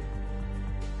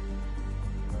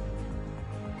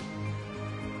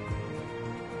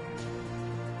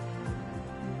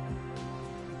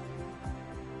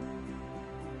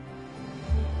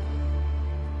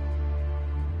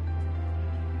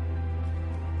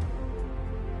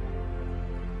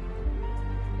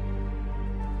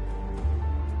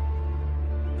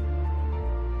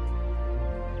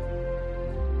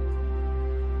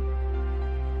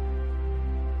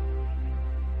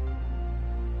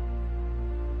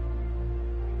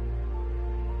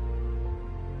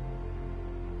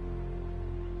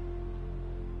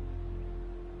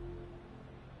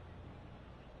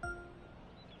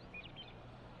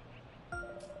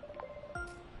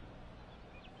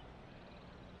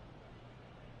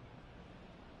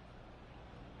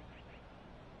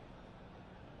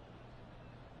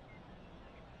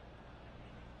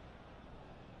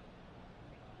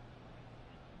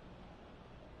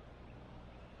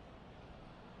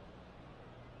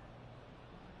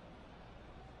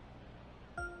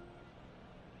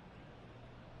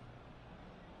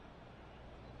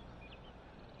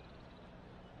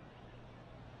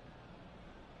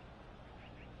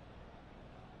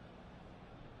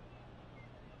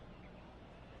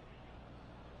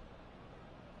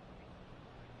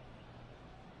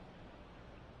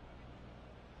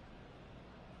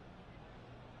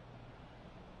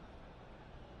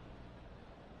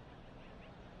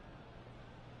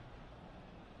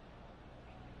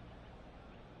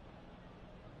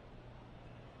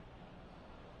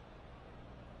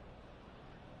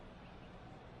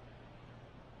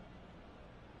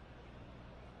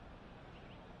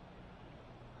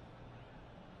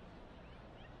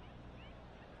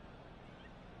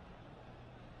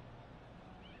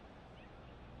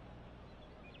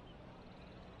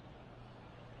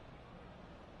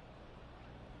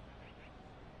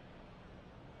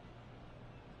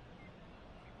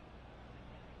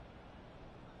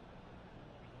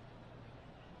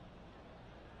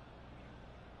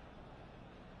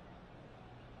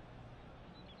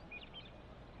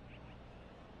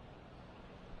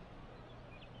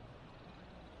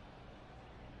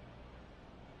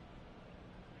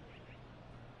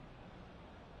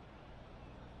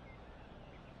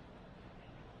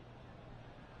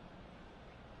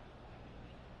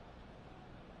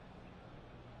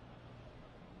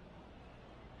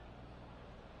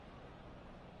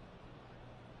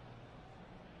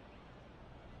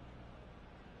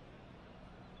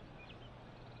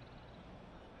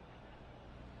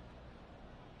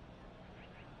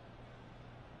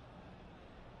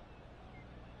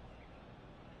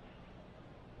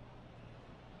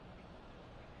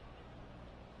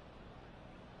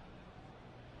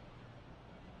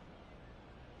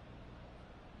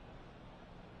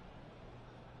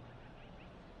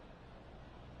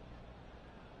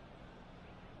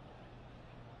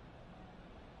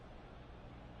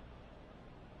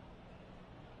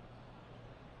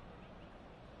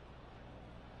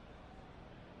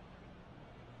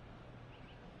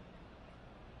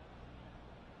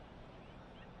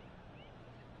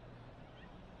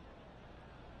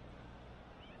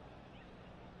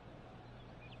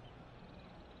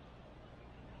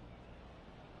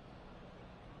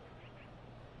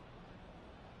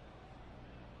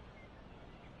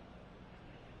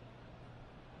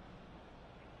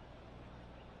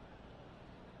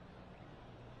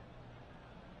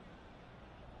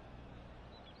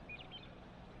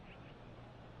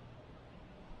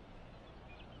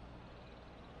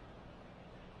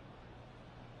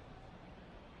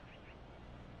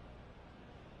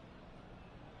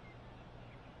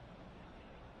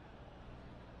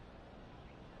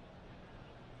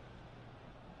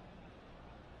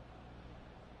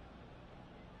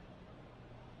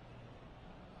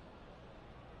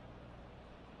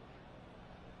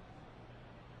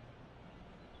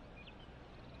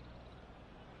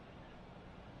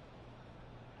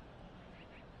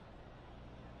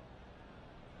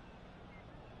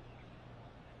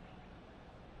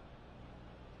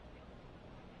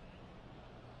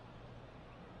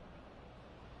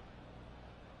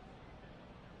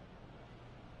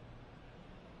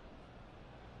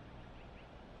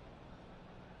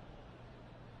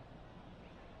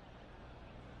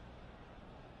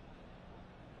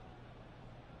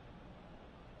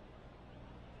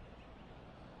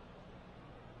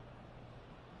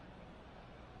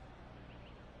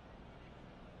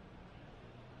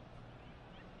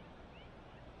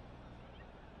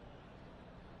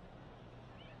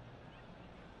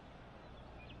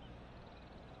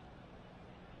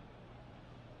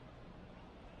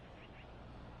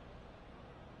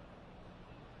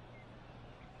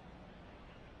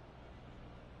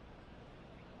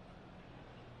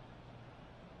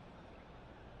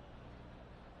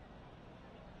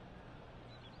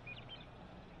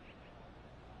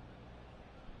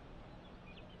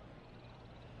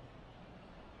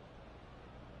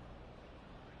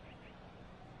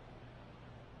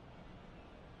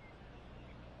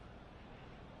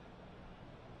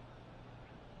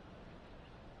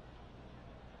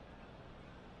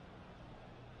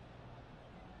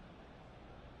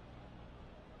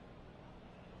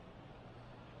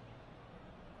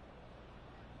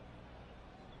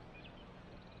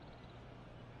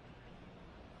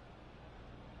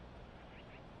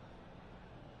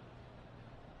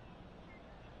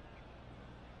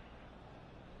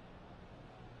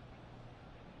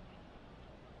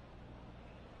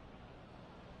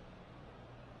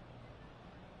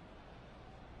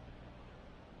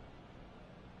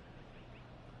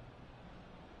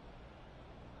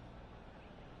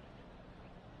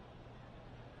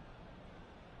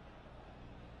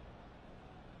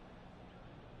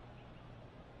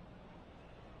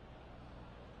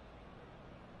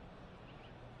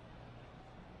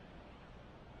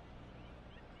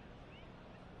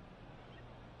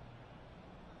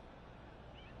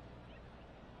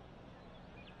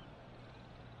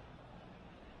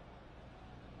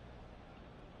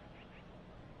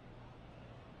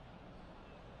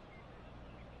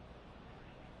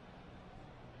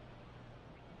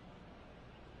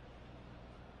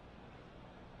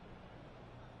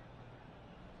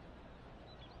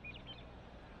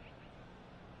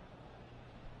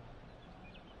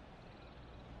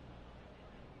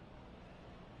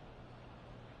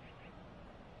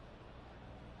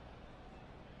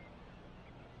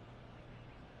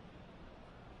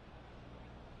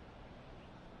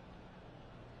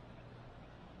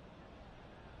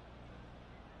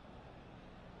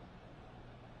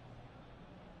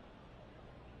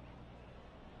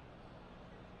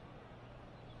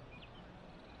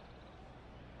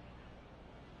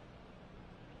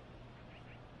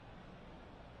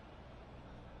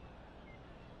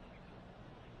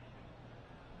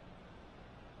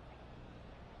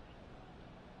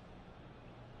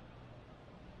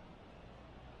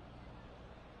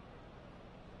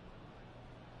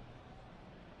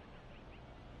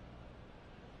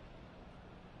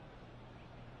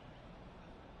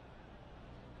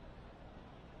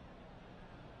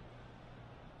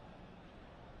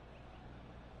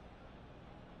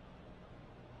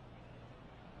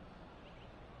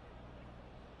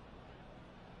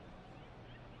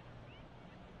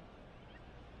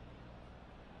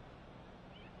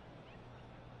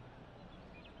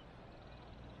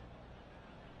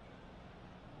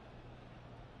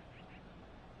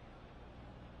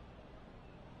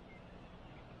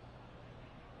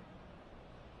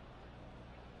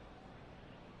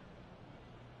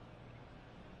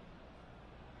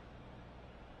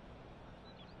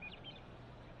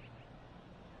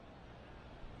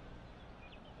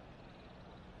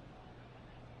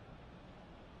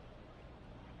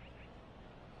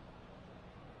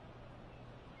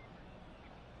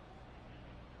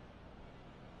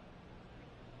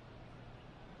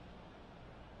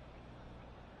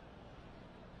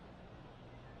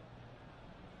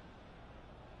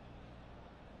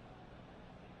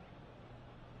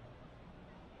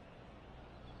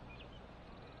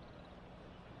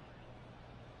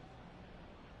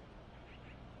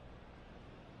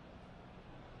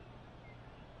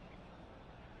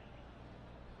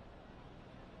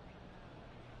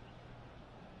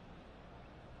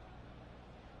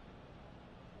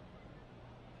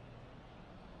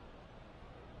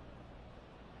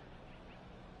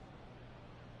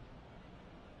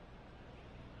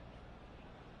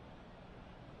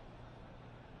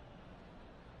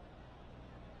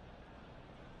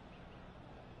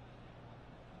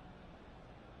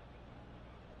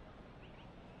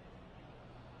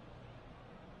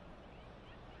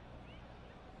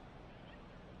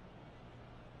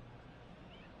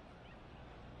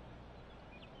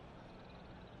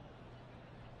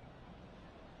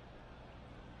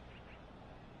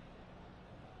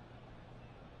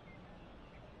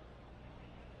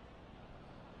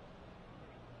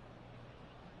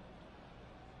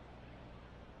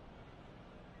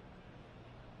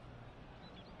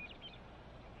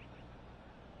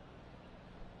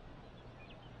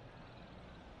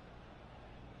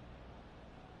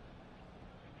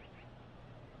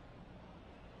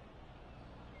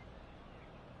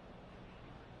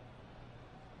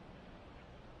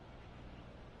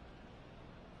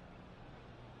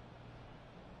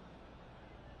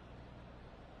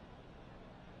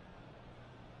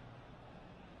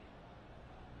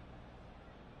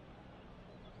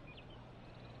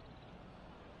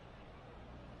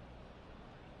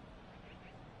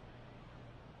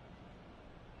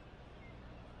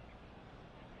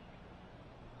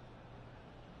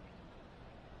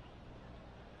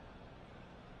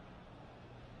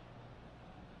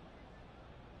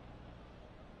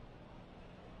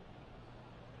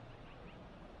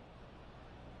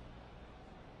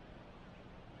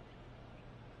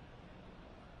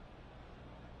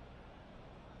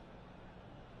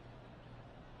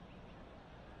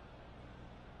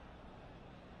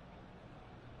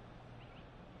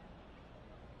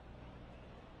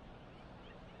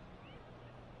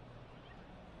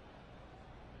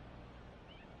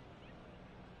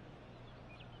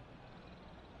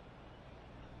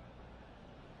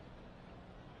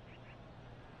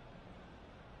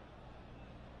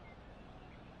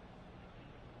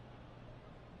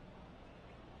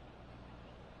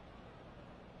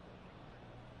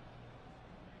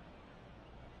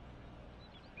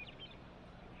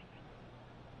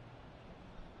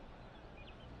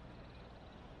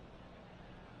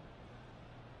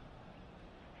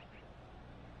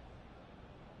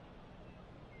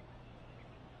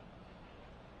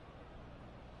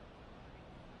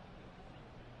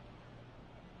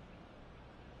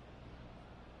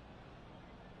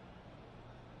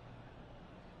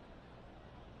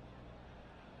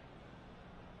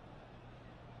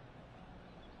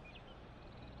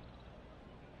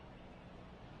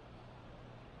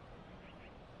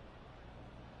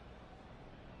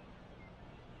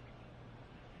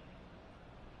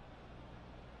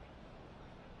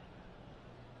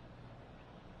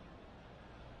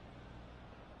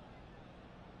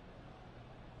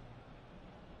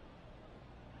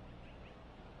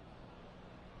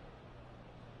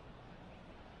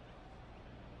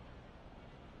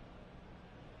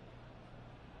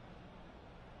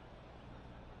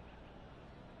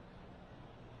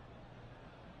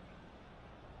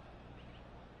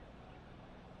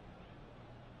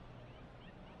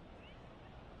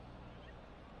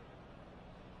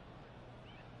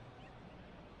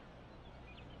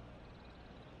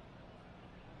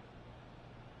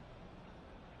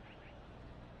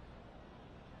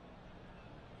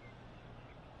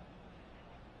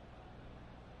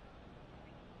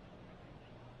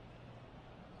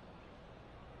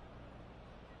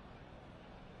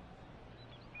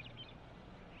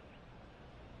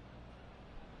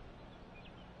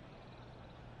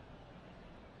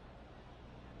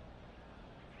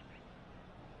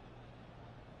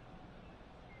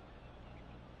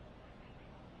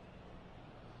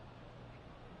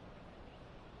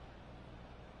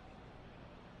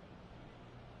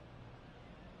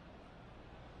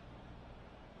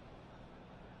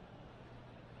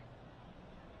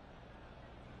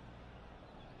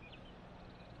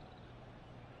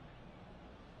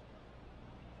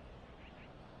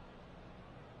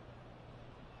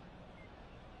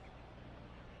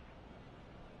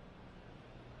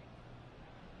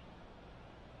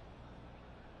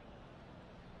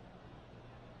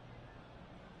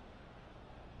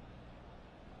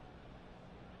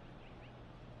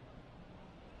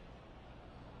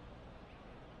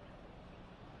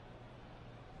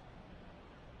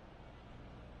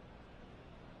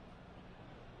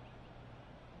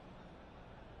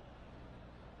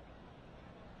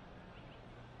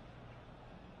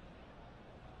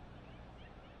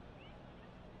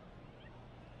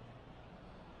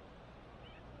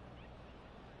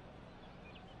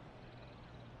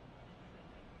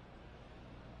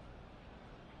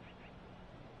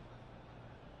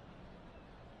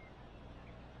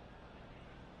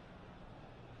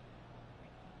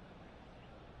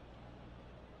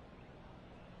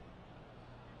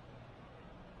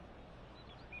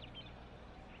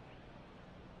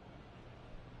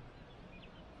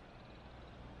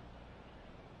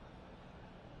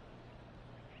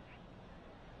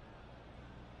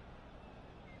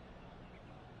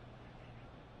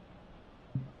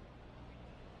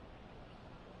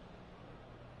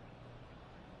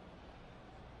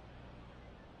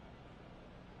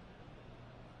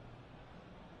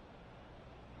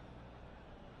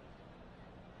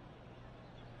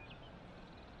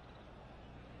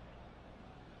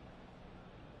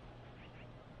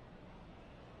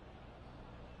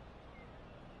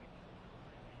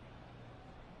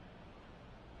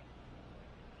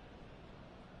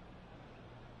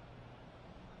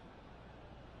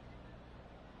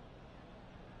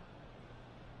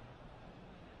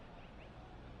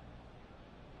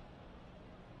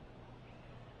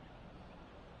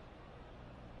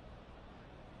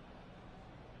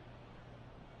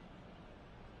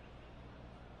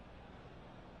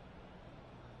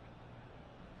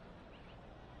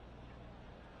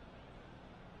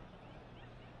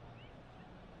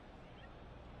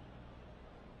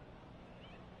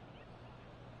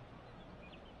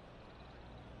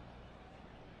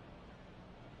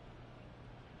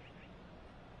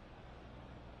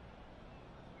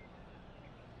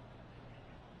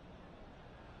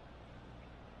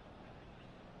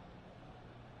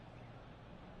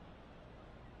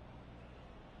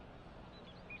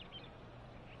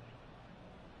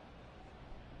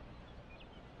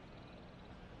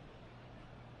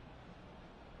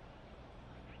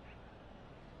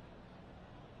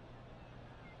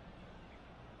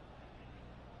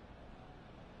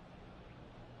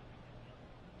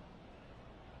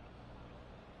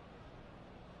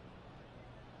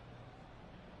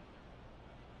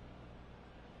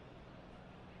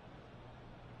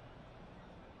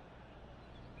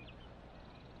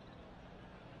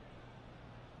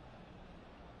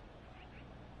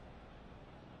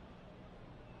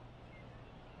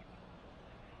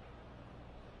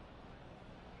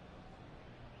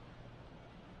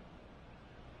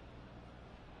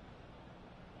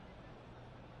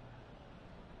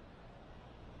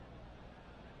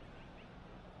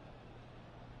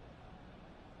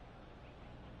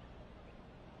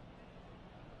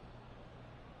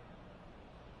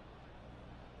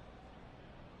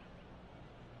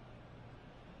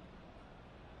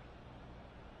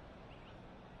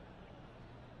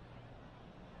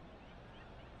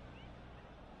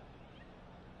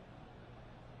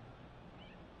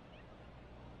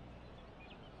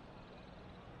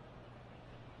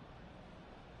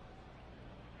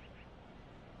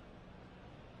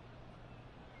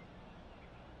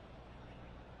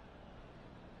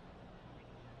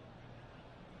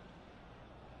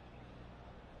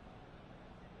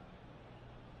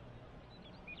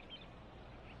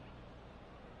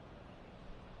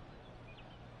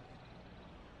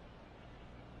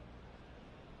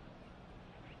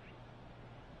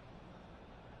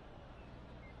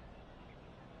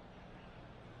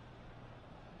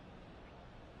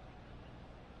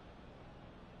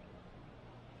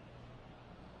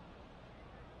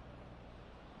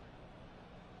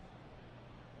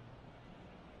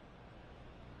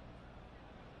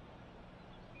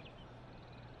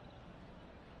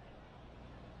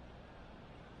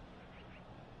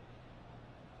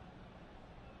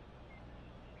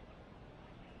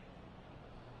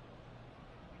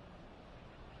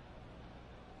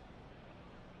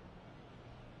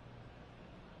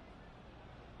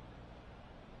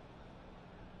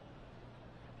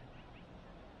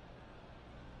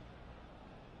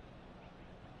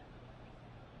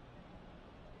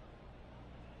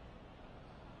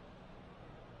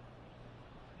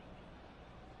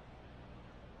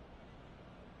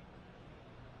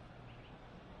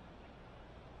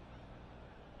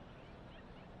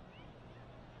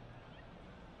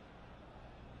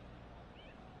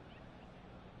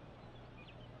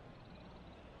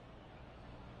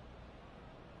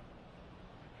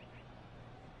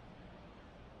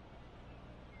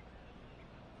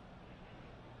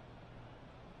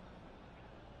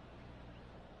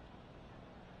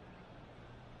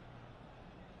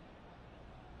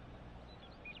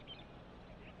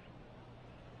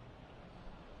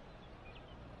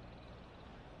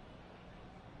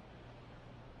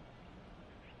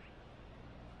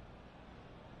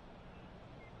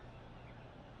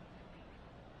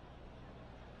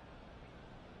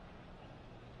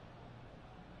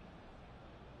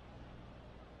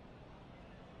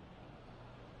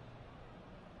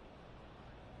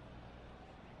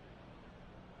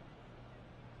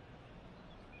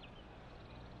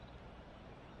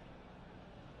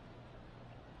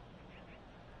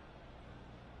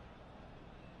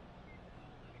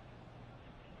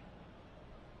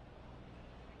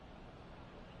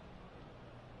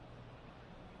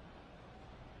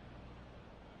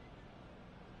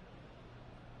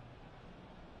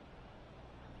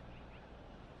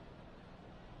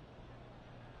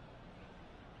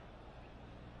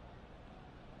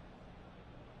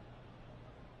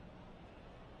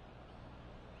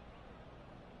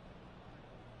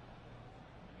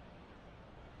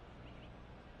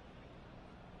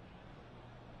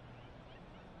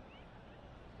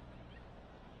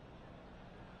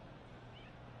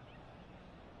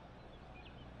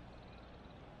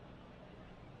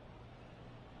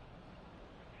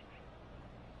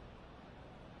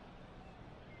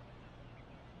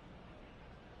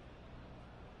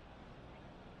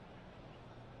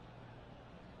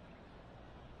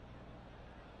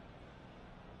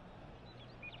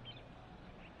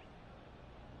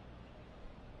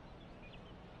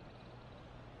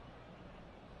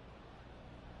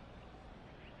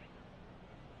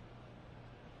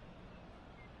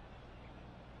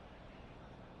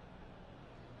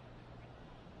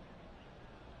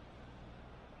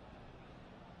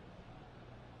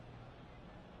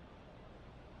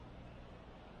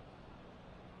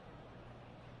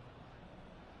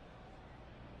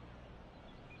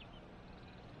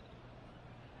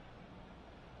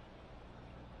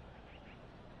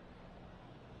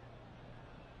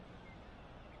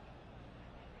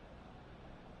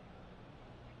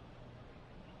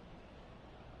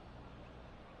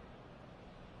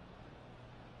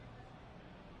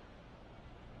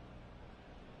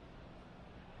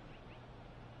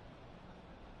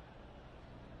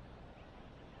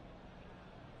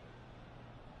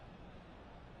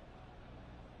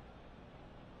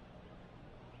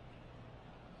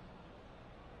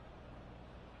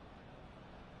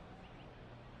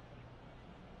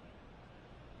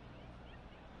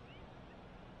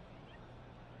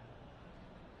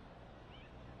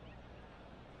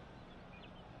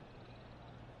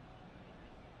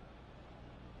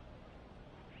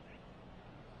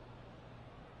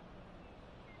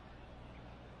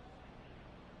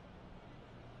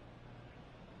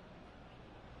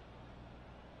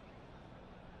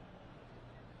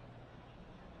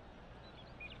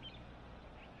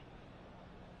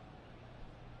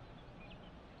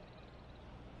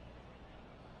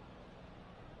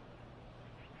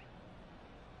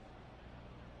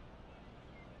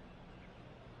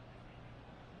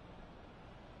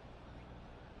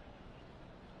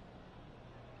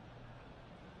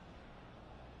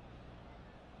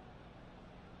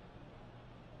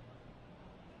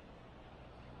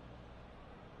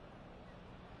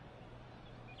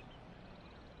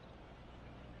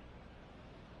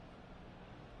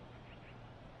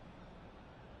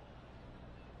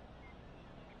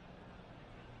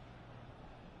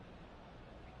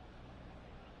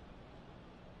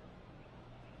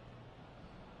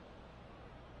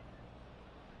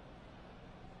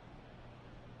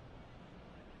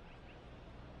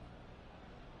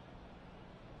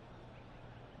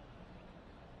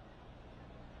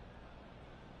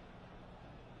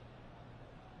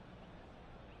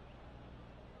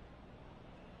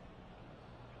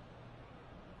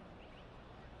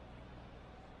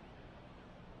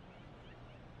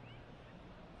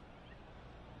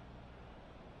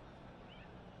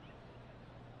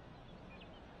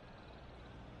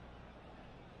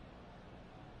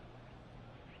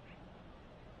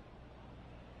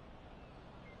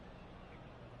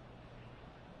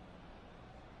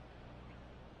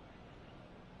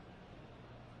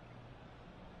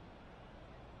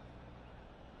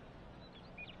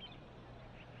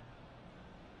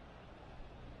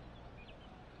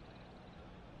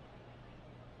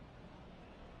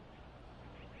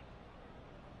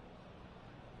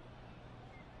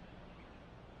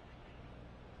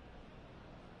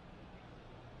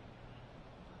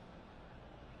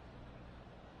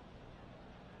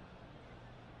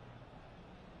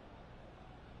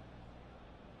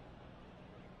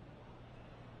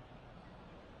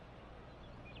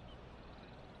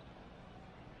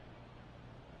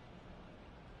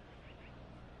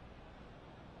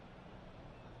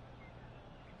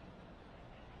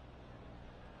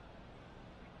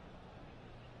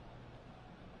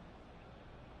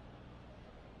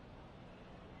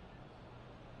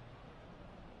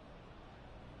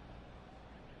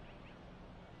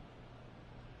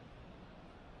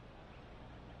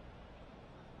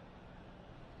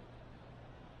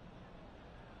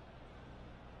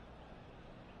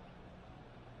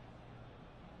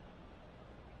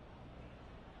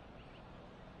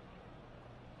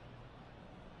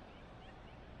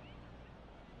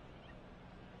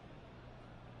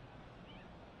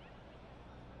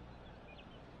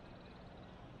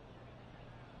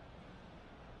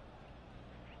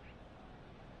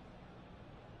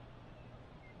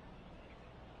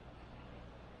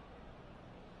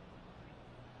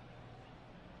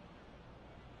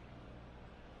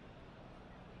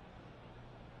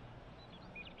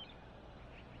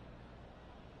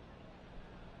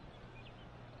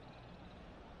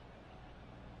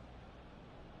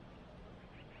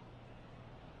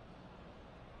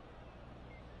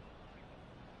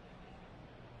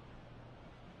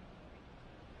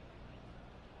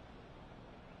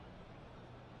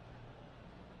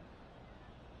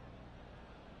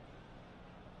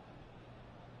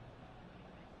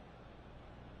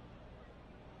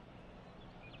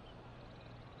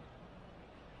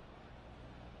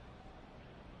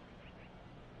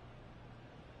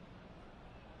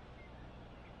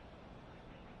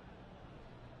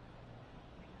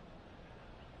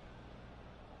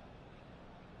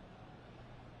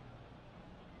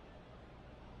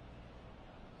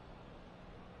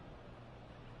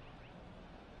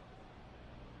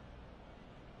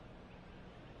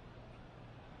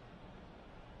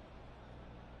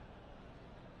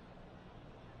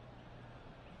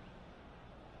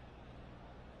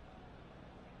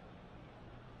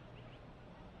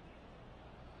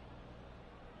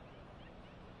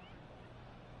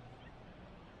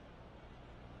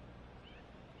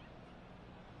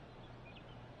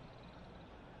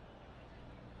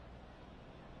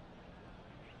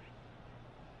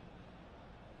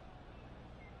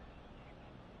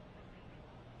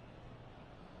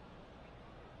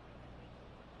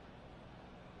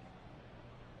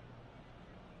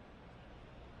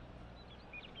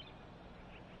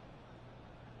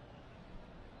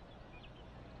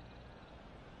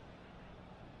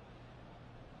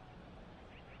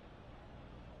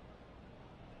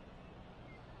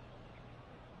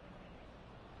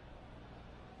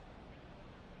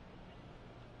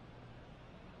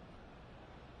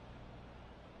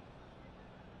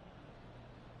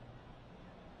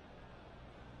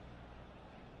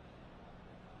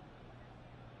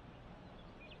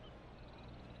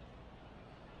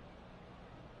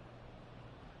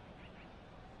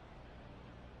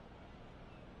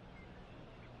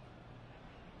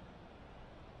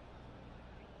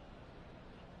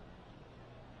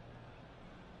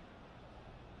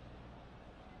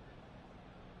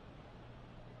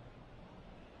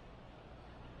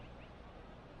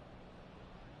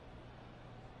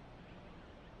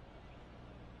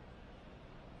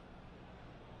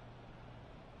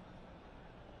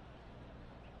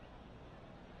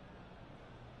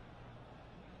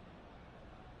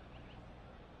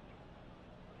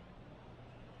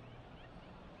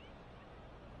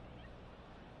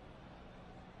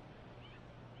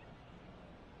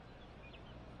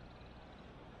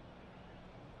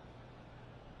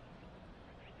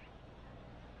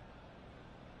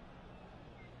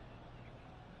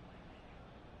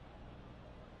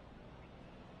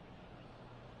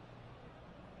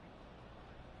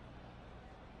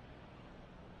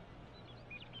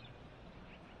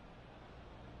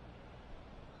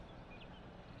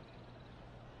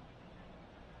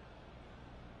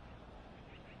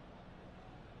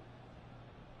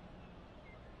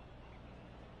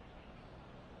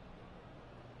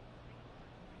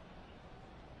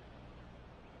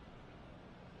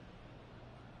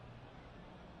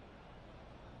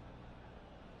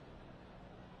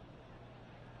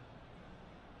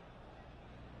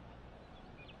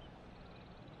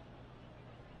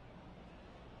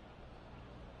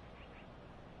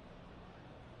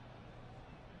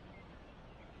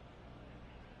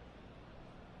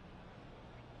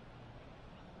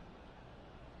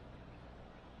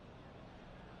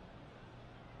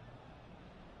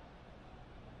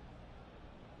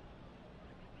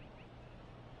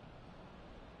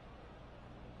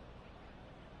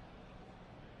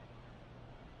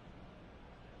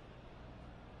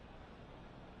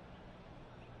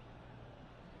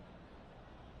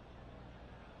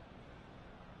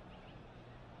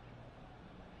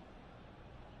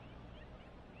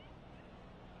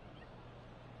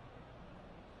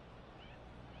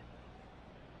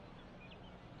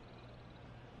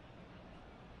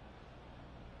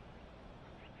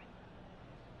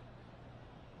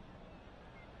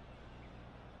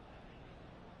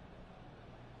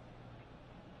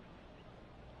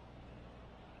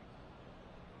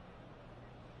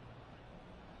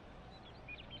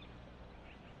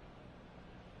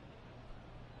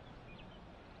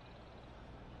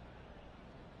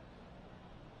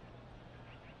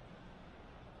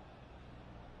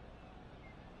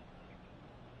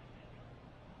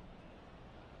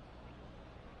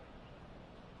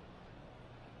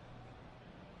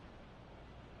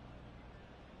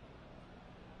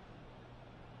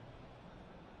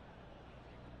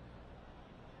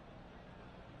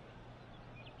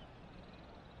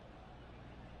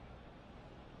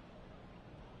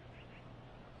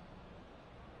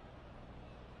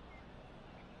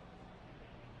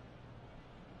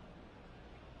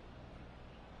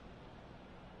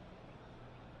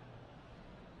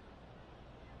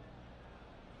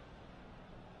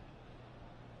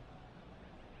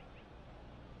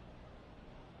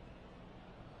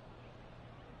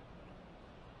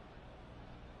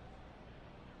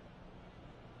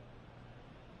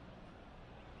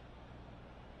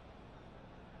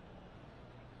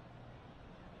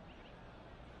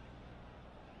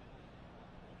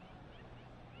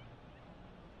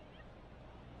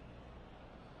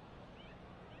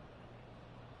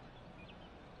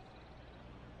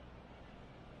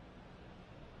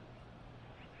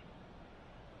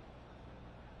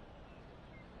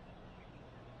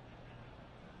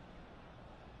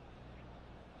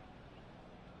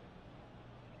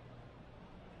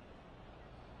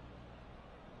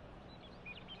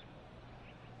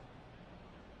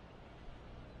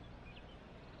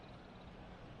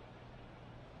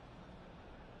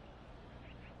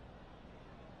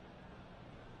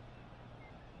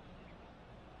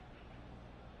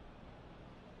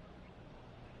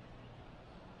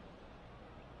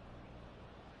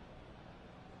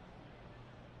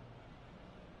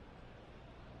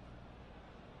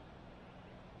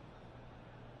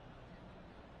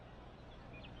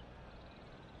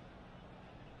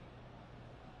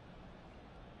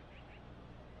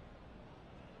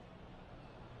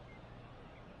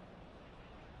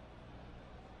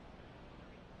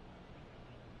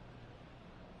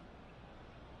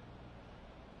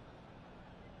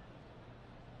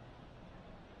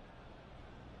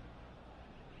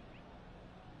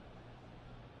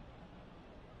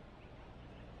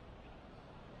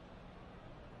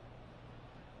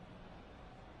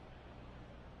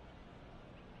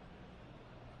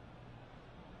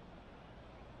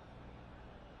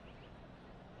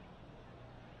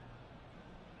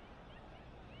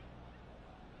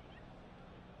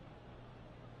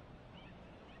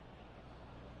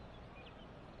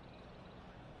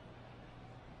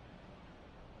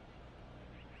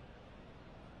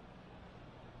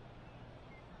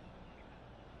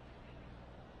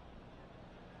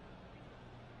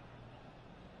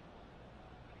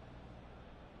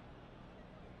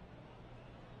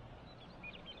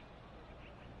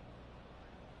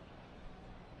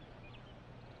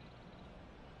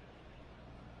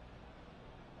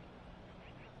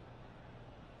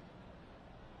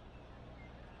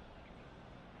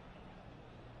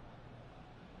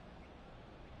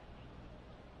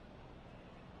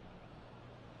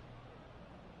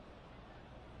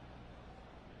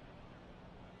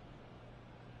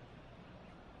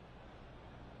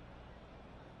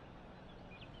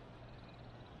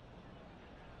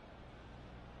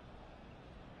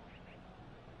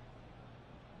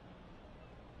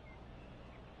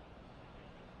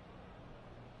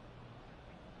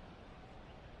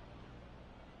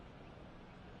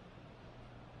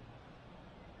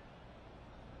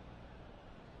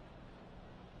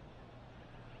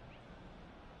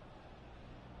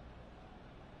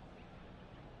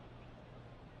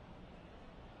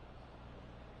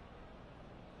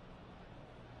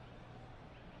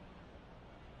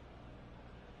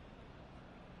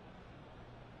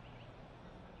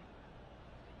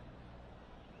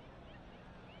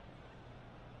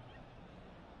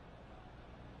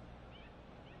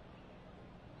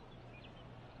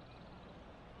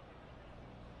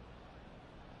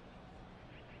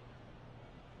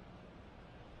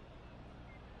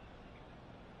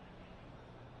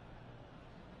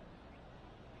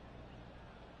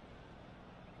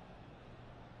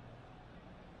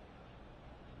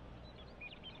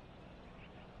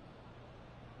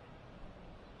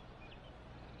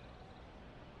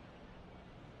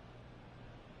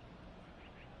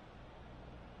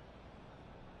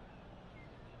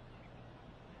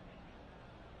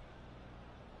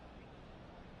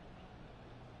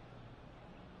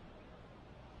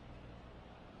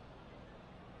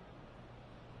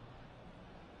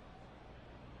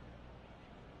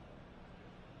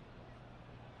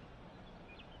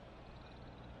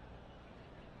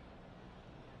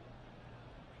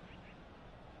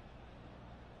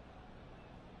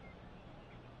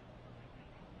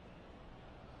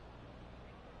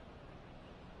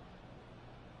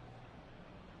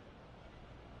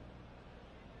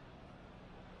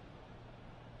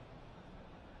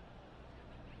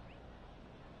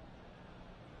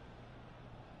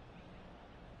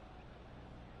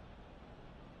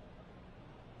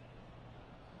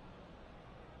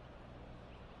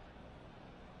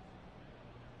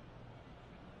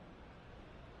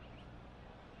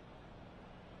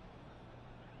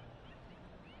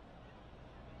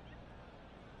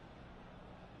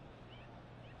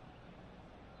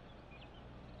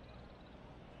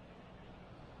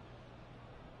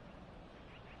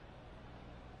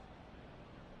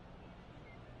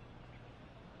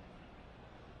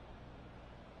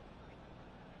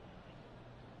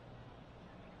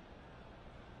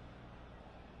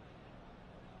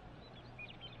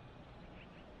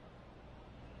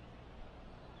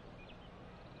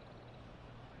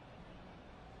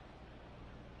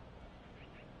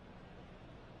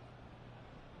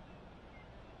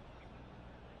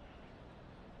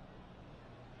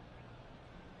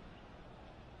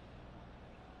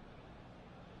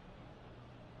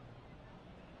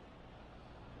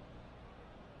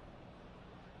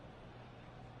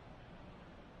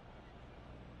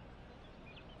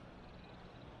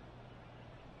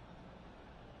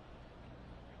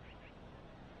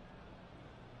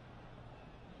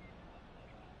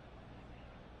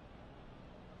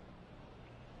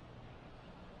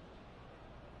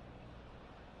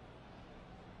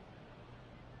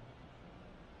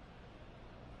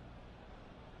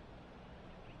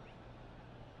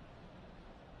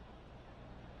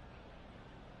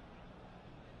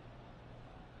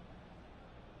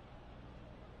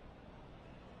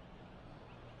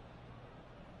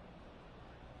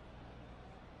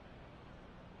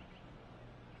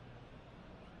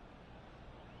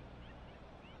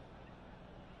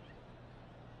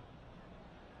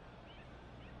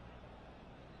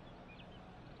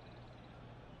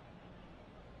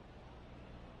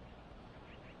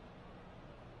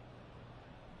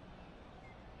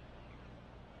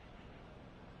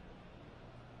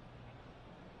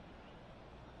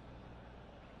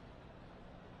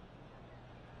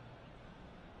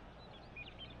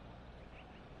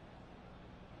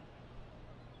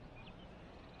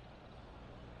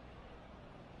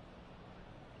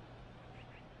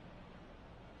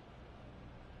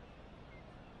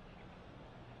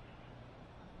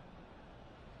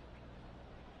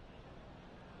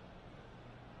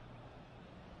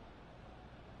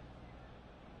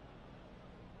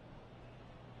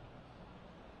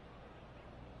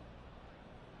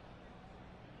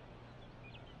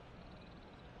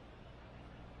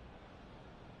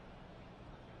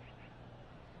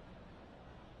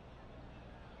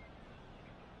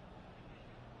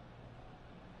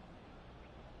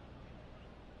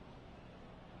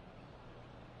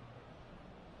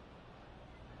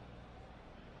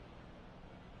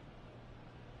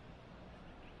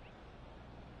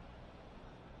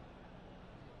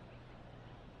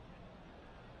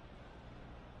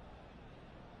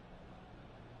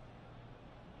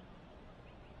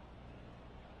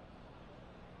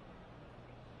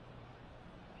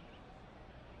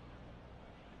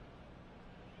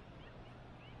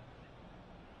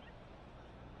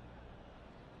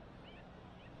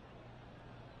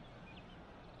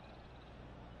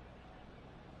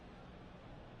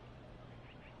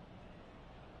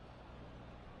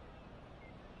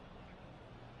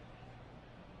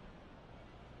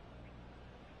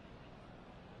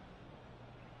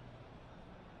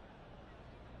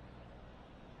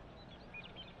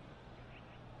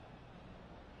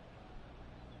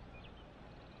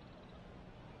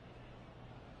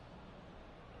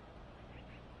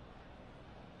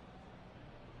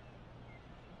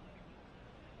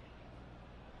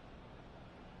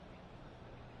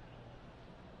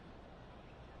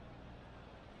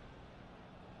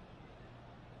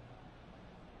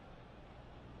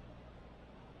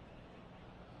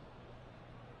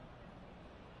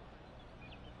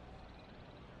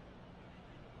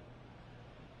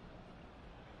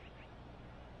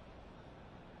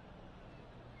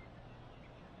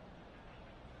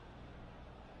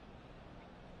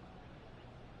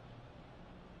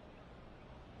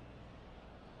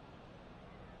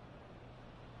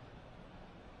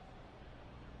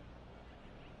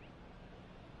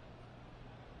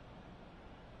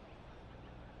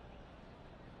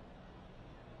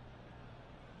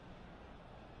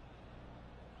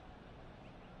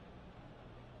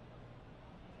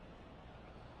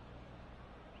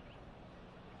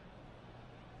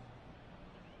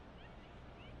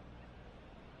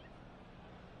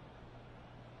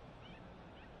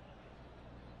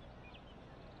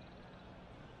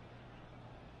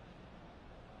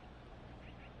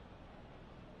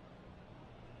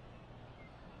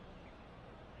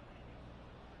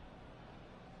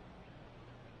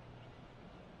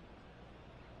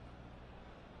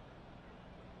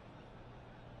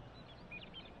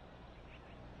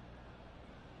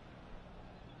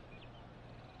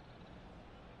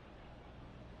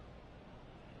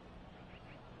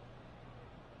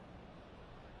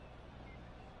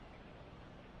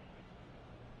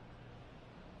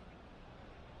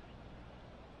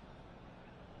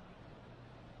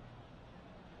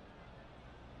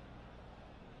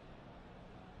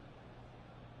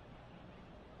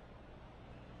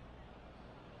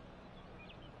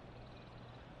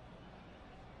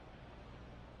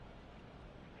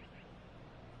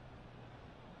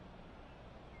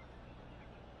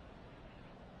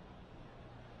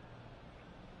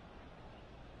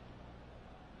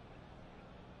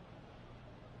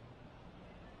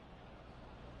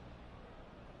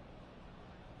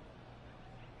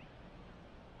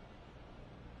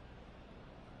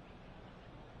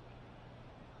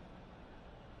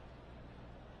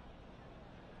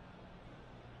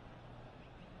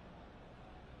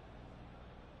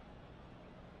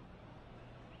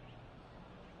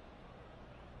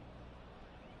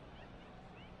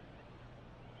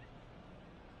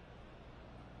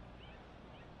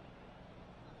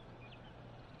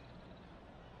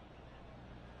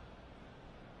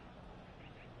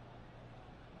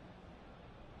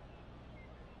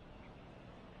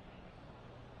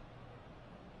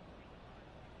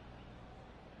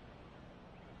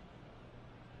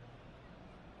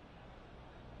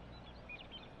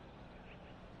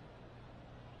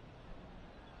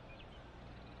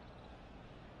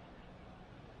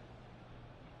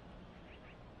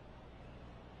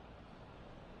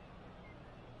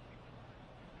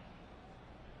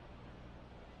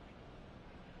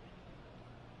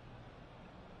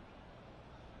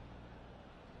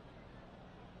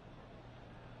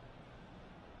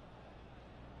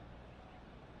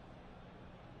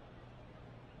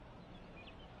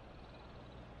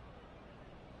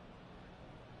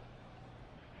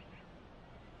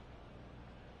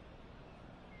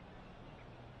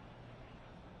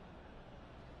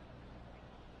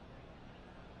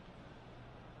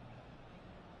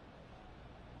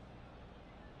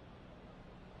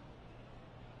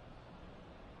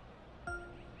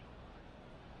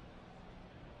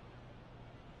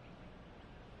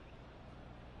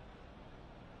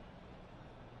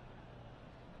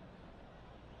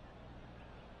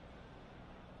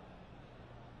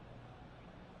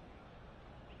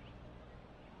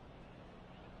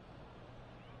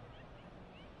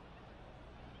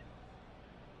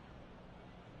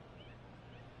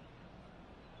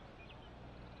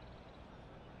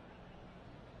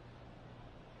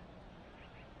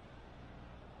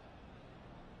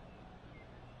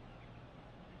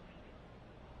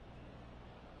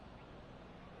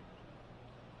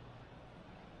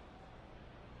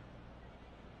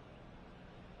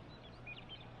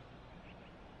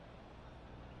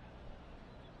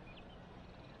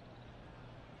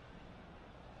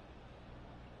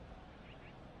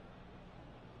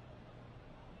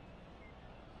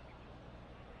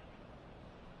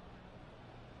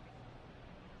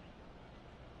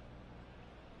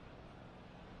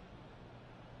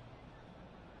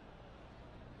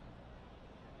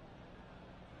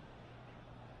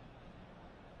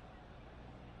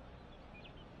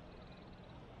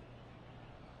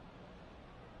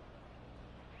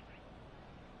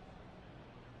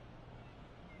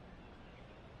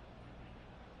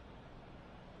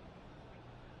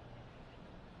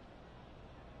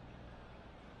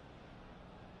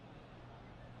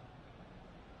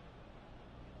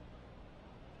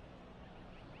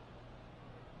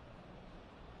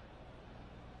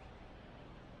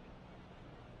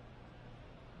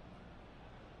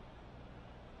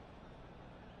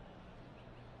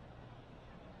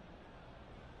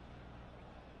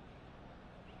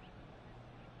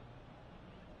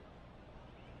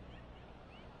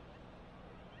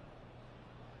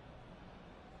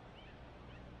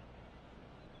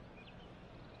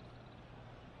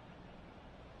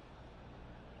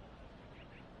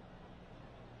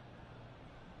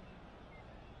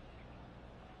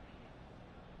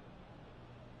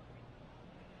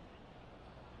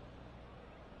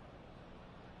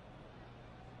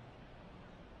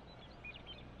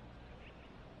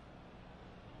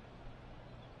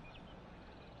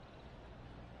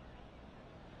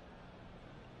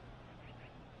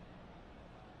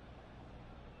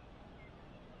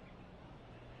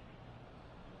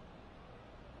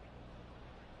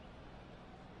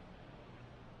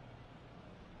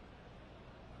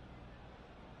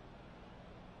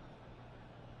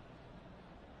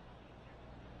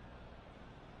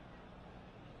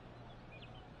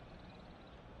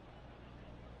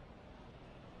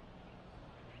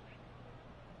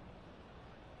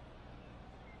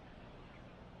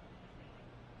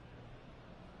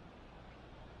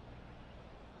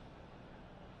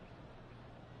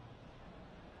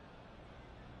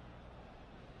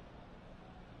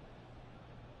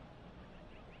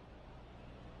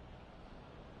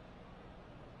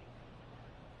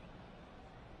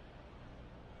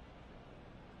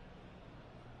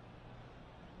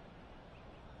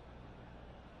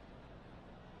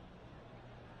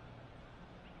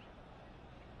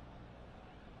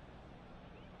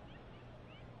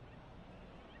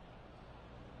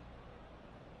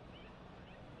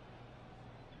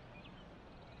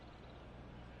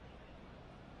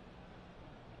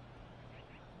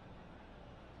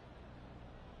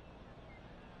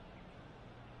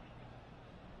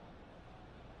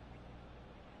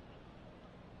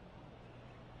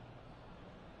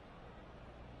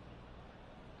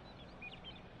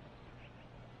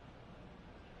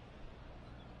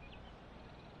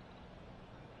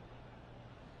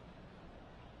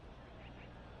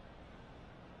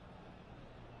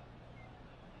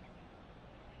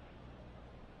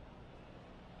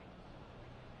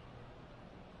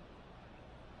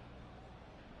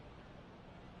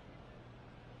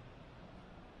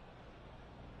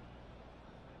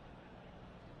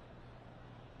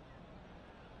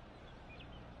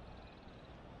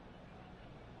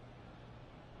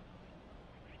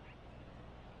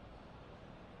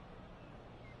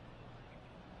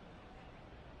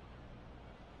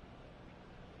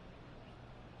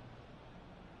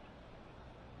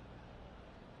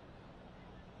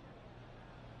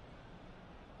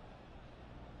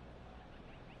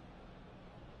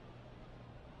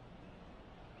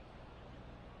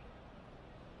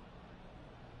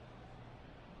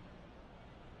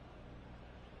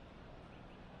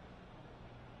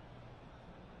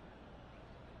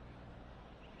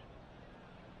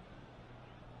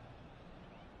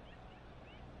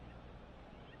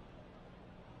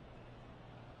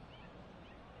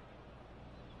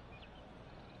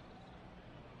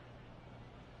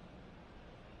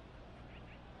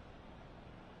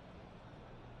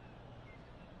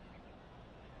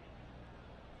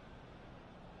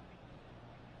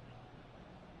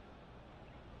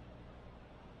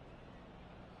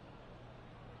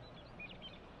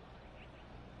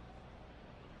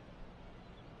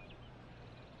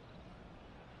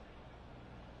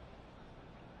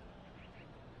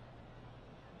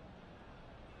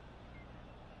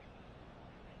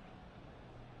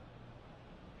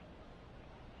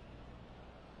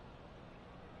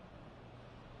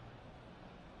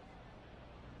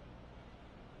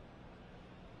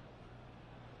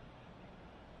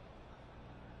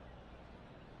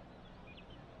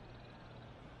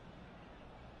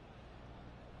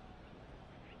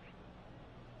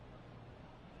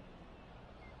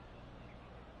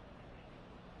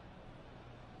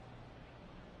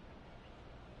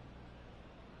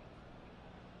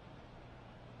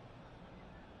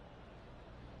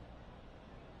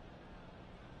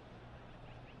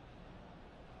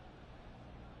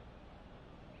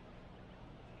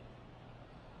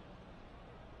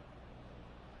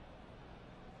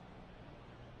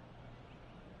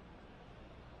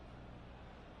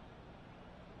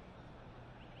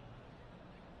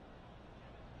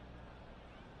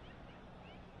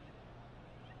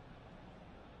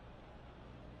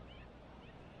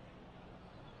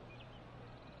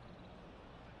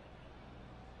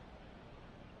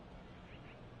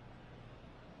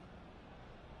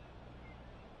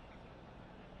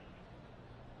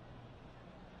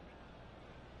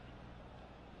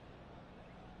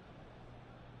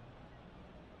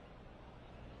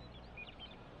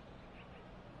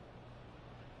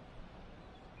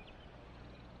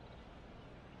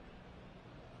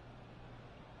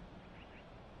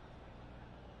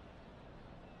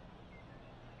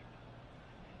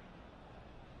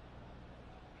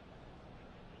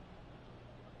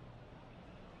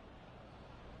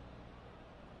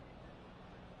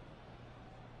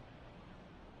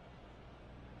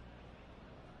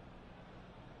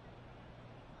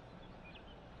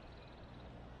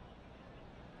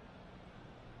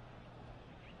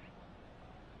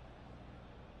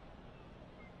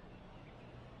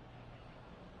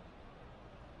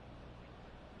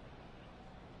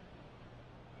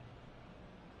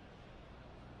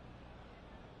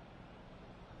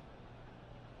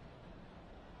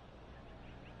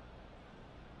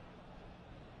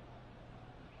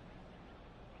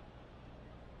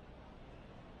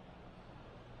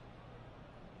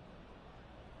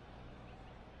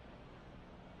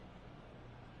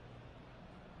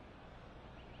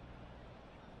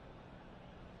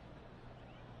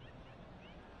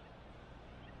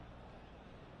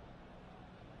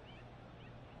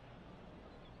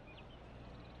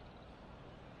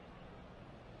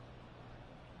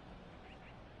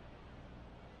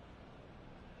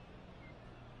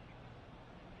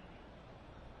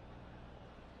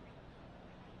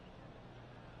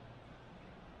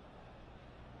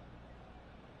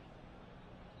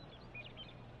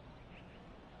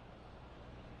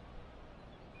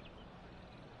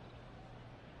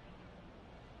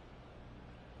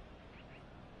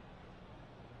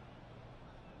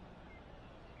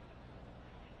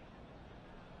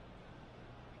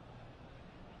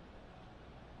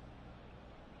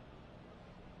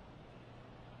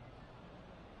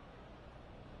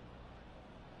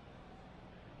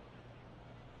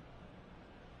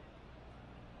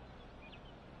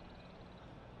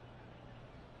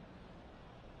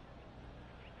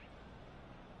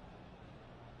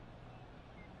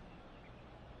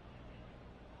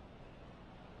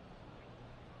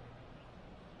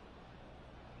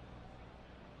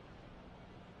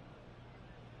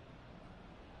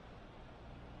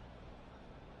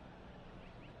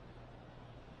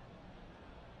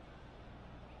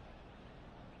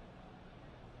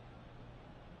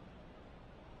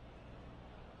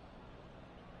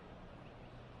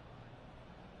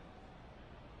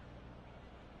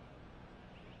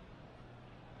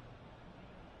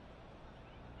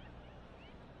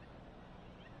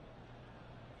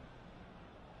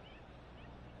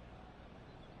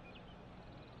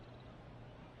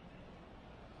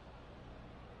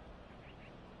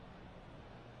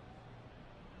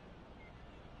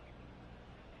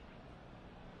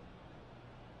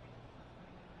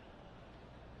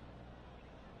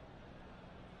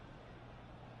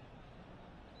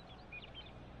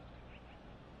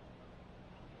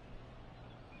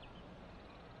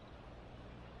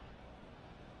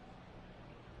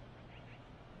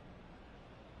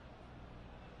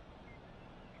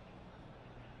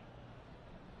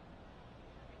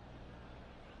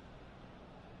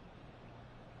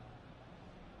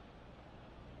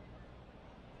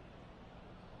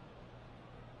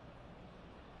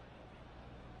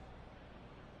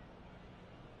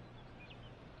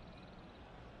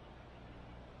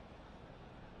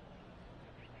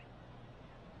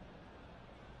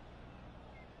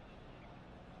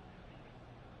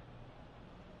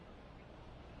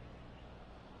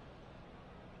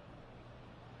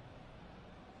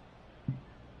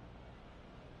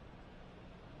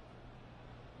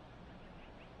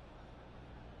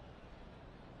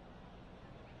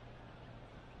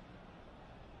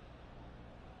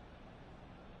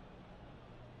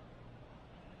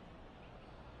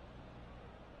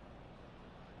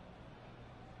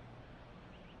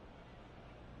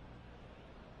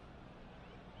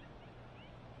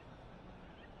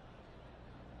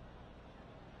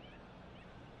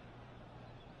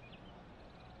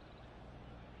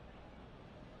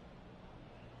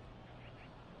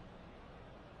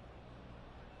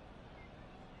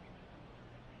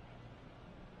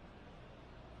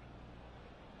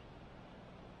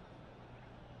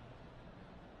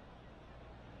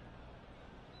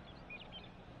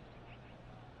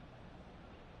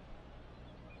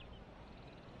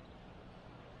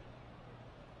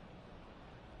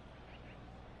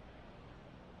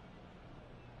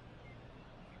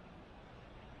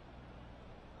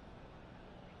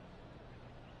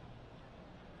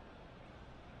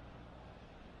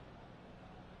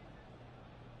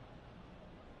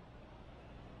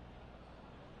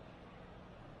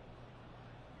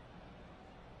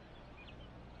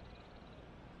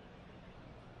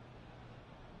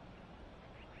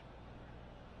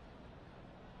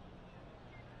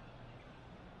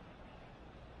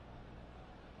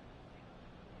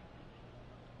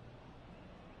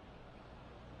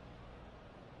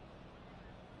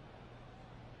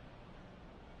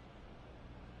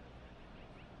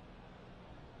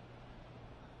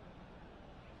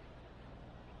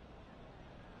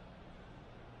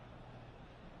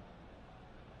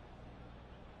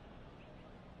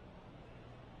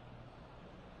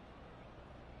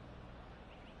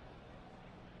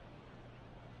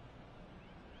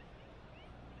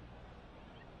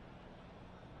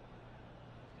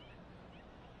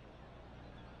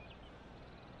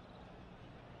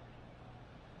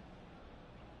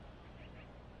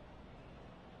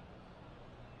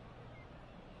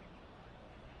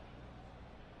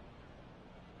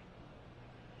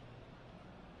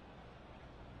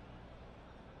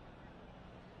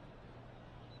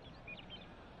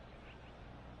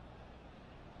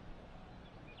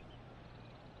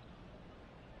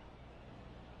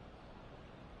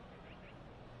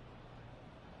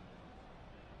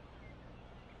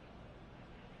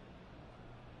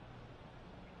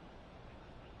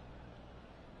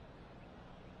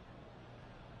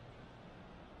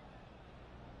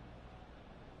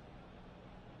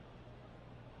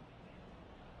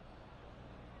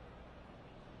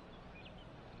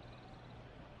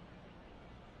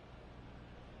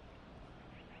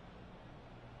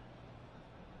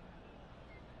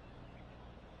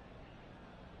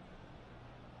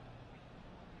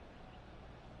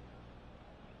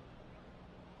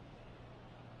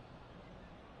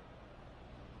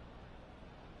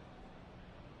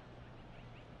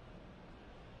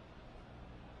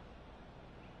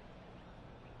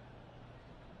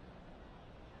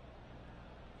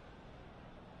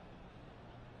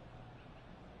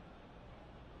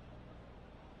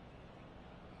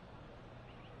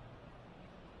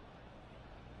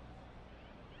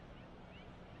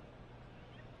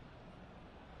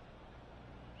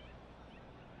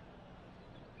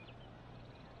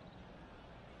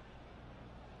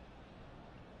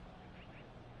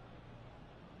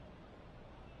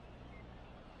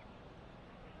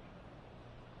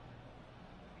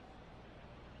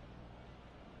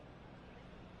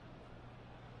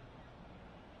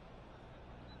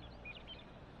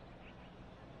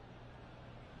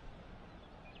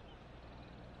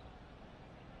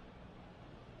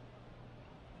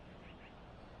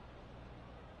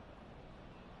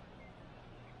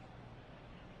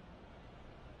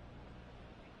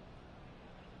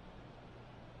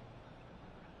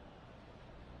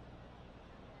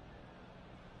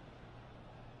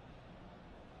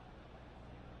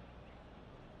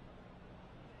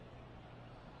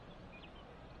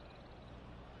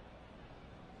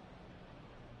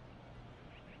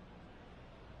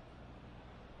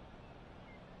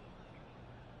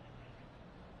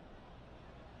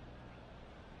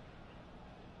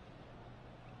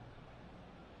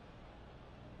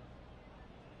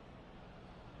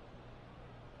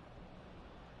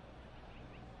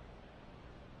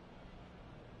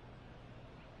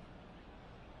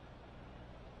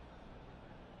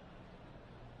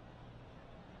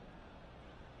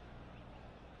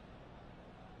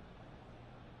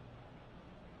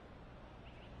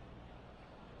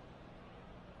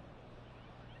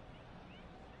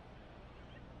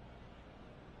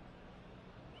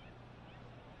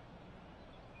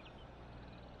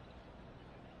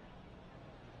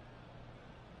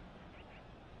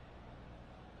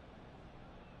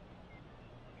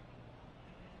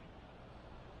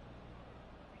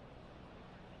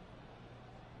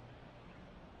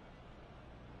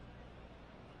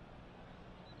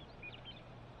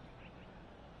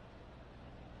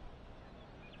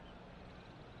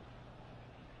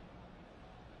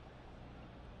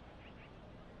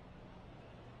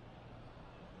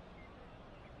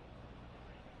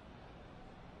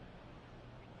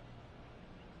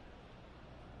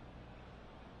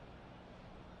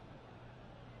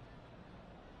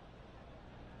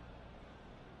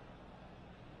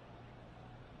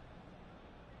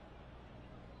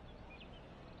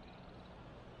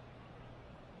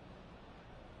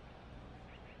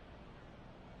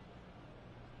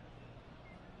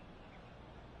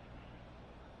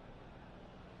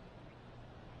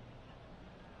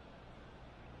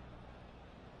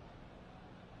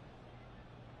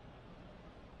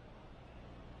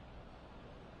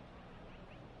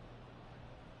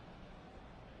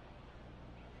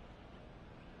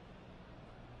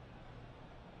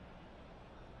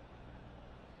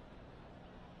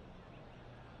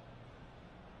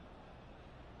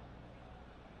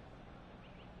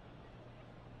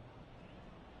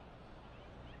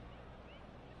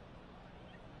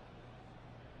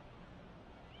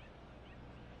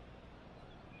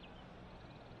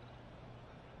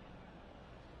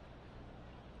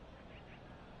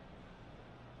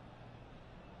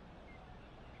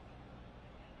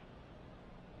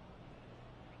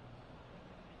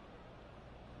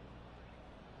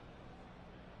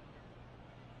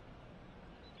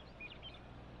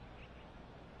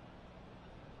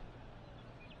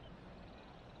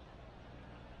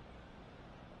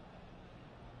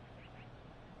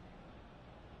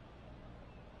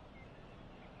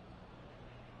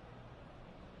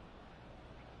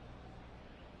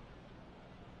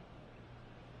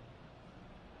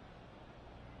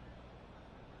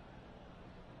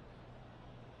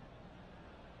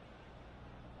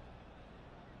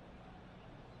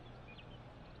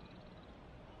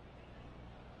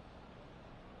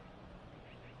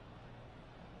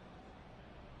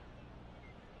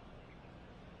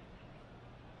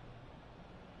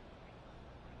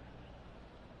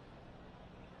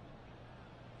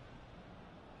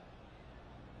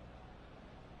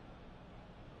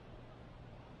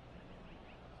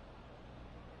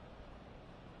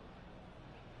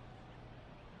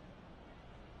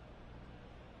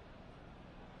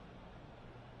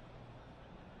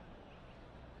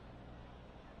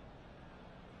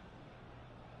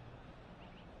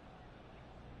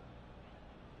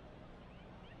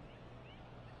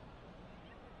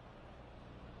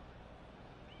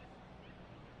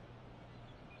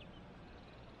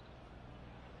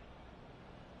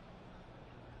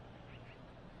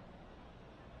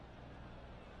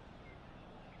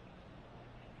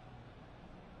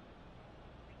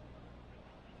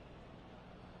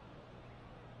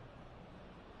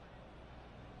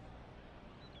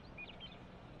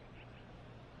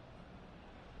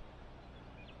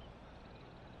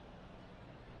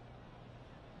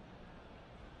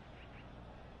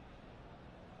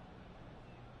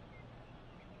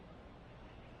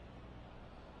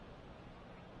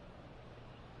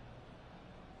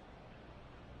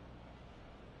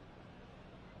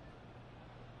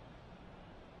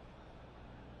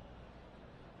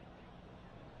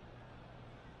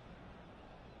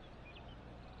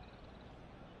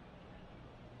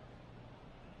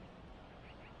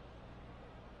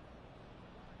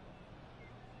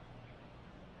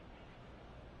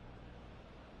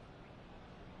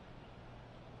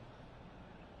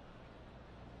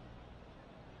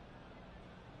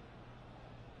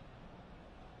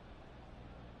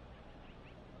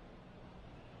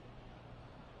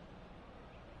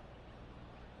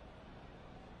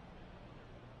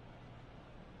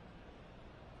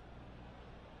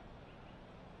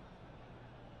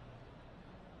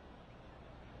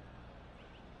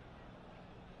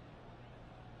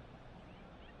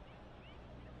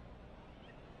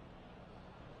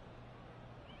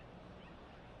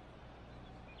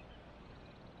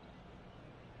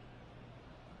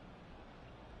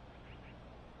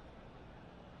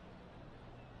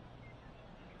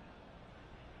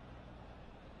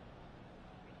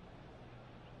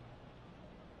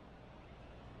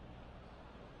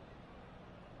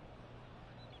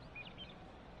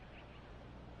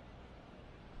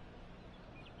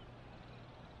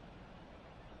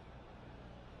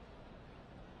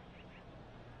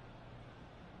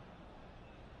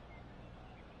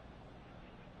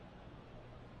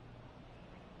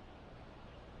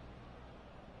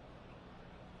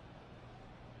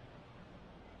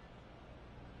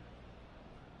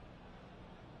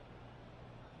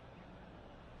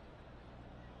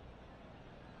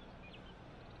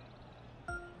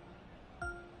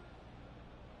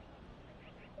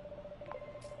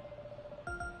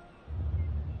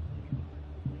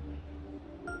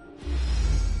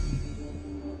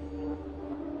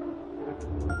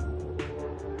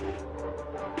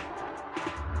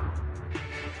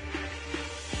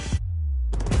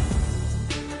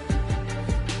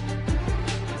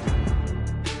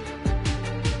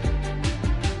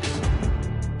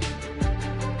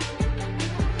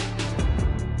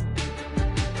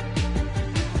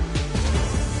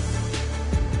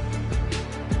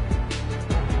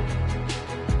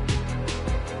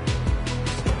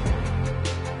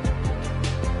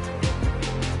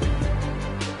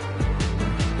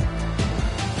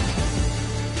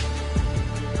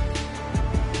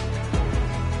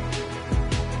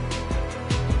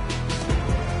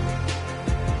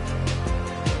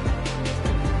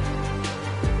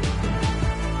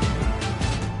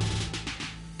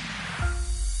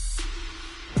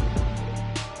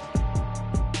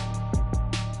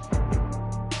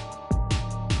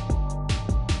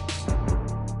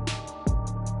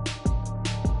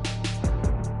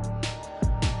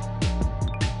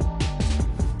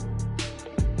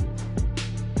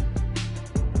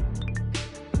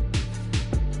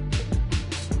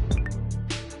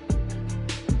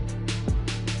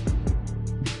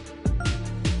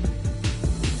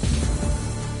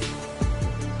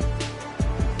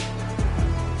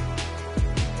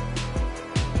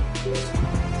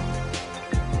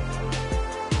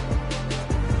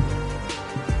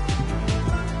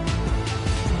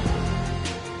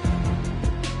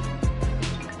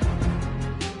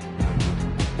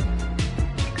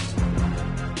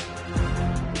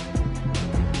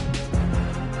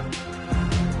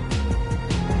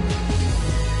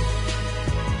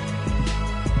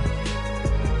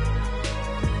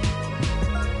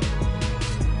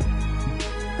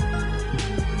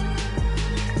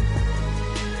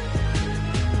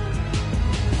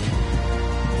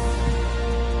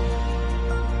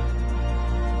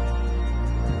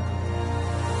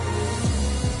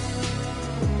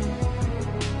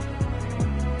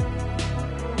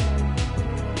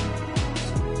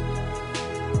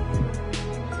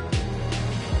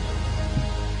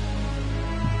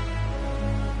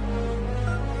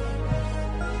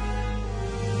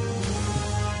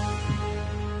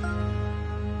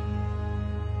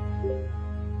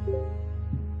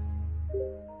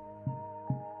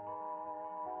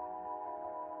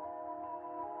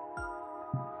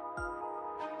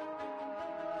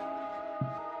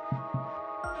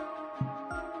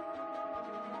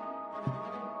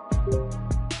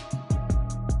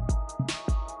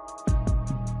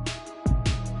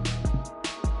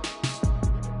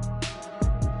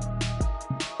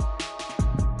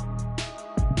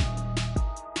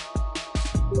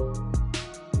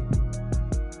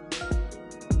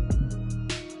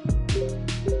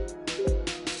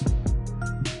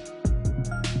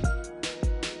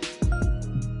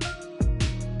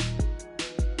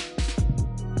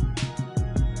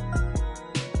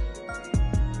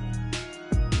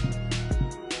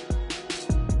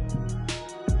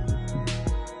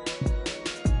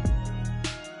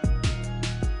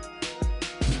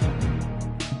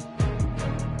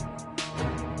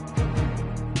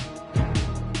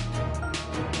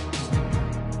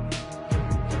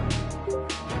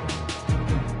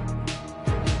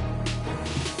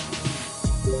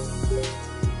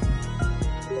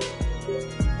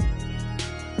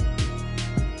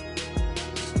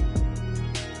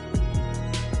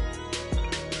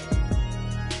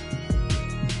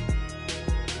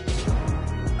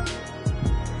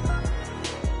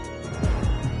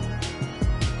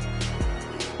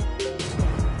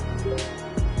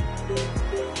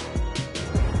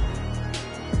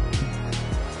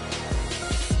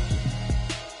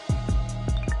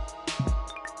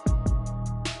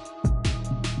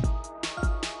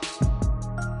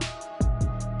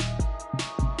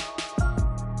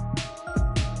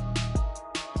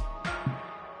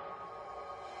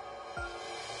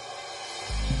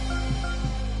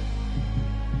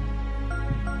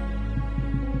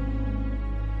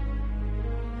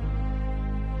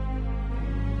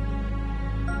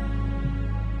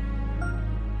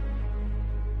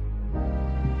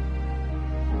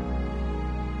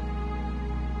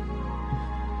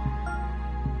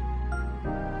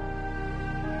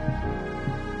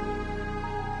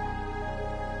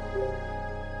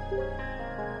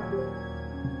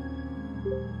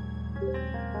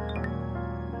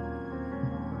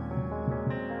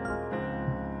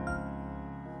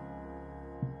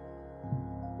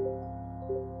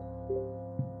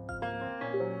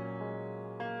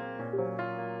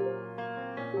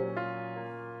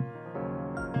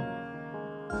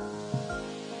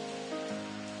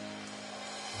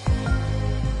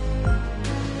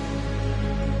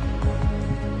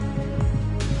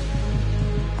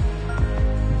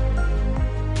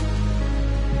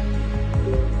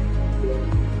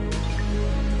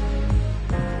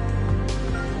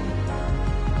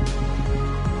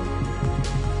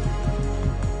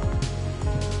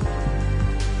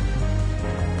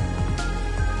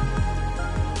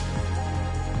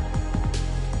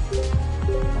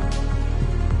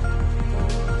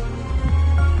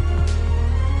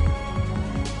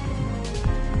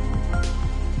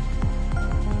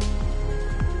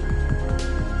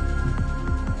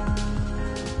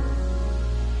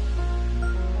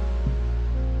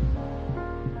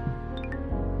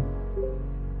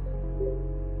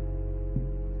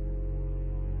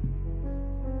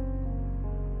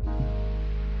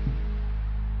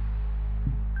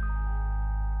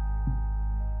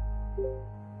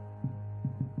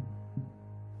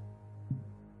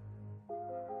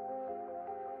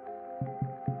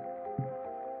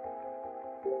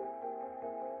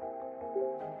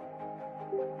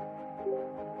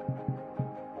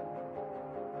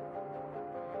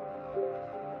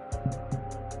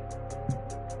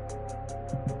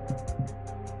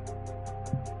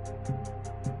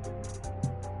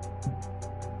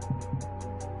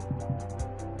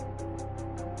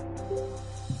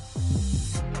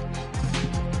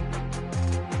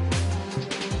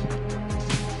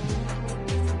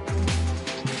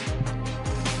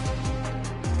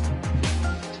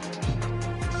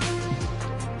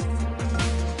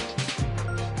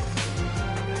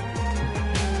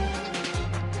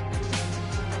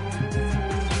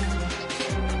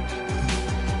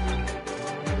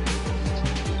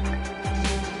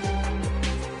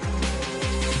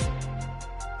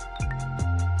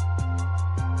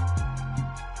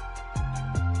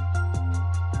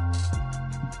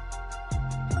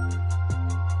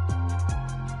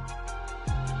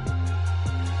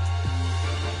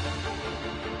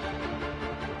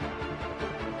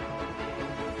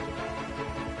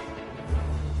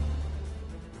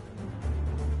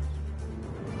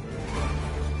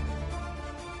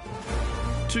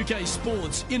 DAV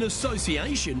Sports, in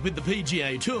association with the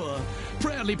PGA Tour,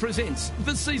 proudly presents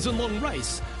the season-long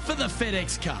race for the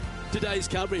FedEx Cup. Today's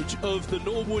coverage of the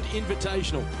Norwood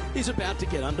Invitational is about to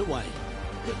get underway.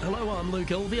 Hello, I'm Luke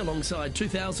Elvey alongside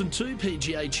 2002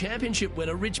 PGA Championship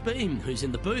winner Rich Beam, who's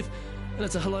in the booth. And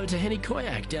it's a hello to Henny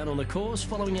Koyak down on the course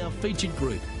following our featured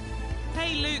group.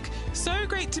 Hey Luke, so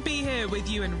great to be here with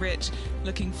you and Rich.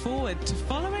 Looking forward to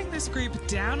following this group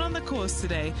down on the course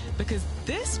today because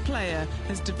this player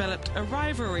has developed a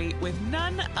rivalry with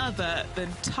none other than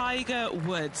Tiger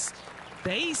Woods.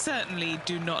 They certainly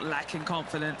do not lack in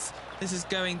confidence. This is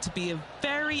going to be a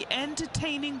very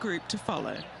entertaining group to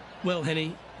follow. Well,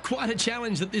 Henny, quite a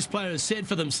challenge that this player has set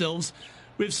for themselves.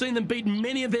 We've seen them beat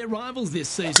many of their rivals this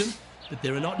season, but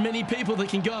there are not many people that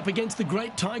can go up against the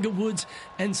great Tiger Woods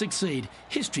and succeed.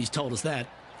 History's told us that.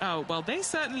 Oh, well, they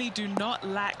certainly do not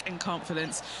lack in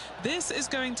confidence. This is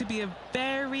going to be a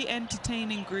very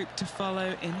entertaining group to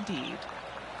follow indeed.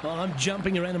 Oh, I'm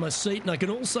jumping around in my seat, and I can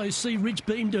also see Rich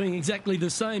Beam doing exactly the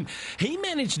same. He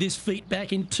managed this feat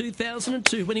back in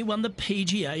 2002 when he won the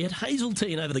PGA at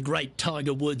Hazeltine over the great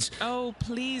Tiger Woods. Oh,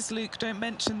 please, Luke, don't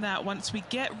mention that. Once we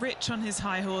get Rich on his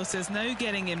high horse, there's no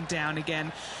getting him down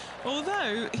again.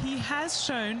 Although he has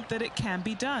shown that it can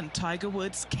be done. Tiger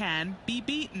Woods can be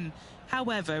beaten.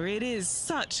 However, it is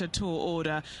such a tall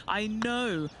order. I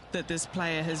know that this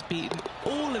player has beaten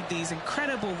all of these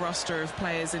incredible roster of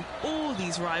players in all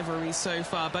these rivalries so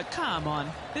far, but come on,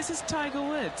 this is Tiger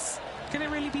Woods. Can it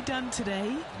really be done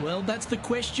today? Well, that's the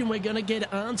question we're going to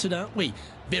get answered, aren't we?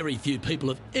 Very few people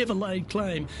have ever laid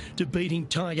claim to beating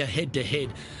Tiger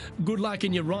head-to-head. Good luck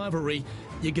in your rivalry.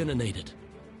 You're going to need it.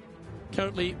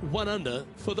 Currently 1 under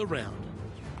for the round.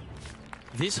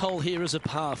 This hole here is a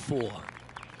par 4.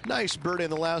 Nice birdie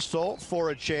in the last hole for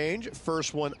a change.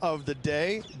 First one of the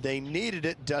day. They needed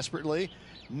it desperately.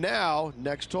 Now,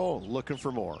 next hole, looking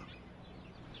for more.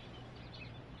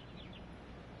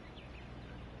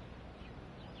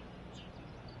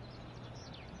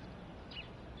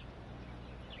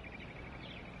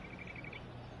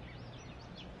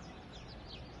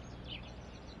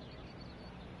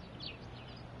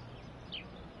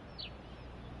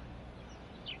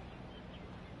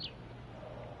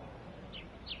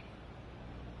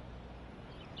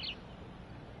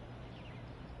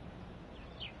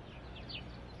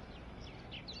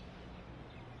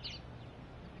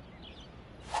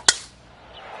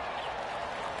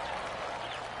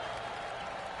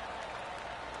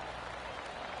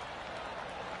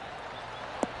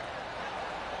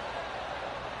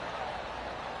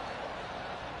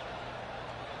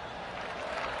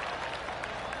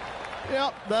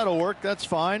 Yep, that'll work. That's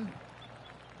fine.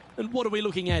 And what are we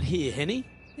looking at here, Henny?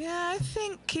 Yeah, I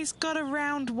think he's got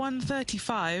around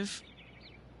 135.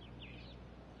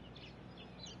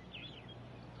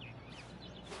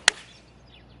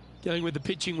 Going with the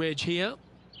pitching wedge here.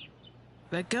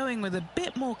 They're going with a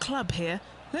bit more club here.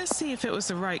 Let's see if it was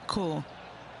the right call.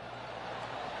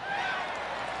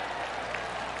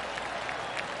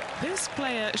 This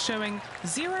player showing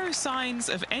zero signs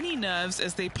of any nerves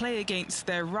as they play against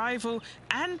their rival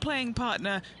and playing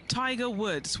partner, Tiger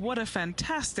Woods. What a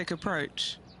fantastic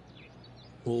approach.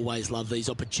 Always love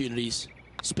these opportunities,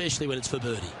 especially when it's for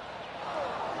birdie.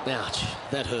 Ouch,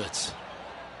 that hurts.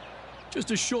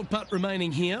 Just a short putt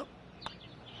remaining here.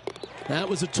 That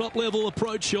was a top-level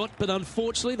approach shot, but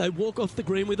unfortunately they walk off the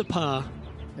green with a par.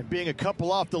 And being a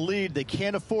couple off the lead, they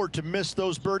can't afford to miss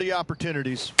those birdie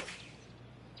opportunities.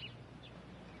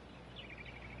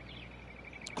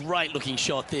 Great looking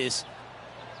shot this.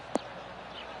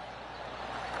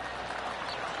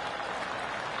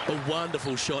 A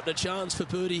wonderful shot and a chance for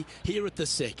birdie here at the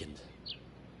second.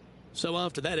 So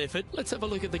after that effort, let's have a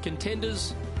look at the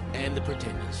contenders and the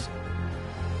pretenders.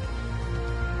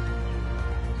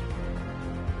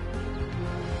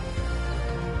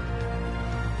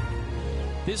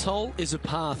 This hole is a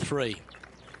par 3.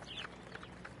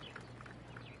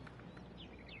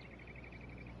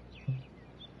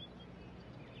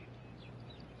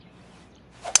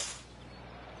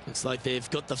 Looks like they've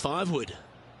got the 5-wood.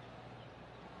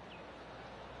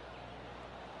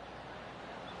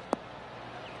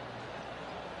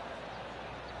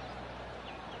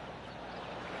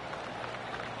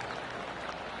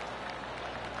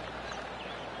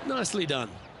 Nicely done.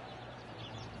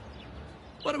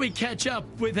 Why don't we catch up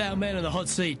with our man in the hot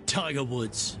seat, Tiger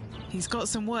Woods? He's got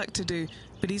some work to do,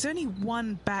 but he's only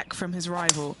one back from his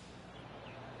rival.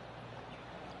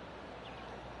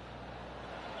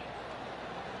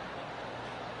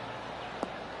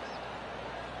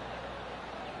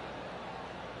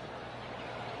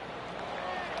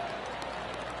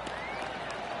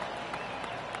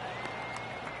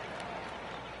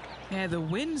 Yeah, the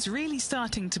wind's really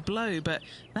starting to blow, but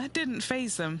that didn't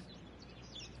faze them.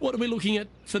 What are we looking at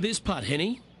for this putt,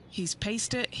 Henny? He's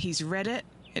paced it, he's read it,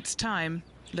 it's time.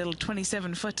 Little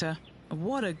 27-footer.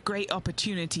 What a great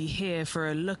opportunity here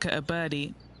for a look at a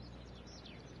birdie.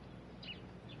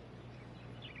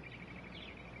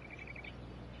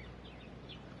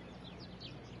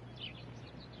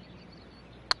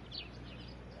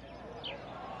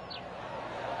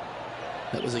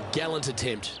 That was a gallant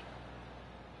attempt.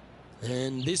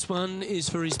 And this one is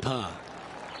for his par.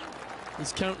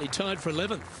 He's currently tied for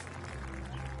 11th.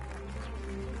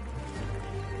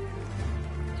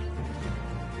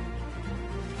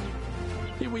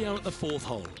 Here we are at the 4th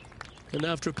hole. And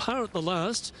after a par at the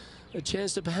last, a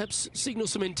chance to perhaps signal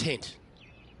some intent.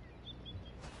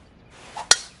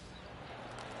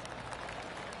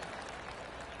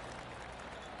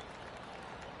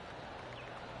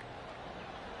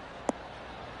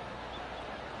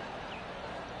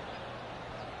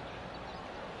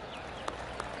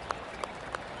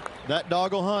 That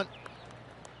dog will hunt.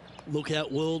 Look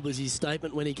out world was his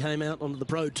statement when he came out onto the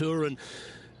Pro Tour. And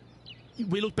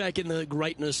we look back in the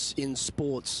greatness in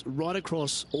sports, right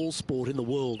across all sport in the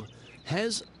world.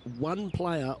 Has one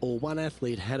player or one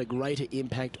athlete had a greater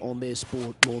impact on their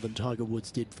sport more than Tiger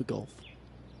Woods did for golf?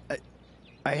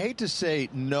 I hate to say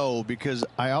no, because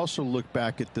I also look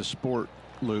back at the sport,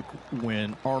 Luke,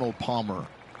 when Arnold Palmer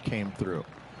came through.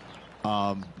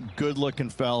 Good-looking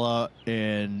fella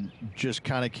and just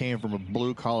kind of came from a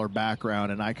blue-collar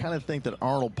background. And I kind of think that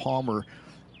Arnold Palmer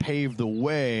paved the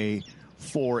way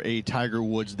for a Tiger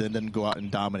Woods that didn't go out and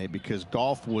dominate, because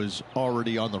golf was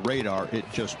already on the radar. It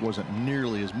just wasn't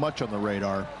nearly as much on the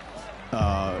radar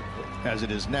as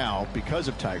it is now because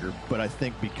of Tiger. But I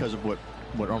think because of what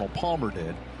Arnold Palmer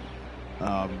did,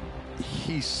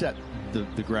 he set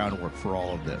the groundwork for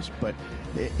all of this. But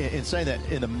in saying that,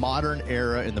 in the modern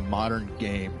era, in the modern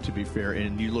game, to be fair,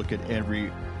 and you look at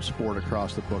every sport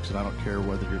across the books, and I don't care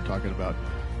whether you're talking about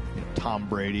Tom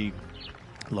Brady,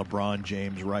 LeBron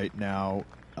James right now,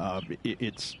 I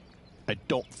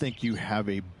don't think you have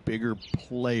a bigger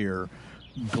player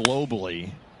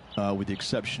globally, with the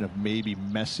exception of maybe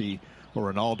Messi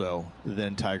or Ronaldo,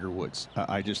 than Tiger Woods.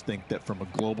 I just think that from a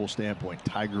global standpoint,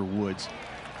 Tiger Woods,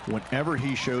 whenever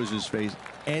he shows his face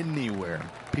anywhere,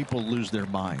 people lose their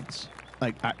minds.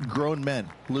 Like grown men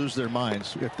lose their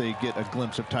minds if they get a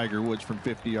glimpse of Tiger Woods from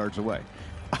 50 yards away.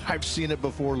 I've seen it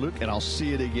before, Luke, and I'll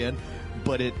see it again,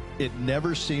 but it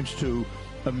never seems to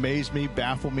amaze me,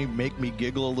 baffle me, make me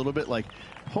giggle a little bit. Like,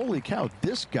 holy cow,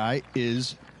 this guy's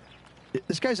Elvis.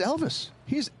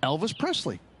 He's Elvis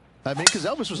Presley. I mean, because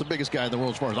Elvis was the biggest guy in the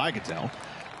world as far as I could tell.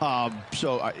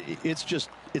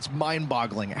 It's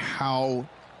mind-boggling how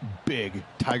big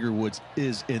Tiger Woods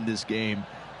is in this game,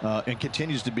 and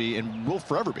continues to be, and will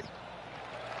forever be.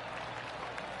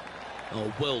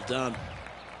 Oh, well done.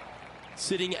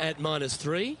 Sitting at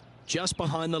 -3, just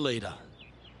behind the leader.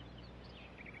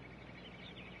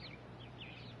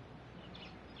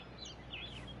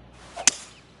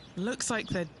 Looks like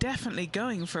they're definitely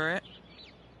going for it.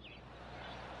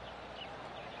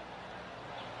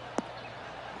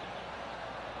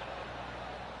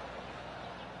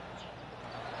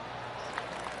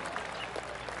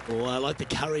 Oh, I like the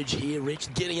courage here,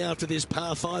 Rich, getting after this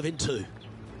par 5 in 2.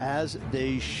 As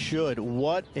they should.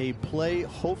 What a play.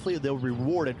 Hopefully they'll be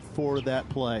rewarded for that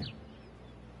play.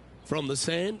 From the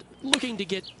sand, looking to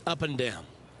get up and down.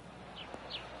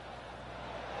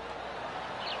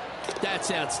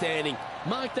 That's outstanding.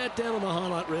 Mark that down on the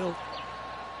highlight reel.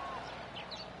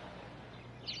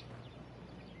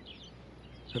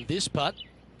 And this putt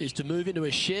is to move into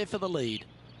a share for the lead.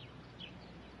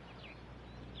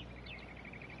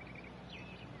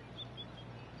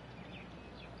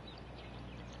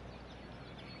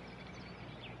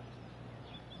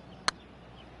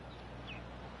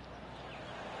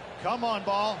 Come on,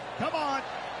 ball. Come on.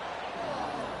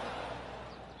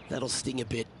 That'll sting a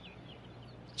bit.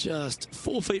 Just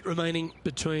 4 feet remaining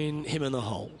between him and the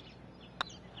hole.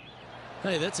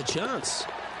 Hey, that's a chance.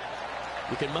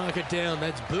 You can mark it down.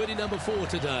 That's birdie number 4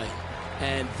 today.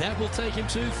 And that will take him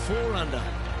to 4 under.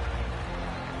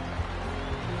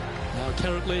 Our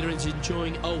current leader is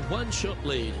enjoying a 1-shot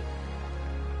lead.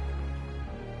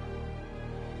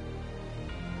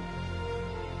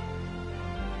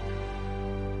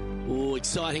 Oh,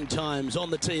 exciting times on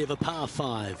the tee of a par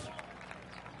 5.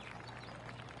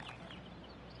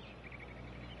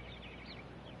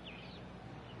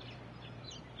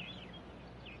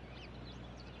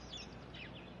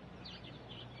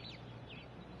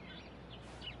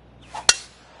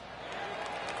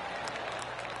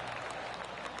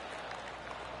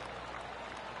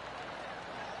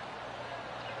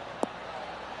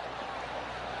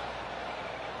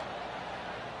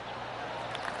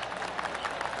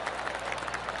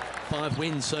 Five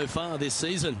wins so far this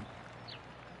season.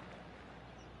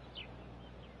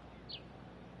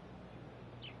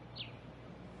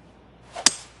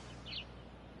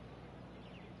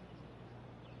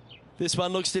 This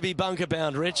one looks to be bunker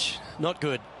bound, Rich. Not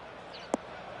good.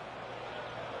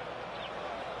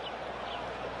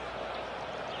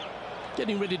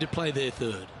 Getting ready to play their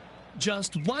third.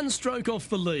 Just 1 stroke off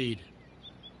the lead.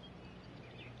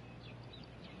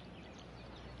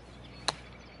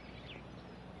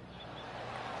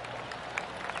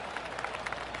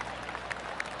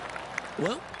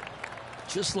 Well,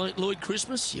 just like Lloyd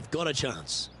Christmas, you've got a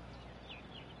chance.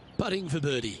 Putting for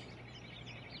birdie.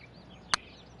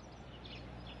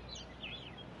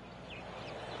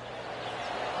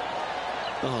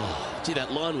 Oh, gee,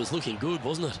 that line was looking good,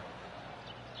 wasn't it?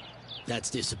 That's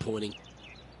disappointing.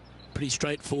 Pretty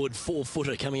straightforward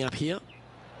 4-footer coming up here.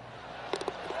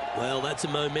 Well, that's a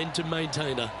momentum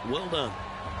maintainer. Well done.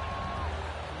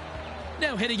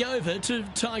 Now heading over to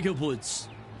Tiger Woods.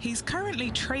 He's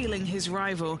currently trailing his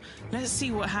rival. Let's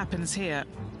see what happens here.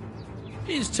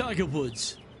 Here's Tiger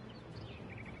Woods.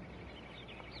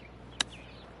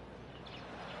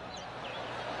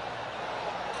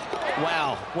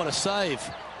 Wow, what a save.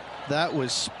 That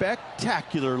was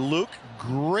spectacular, Luke.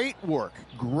 Great work.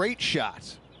 Great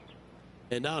shot.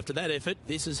 And after that effort,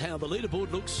 this is how the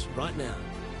leaderboard looks right now.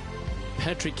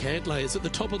 Patrick Cantlay is at the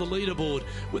top of the leaderboard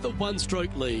with a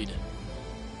 1-stroke lead.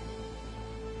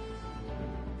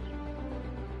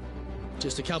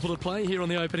 Just a couple to play here on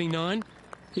the opening 9.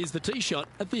 Here's the tee shot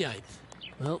at the 8th.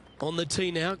 Well, on the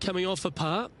tee now, coming off a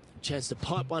par. Chance to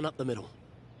pipe one up the middle.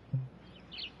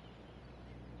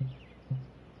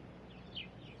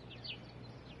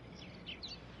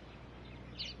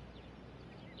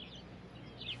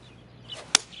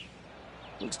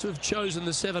 Looks to have chosen the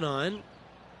 7-iron.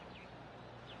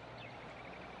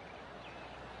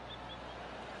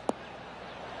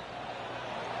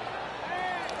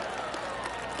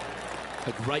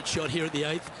 A great shot here at the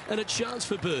 8th, and a chance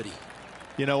for birdie.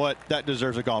 You know what? That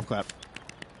deserves a golf clap.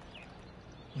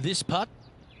 This putt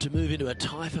to move into a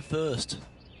tie for first.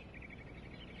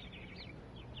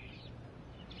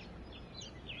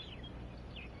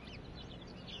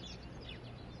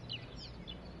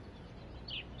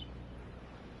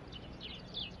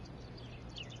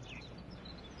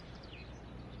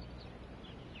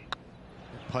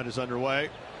 Putt is underway.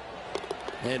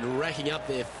 And racking up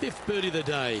their 5th birdie of the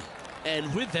day.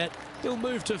 And with that, he'll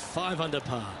move to 5 under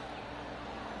par.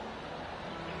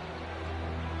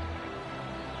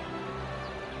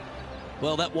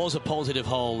 Well, that was a positive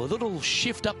hole. A little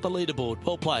shift up the leaderboard.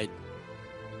 Well played.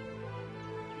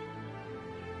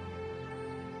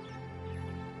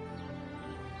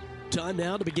 Time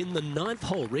now to begin the 9th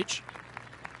hole, Rich.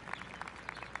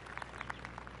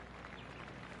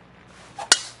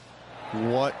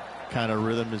 What kind of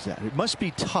rhythm is that? It must be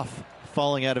tough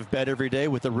falling out of bed every day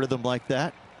with a rhythm like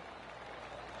that.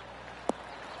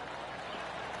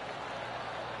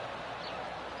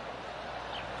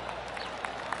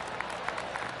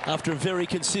 After a very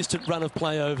consistent run of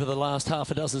play over the last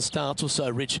half a dozen starts or so,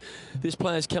 Rich, this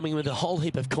player's coming with a whole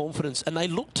heap of confidence, and they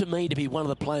look to me to be one of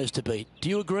the players to beat. Do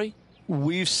you agree?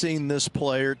 We've seen this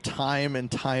player time and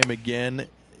time again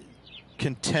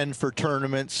contend for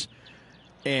tournaments,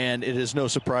 and it is no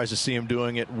surprise to see him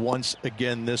doing it once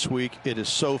again this week. It is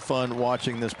so fun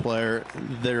watching this player.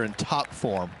 They're in top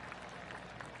form.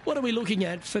 What are we looking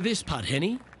at for this putt,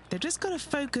 Henny? They've just got to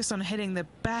focus on hitting the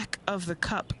back of the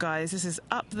cup, guys. This is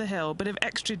up the hill, bit of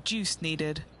extra juice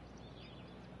needed.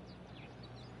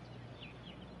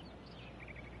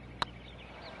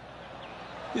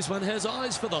 This one has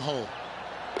eyes for the hole.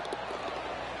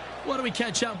 Why don't we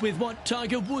catch up with what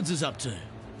Tiger Woods is up to?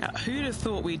 Now, who'd have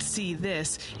thought we'd see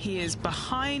this? He is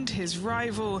behind his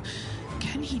rival.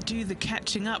 Can he do the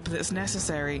catching up that's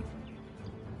necessary?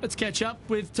 Let's catch up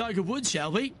with Tiger Woods,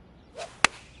 shall we?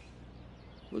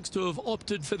 Looks to have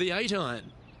opted for the 8-iron.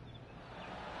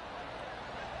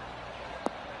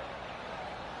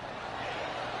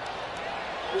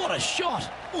 What a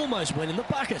shot! Almost went in the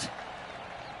bucket.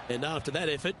 And after that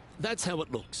effort, that's how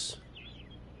it looks.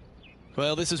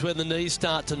 Well, this is when the knees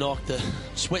start to knock. The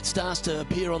sweat starts to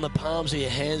appear on the palms of your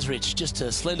hands, Rich. Just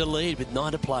a slender lead with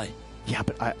 9 to play. Yeah,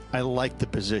 but I like the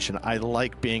position. I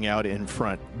like being out in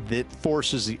front. That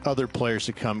forces the other players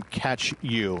to come catch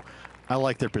you. I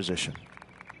like their position.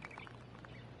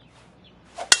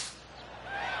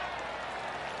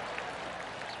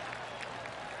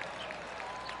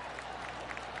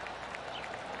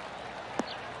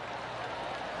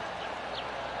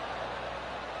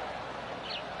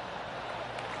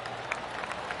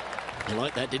 You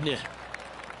like that, didn't you?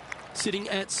 Sitting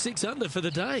at 6 under for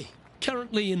the day.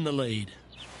 Currently in the lead.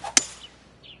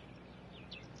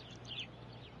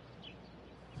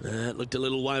 That looked a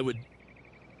little wayward.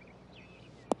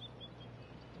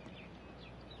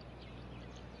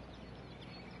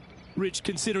 Rich,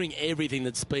 considering everything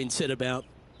that's been said about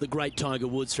the great Tiger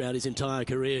Woods throughout his entire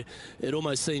career, it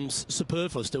almost seems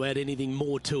superfluous to add anything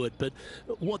more to it. But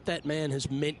what that man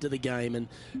has meant to the game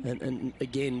and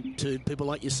again, to people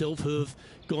like yourself who have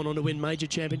gone on to win major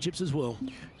championships as well.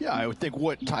 Yeah, I would think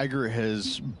what Tiger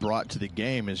has brought to the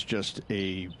game is just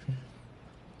he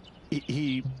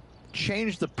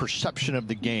changed the perception of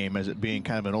the game as it being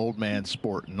kind of an old man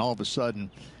sport. And all of a sudden,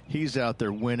 he's out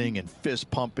there winning and fist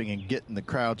pumping and getting the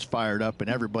crowds fired up and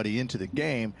everybody into the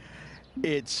game.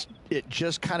 It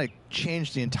just kind of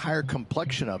changed the entire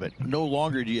complexion of it. No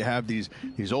longer do you have these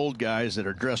old guys that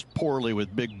are dressed poorly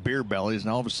with big beer bellies, and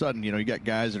all of a sudden, you got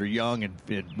guys that are young and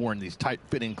wearing these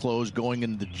tight-fitting clothes, going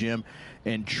into the gym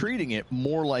and treating it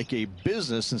more like a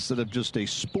business instead of just a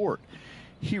sport.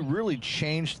 He really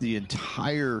changed the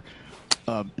entire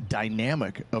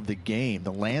dynamic of the game,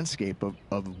 the landscape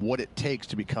of what it takes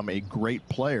to become a great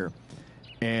player.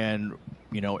 And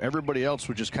everybody else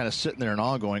was just kind of sitting there and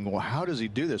all going, well, how does he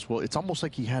do this? Well, it's almost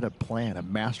like he had a plan, a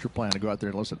master plan to go out there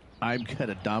and listen, I'm going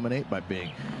to dominate by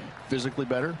being physically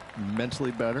better,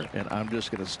 mentally better, and I'm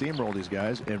just going to steamroll these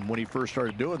guys. And when he first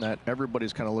started doing that,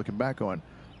 everybody's kind of looking back going,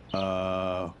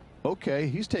 okay,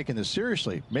 he's taking this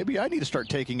seriously. Maybe I need to start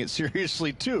taking it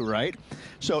seriously too, right?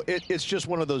 So it's just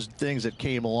one of those things that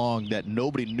came along that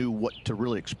nobody knew what to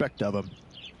really expect of him.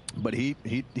 But he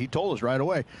told us right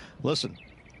away, listen,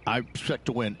 I expect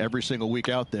to win every single week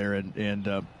out there,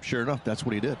 and sure enough, that's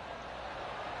what he did.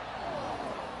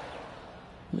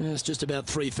 Yeah, it's just about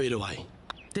 3 feet away.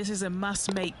 This is a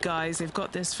must-make, guys. They've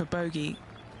got this for bogey.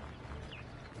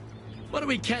 Why don't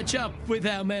we catch up with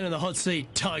our man in the hot seat,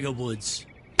 Tiger Woods?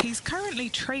 He's currently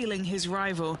trailing his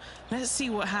rival. Let's see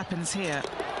what happens here.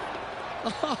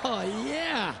 Oh,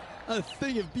 yeah, a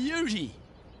thing of beauty.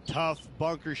 Tough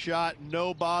bunker shot,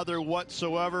 no bother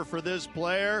whatsoever for this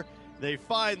player. They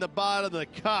find the bottom of the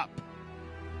cup.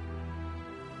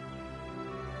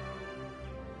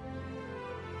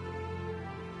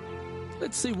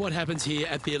 Let's see what happens here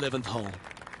at the 11th hole.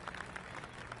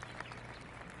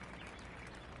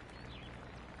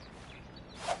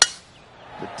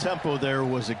 The tempo there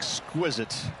was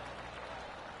exquisite.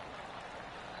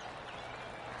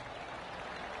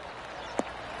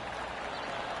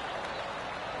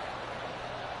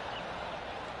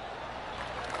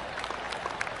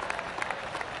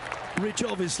 Rich,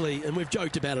 obviously, and we've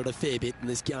joked about it a fair bit in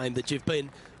this game, that you've been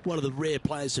one of the rare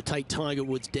players to take Tiger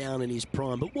Woods down in his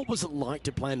prime. But what was it like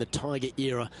to play in the Tiger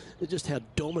era, and just how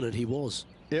dominant he was?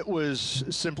 It was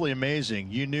simply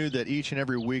amazing. You knew that each and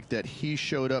every week that he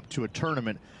showed up to a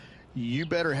tournament, you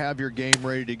better have your game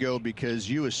ready to go, because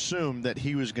you assumed that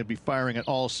he was going to be firing at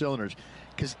all cylinders.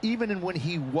 Because even when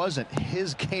he wasn't,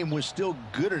 his game was still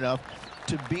good enough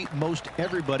to beat most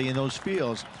everybody in those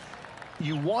fields.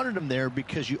 You wanted him there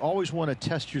because you always want to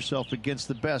test yourself against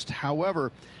the best.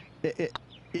 However,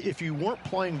 if you weren't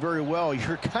playing very well,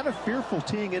 you're kind of fearful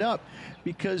teeing it up,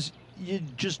 because you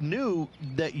just knew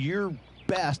that your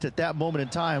best at that moment in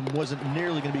time wasn't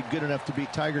nearly going to be good enough to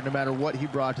beat Tiger no matter what he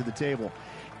brought to the table.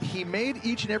 He made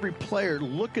each and every player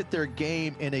look at their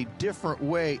game in a different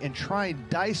way and try and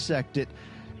dissect it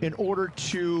in order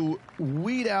to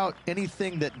weed out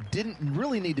anything that didn't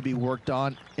really need to be worked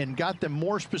on and got them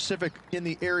more specific in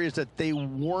the areas that they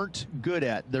weren't good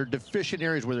at. Their deficient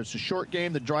areas, whether it's the short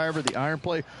game, the driver, the iron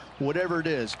play, whatever it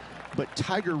is. But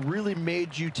Tiger really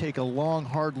made you take a long,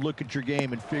 hard look at your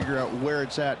game and figure out where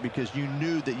it's at, because you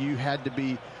knew that you had to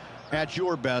be at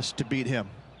your best to beat him.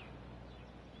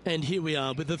 And here we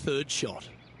are with the third shot.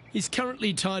 He's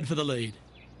currently tied for the lead.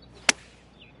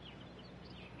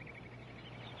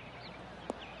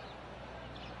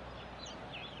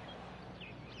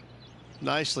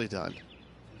 Nicely done.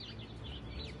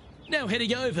 Now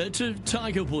heading over to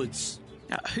Tiger Woods.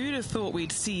 Now, who'd have thought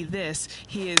we'd see this?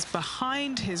 He is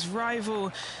behind his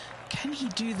rival. Can he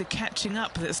do the catching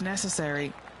up that's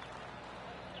necessary?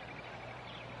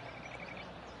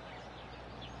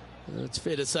 It's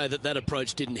fair to say that that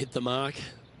approach didn't hit the mark.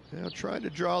 Now trying to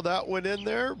draw that one in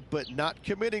there, but not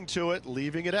committing to it,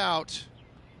 leaving it out.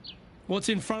 What's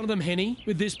in front of them, Henny,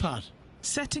 with this putt?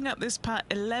 Setting up this putt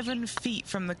 11 feet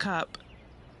from the cup.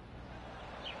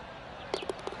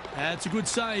 That's a good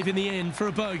save in the end for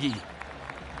a bogey.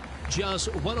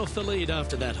 Just one off the lead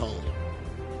after that hole.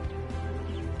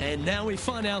 And now we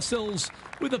find ourselves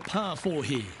with a par 4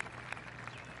 here.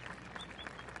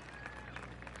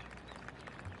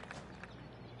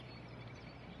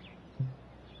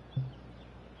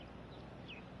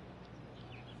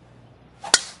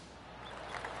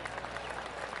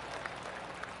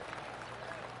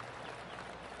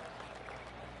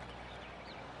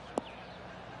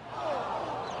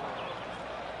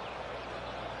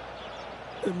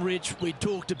 And Rich, we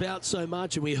talked about so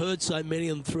much and we heard so many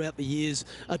of them throughout the years.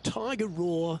 A Tiger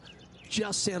roar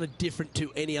just sounded different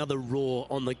to any other roar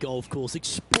on the golf course.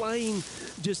 Explain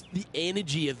just the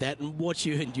energy of that and what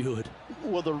you endured.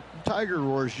 Well, the Tiger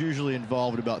roars usually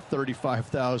involved about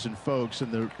 35,000 folks,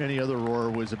 and any other roar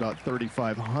was about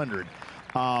 3,500.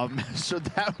 So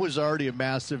that was already a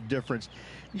massive difference.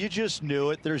 You just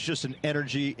knew it. There's just an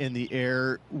energy in the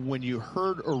air. When you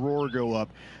heard a roar go up,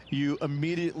 you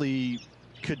immediately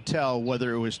could tell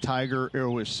whether it was Tiger or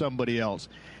it was somebody else.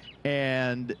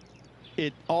 And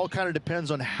it all kind of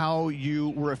depends on how you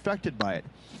were affected by it.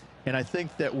 And I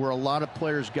think that where a lot of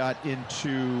players got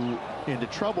into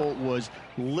trouble was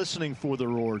listening for the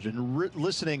roars and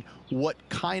listening what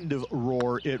kind of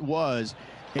roar it was.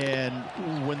 And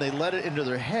when they let it into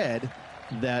their head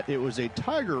that it was a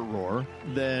Tiger roar,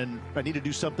 then I need to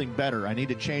do something better. I need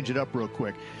to change it up real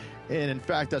quick. And in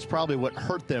fact, that's probably what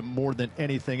hurt them more than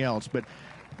anything else. But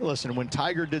listen, when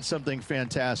Tiger did something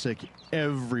fantastic,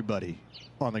 everybody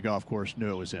on the golf course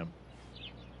knew it was him.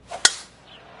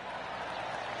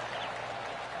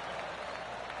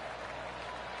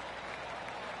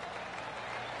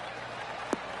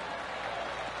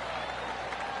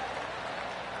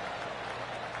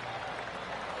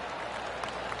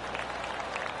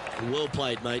 Well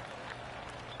played, mate.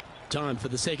 Time for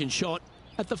the second shot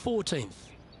at the 14th.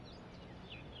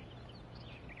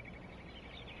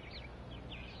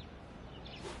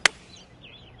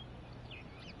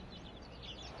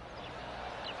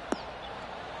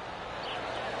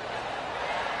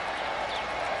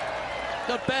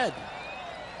 Not bad.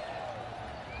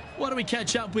 Why don't we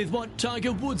catch up with what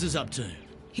Tiger Woods is up to?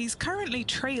 He's currently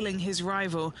trailing his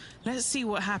rival. Let's see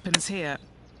what happens here.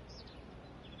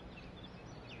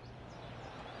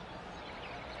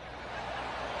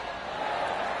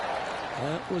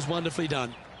 That was wonderfully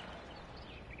done.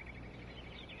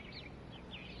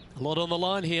 A lot on the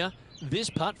line here. This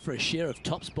putt for a share of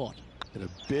top spot. And a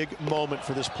big moment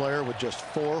for this player with just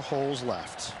 4 holes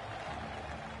left.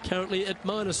 Currently at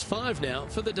 -5 now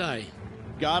for the day.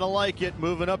 Gotta like it.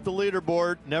 Moving up the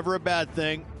leaderboard. Never a bad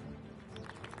thing.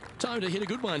 Time to hit a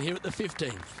good one here at the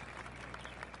 15th.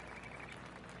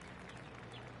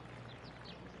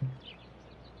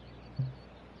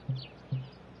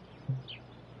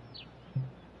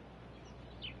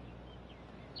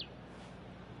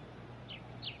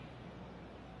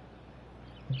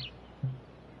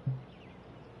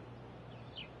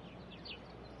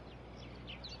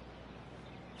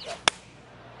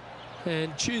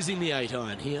 And choosing the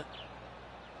 8-iron here.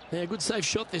 Yeah, good safe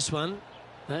shot this one.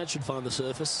 That should find the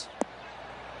surface.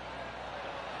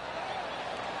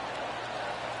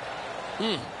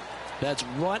 That's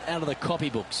right out of the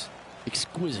copybooks.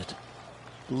 Exquisite.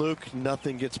 Luke,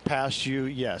 nothing gets past you.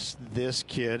 Yes, this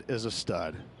kid is a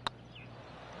stud.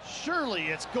 Surely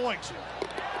it's going to.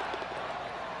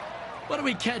 Why don't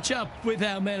we catch up with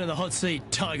our man in the hot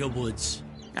seat, Tiger Woods?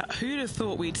 Now, who'd have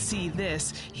thought we'd see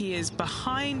this? He is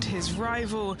behind his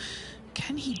rival.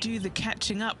 Can he do the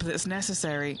catching up that's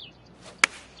necessary?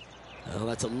 Oh,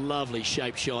 that's a lovely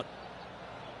shape shot.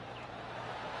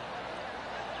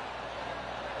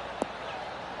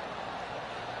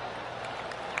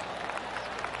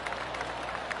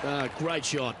 Great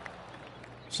shot.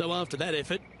 So after that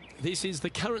effort, this is the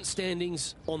current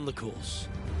standings on the course.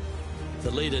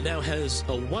 The leader now has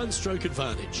a one-stroke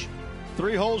advantage.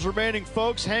 3 holes remaining,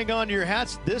 folks. Hang on to your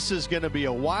hats. This is going to be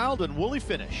a wild and woolly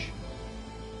finish.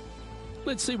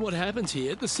 Let's see what happens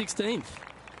here at the 16th.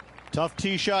 Tough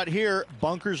tee shot here.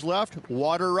 Bunkers left,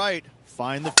 water right.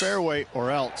 Find the fairway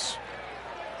or else.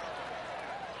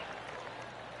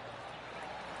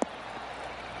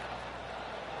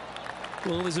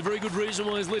 Well, there's a very good reason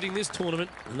why he's leading this tournament,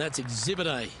 and that's Exhibit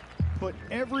A. Put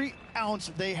every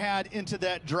ounce they had into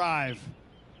that drive.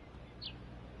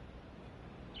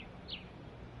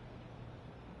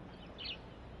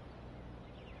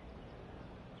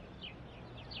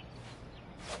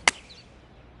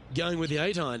 Going with the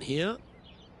 8-iron here.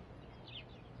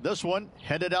 This one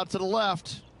headed out to the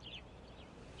left.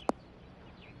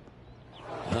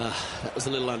 That was a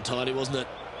little untidy, wasn't it?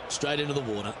 Straight into the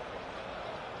water.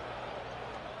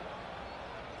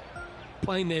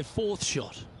 Playing their 4th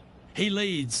shot. He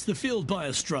leads the field by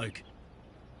a stroke.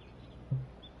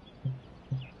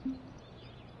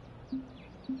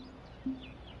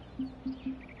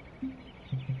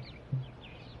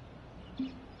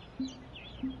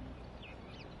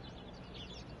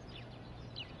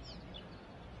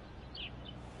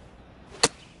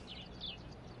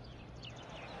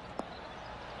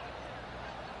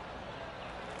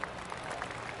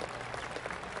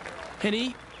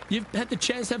 Henny, you've had the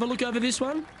chance to have a look over this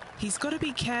one? He's got to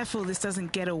be careful this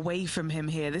doesn't get away from him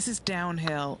here. This is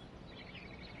downhill.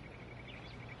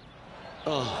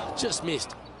 Oh, just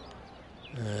missed.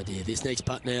 Oh dear, this next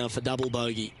putt now for double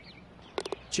bogey.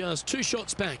 Just 2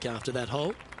 shots back after that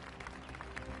hole.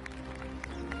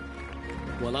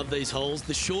 Well, I love these holes.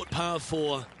 The short par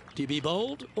 4. Do you be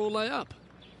bold or lay up?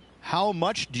 How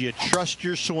much do you trust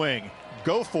your swing?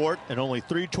 Go for it, and only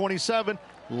 327.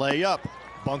 Lay up.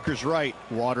 Bunkers right,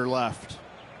 water left.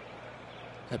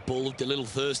 That ball looked a little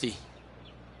thirsty.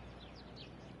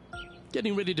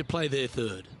 Getting ready to play their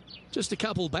 3rd. Just a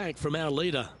couple back from our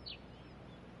leader.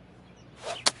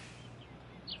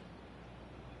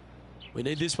 We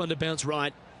need this one to bounce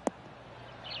right.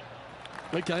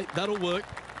 Okay, that'll work.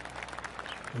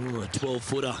 Ooh, a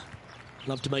 12-footer.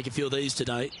 Love to make a few of these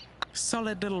today.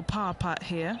 Solid little par putt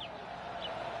here.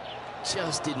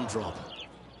 Just didn't drop.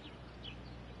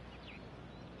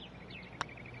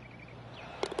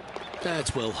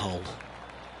 That's well holed.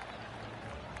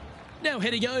 Now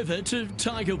heading over to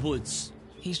Tiger Woods.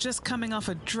 He's just coming off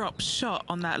a drop shot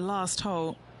on that last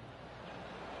hole.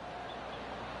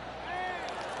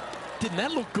 Didn't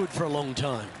that look good for a long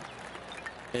time?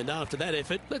 And after that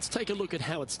effort, let's take a look at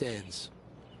how it stands.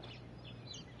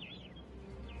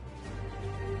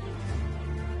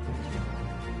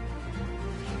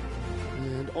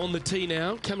 And on the tee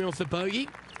now, coming off the bogey.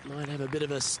 Might have a bit of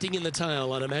a sting in the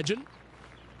tail, I'd imagine.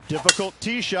 Difficult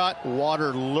tee shot,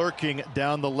 water lurking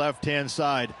down the left-hand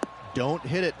side. Don't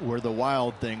hit it where the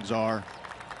wild things are.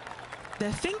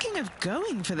 They're thinking of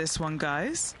going for this one,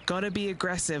 guys. Gotta be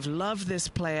aggressive. Love this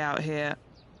play out here.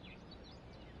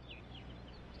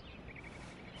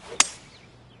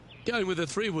 Going with a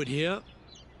 3-wood here.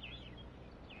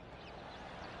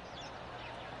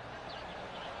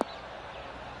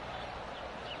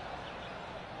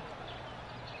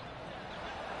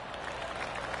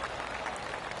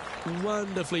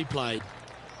 Wonderfully played.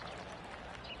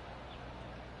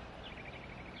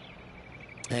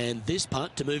 And this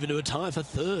putt to move into a tie for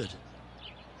 3rd.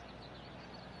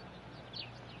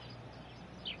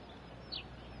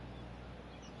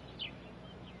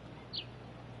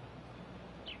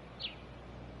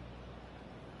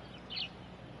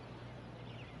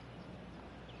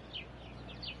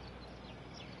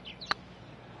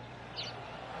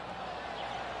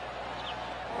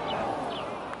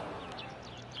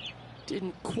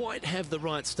 Didn't quite have the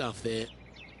right stuff there.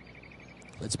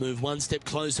 Let's move one step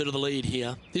closer to the lead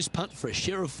here. This putt for a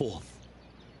share of 4th.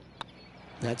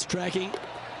 That's tracking.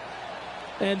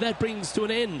 And that brings to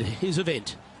an end his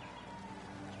event.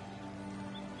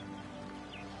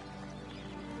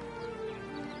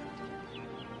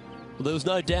 Well, there was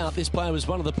no doubt this player was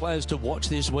one of the players to watch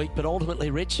this week, but ultimately,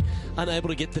 Rich, unable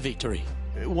to get the victory.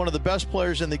 One of the best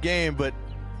players in the game, but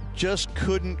just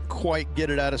couldn't quite get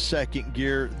it out of second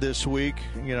gear this week.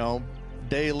 You know,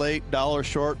 day late, dollar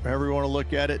short, however you want to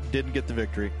look at it, didn't get the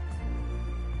victory.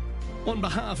 On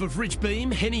behalf of Rich Beam,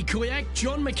 Henny Kuyak,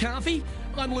 John McCarthy,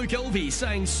 I'm Luke Elvey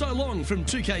saying so long from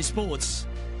 2K Sports.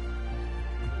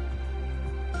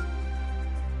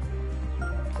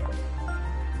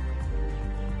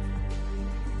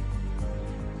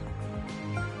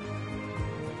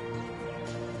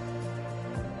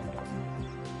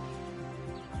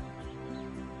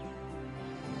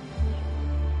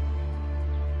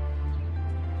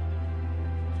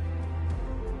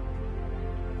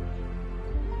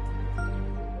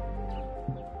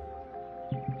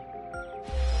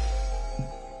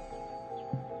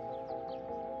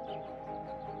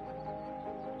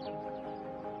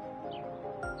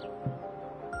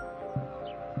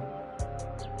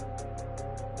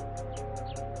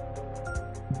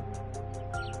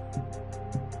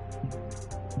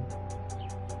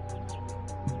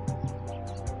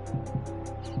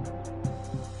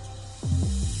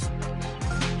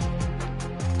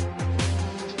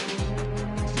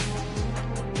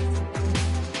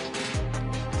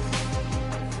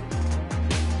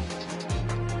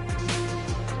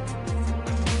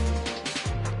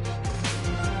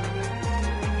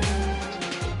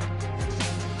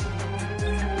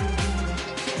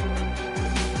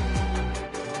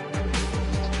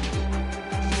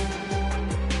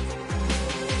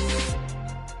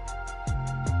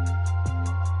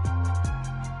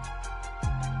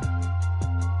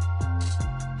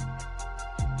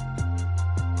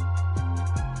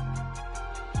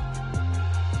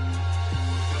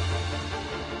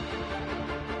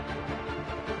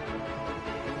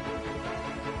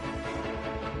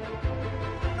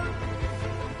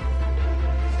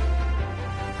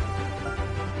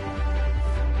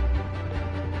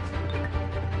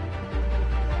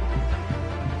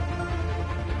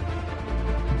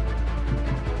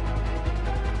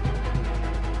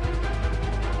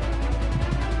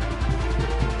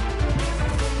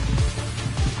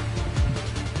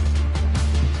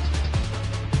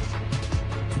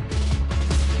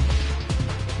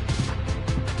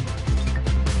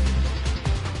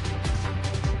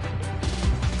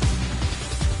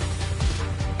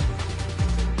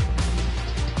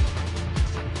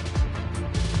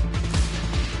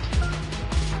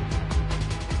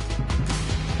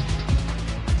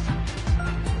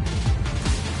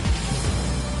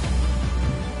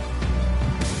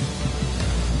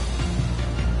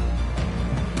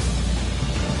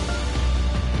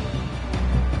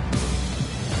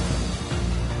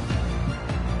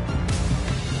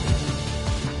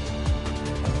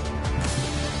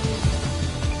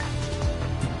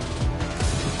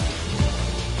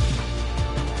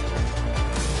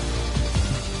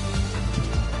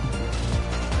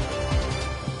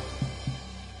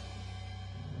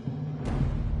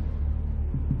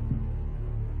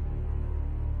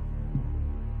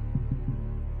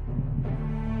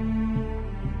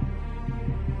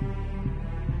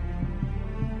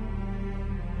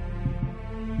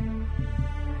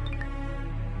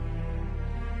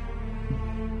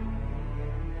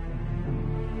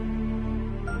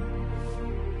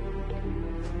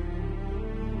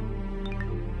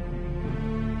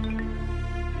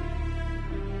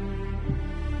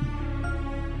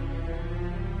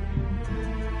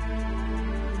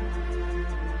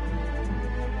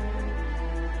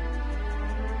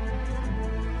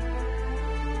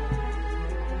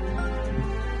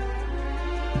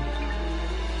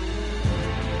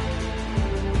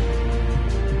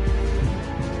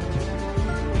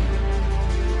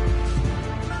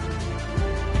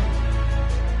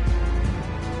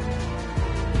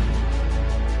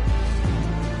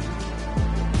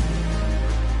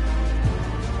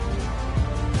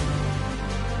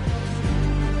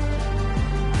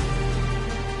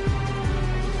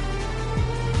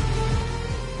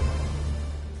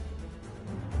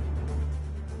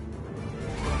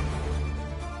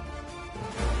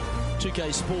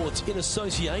 2K Sports, in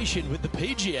association with the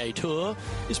PGA Tour,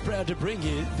 is proud to bring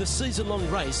you the season-long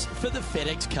race for the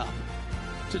FedEx Cup.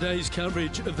 Today's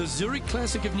coverage of the Zurich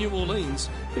Classic of New Orleans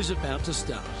is about to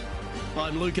start.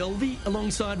 I'm Luke Elvey,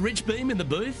 alongside Rich Beam in the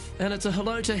booth, and it's a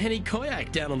hello to Henny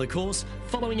Koyak down on the course,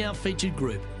 following our featured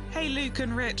group. Hey Luke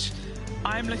and Rich,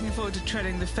 I'm looking forward to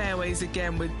treading the fairways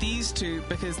again with these two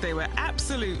because they were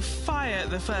absolute fire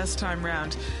the first time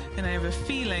round, and I have a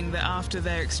feeling that after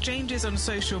their exchanges on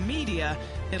social media,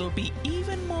 it'll be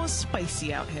even more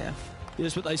spicy out here.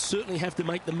 Yes, but they certainly have to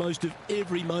make the most of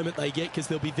every moment they get because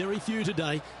there'll be very few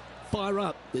today. Fire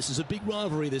up. This is a big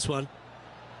rivalry, this one.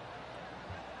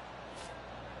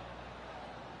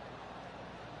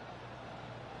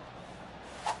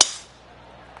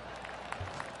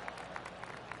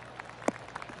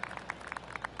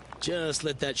 Just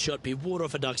let that shot be water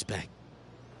off a duck's back.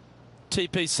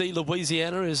 TPC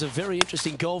Louisiana is a very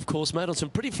interesting golf course made on some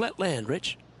pretty flat land,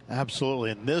 Rich. Absolutely,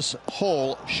 and this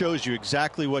hole shows you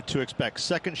exactly what to expect.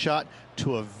 Second shot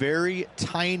to a very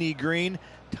tiny green.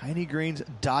 Tiny greens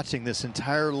dotting this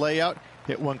entire layout.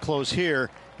 Hit one close here,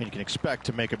 and you can expect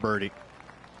to make a birdie.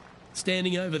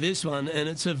 Standing over this one, and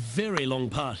it's a very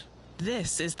long putt.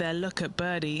 This is their look at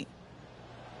birdie.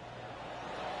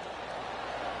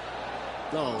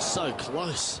 Oh, so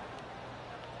close.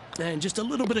 And just a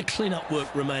little bit of clean-up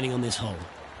work remaining on this hole.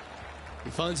 He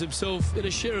finds himself in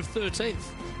a share of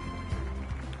 13th.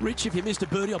 Rich, if you missed a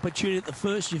birdie opportunity at the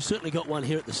first, you've certainly got one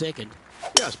here at the second.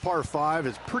 Yes, par 5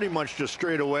 is pretty much just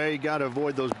straight away. You got to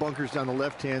avoid those bunkers down the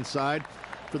left-hand side.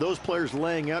 For those players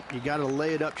laying up, you got to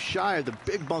lay it up shy of the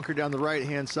big bunker down the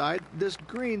right-hand side. This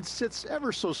green sits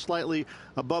ever so slightly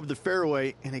above the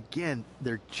fairway, and again,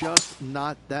 they're just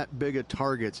not that big of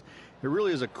targets. It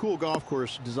really is a cool golf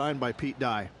course designed by Pete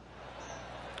Dye.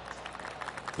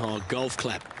 Oh, golf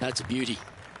clap. That's a beauty.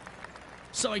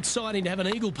 So exciting to have an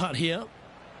eagle putt here.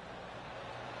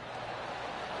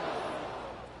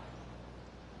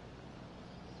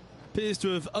 Appears to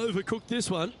have overcooked this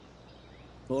one.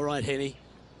 All right, Henny.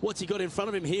 What's he got in front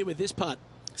of him here with this putt?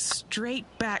 Straight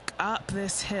back up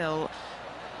this hill.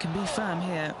 Can be firm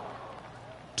here.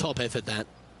 Top effort, that.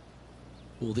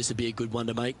 Well, this would be a good one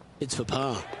to make. It's for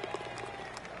par.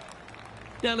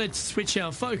 Now let's switch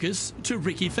our focus to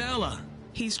Ricky Fowler.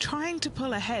 He's trying to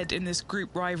pull ahead in this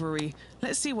group rivalry.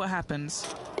 Let's see what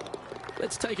happens.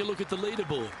 Let's take a look at the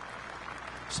leaderboard.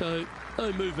 So,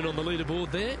 no movement on the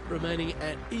leaderboard there, remaining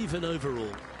at even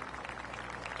overall.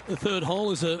 The third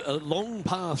hole is a long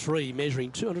par 3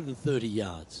 measuring 230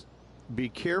 yards. Be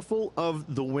careful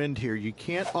of the wind here. You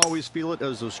can't always feel it,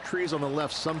 as those trees on the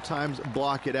left sometimes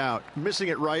block it out. Missing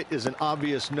it right is an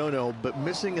obvious no-no, but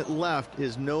missing it left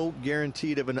is no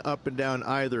guaranteed of an up and down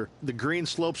either. The green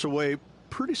slopes away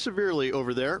pretty severely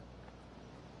over there.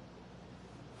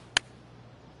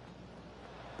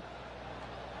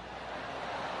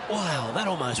 Wow, that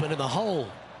almost went in the hole.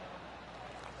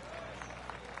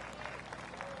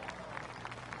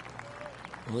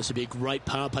 Well, this would be a great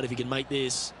par putt if he can make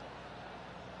this.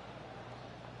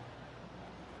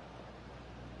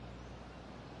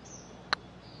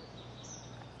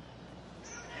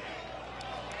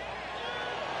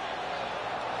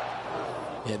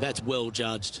 Yeah, that's well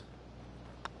judged.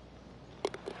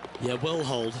 Yeah, well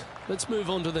holed. Let's move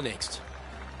on to the next.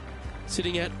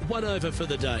 Sitting at 1 over for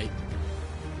the day.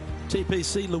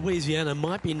 TPC Louisiana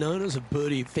might be known as a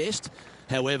birdie fest.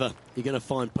 However, you're going to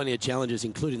find plenty of challenges,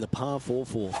 including the par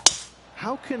 4-4.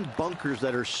 How can bunkers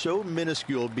that are so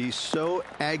minuscule be so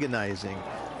agonizing?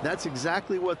 That's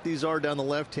exactly what these are down the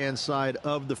left-hand side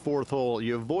of the 4th hole.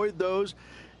 You avoid those,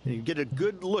 and you get a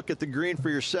good look at the green for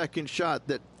your second shot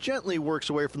that gently works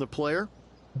away from the player.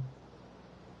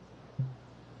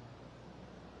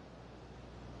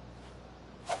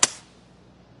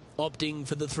 Opting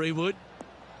for the 3-wood.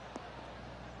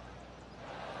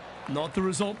 Not the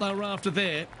result they were after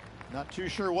there. Not too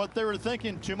sure what they were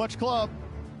thinking. Too much club.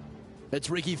 It's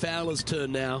Ricky Fowler's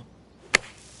turn now.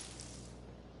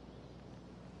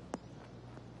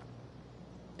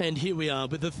 And here we are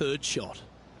with the third shot.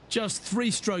 Just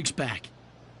 3 strokes back.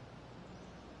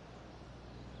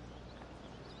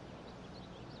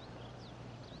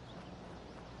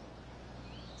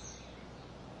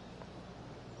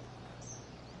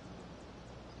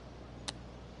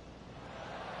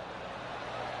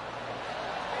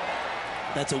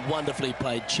 That's a wonderfully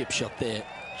played chip shot there.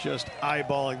 Just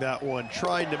eyeballing that one,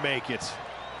 trying to make it.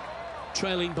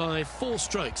 Trailing by 4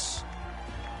 strokes.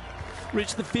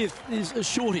 Rich, the 5th is a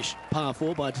shortish par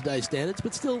 4 by today's standards,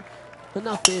 but still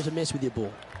enough there to mess with your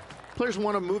ball. Players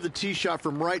want to move the tee shot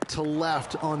from right to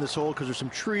left on this hole because there's some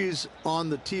trees on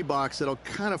the tee box that'll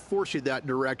kind of force you that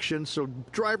direction, so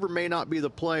driver may not be the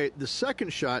play. The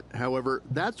second shot, however,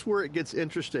 that's where it gets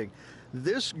interesting.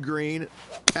 This green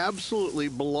absolutely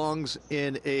belongs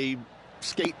in a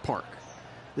skate park.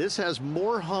 This has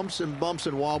more humps and bumps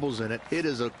and wobbles in it. It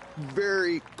is a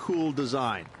very cool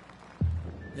design.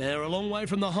 They're a long way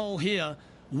from the hole here.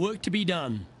 Work to be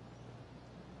done.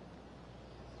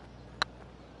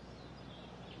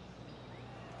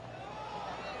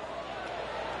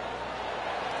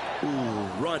 Ooh,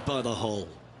 right by the hole.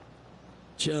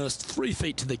 Just 3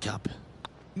 feet to the cup.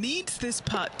 Needs this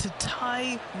putt to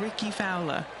tie Ricky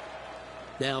Fowler.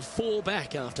 Now 4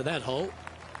 back after that hole.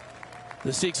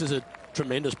 The 6 is a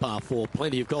tremendous par 4.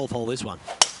 Plenty of golf hole, this one.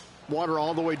 Water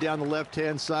all the way down the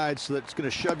left-hand side, so that's going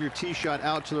to shove your tee shot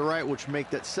out to the right, which make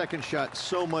that second shot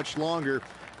so much longer.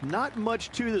 Not much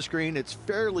to this green. It's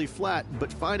fairly flat,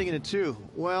 but finding it in 2,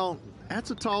 well, that's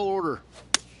a tall order.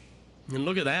 And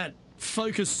look at that.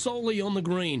 Focus solely on the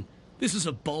green. This is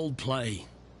a bold play.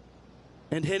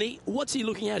 And Henny, what's he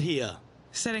looking at here?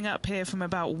 Setting up here from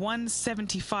about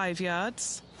 175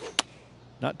 yards.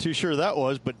 Not too sure that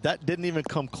was, but that didn't even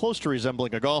come close to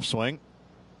resembling a golf swing.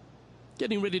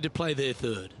 Getting ready to play their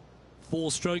third. 4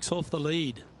 strokes off the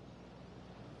lead.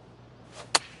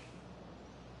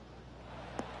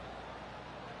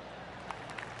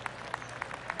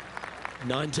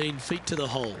 "19 feet to the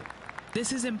hole.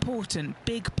 This is important.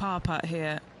 Big par putt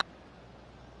here.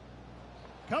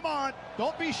 Come on,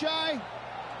 don't be shy.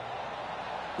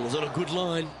 Was on a good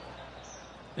line.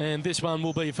 And this one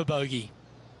will be for bogey.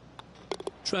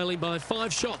 Trailing by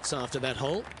 5 shots after that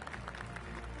hole.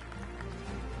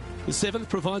 The 7th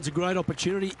provides a great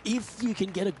opportunity if you can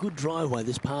get a good driveway.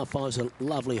 This par 5's a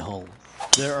lovely hole.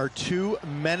 There are 2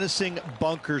 menacing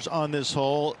bunkers on this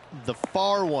hole. The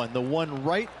far one, the one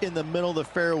right in the middle of the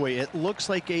fairway, it looks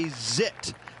like a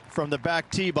zit from the back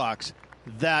tee box.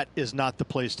 That is not the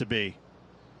place to be.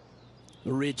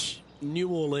 Rich, New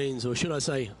Orleans, or should I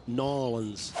say New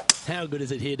Orleans. How good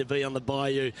is it here to be on the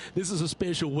Bayou? This is a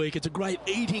special week. It's a great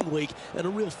eating week and a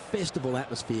real festival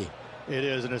atmosphere. It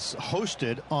is, and it's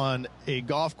hosted on a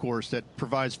golf course that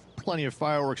provides plenty of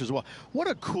fireworks as well. What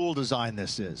a cool design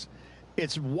this is.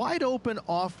 It's wide open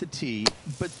off the tee,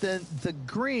 but then the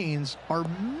greens are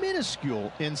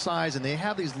minuscule in size, and they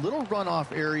have these little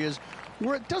runoff areas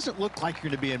where it doesn't look like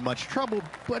you're going to be in much trouble,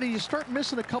 but you start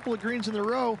missing a couple of greens in a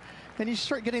row, and you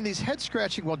start getting these head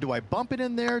scratching. Well, do I bump it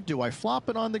in there? Do I flop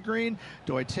it on the green?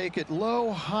 Do I take it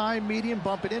low, high, medium,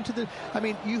 bump it into the... I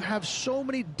mean, you have so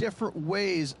many different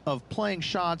ways of playing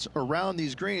shots around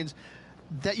these greens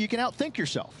that you can outthink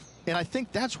yourself. And I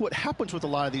think that's what happens with a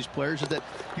lot of these players, is that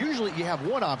usually you have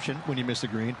one option when you miss the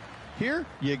green. Here,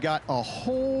 you got a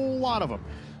whole lot of them.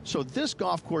 So this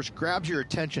golf course grabs your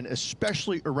attention,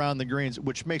 especially around the greens,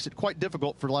 which makes it quite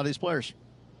difficult for a lot of these players.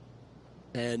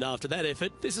 And after that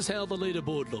effort, this is how the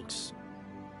leaderboard looks.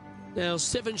 Now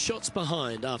 7 shots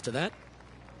behind after that.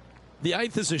 The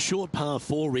 8th is a short par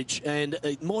 4, Rich, and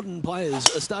modern players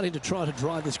are starting to try to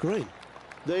drive this green.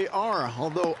 They are,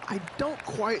 although I don't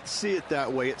quite see it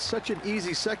that way. It's such an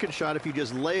easy second shot. If you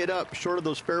just lay it up short of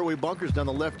those fairway bunkers down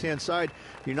the left-hand side,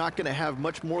 you're not going to have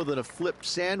much more than a flip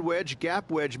sand wedge, gap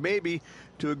wedge maybe,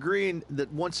 to a green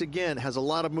that once again has a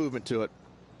lot of movement to it.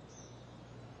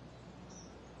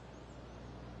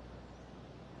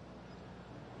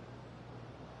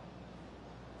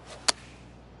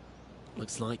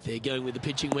 Looks like they're going with the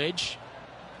pitching wedge.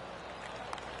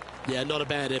 Yeah, not a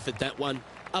bad effort, that one.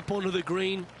 Up onto the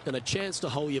green and a chance to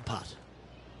hole your putt.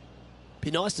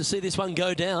 Be nice to see this one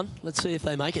go down. Let's see if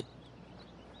they make it.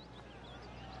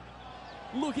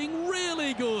 Looking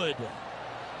really good.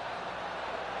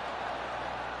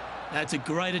 That's a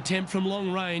great attempt from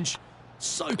long range.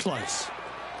 So close.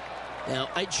 Now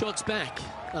 8 shots back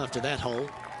after that hole.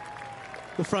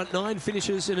 The front 9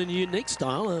 finishes in a unique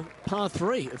style, a par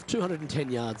 3 of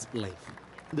 210 yards length.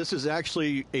 This is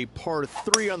actually a par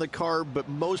 3 on the card, but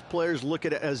most players look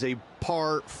at it as a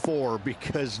par 4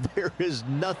 because there is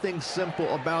nothing simple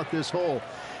about this hole.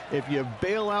 If you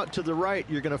bail out to the right,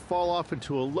 you're going to fall off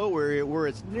into a low area where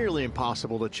it's nearly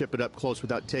impossible to chip it up close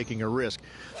without taking a risk.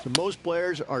 So most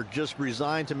players are just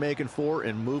resigned to making 4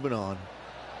 and moving on.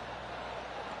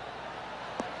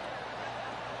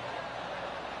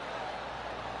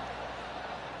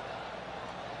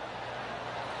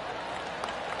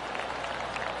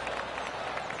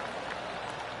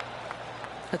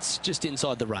 That's just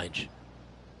inside the range.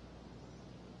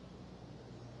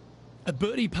 A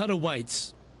birdie putt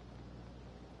awaits.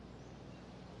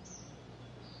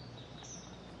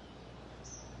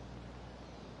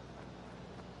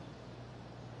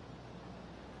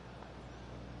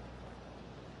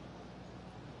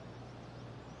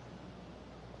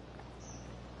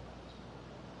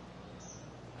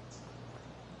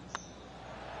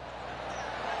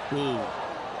 Ooh.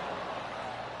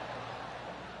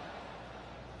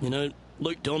 You know,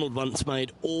 Luke Donald once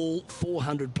made all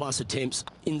 400-plus attempts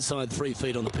inside 3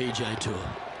 feet on the PGA Tour.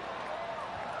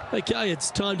 Okay, it's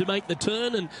time to make the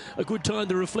turn and a good time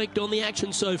to reflect on the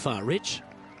action so far. Rich?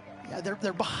 Yeah,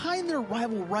 they're behind their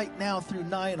rival right now through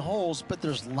 9 holes, but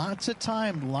there's lots of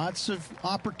time, lots of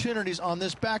opportunities on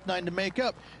this back 9 to make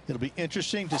up. It'll be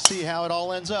interesting to see how it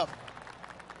all ends up.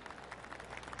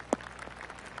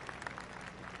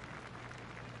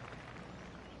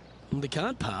 The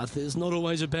cart path is not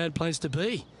always a bad place to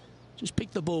be. Just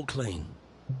pick the ball clean.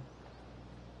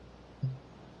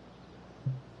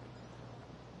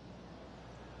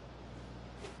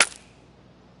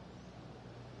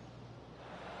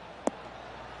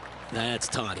 That's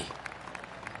tidy.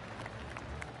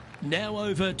 Now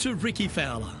over to Ricky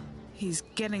Fowler. He's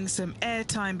getting some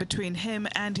airtime between him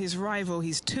and his rival.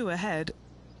 He's 2 ahead.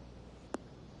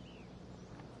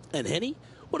 And Henny,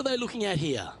 what are they looking at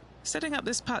here? Setting up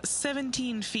this putt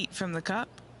 17 feet from the cup.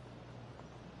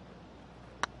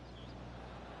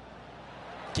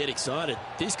 Get excited.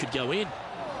 This could go in.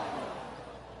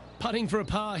 Putting for a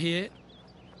par here.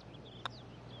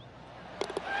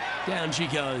 Down she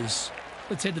goes.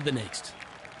 Let's head to the next.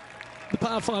 The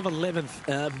par 5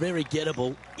 11th, very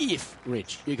gettable if,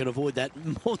 Rich, you can avoid that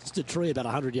monster tree about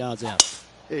 100 yards out.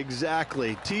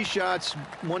 Exactly. Tee shots,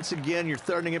 once again, you're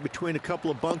starting it between a couple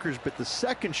of bunkers, but the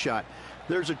second shot,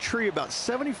 there's a tree about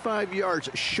 75 yards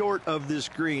short of this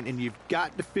green, and you've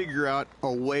got to figure out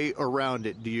a way around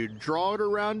it. Do you draw it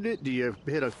around it? Do you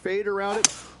hit a fade around it?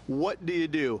 What do you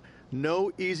do?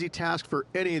 No easy task for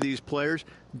any of these players.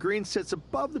 Green sits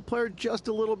above the player just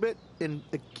a little bit, and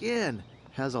again,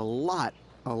 has a lot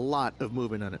of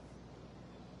movement on it.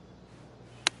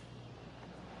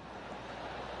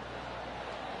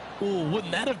 Oh,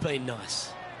 wouldn't that have been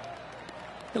nice?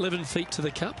 11 feet to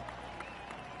the cup.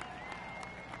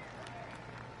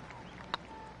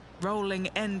 Rolling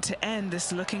end to end,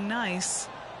 this looking nice.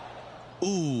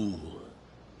 Ooh.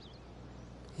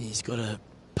 He's got a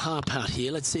par putt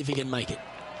here. Let's see if he can make it.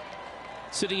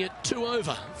 Sitting at 2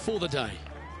 over for the day.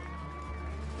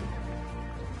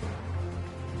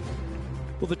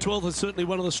 Well, the 12th is certainly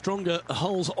one of the stronger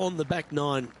holes on the back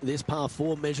nine. This par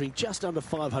 4 measuring just under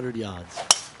 500 yards.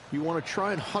 You want to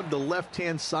try and hug the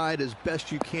left-hand side as best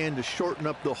you can to shorten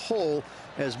up the hole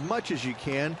as much as you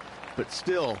can, but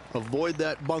still avoid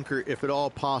that bunker if at all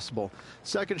possible.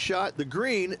 Second shot, the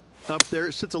green up there,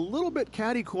 it sits a little bit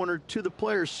caddy corner to the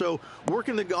players, so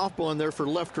working the golf ball in there for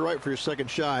left to right for your second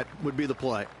shot would be the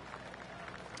play.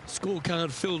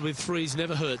 Scorecard filled with threes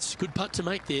never hurts. Good putt to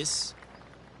make this.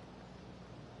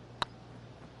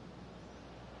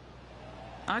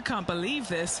 I can't believe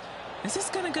this. Is this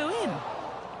going to go in?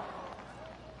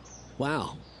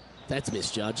 Wow, that's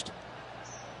misjudged.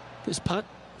 This putt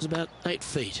was about 8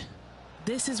 feet.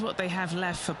 This is what they have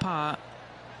left for par.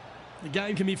 The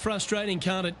game can be frustrating,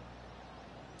 can't it?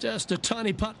 Just a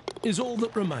tiny putt is all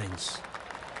that remains.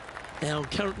 Our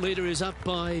current leader is up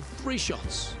by 3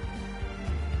 shots.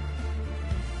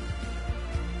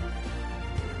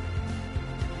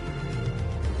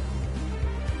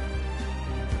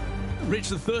 Rich,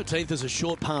 the 13th is a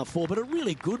short par 4, but a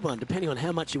really good one, depending on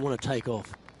how much you want to take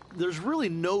off. There's really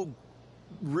no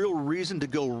real reason to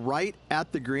go right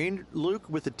at the green, Luke,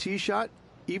 with a tee shot,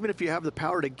 even if you have the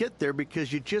power to get there,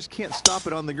 because you just can't stop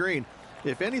it on the green.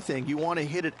 If anything, you want to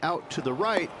hit it out to the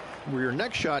right, where your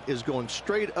next shot is going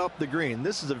straight up the green.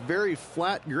 This is a very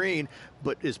flat green,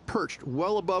 but is perched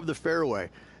well above the fairway.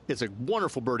 It's a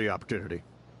wonderful birdie opportunity.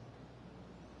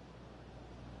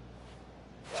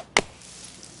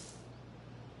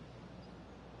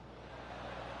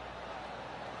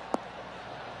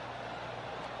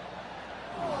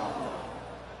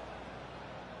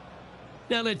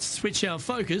 Now let's switch our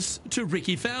focus to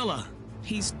Ricky Fowler.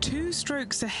 He's 2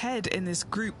 strokes ahead in this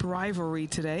group rivalry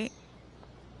today.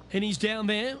 And he's down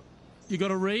there. You got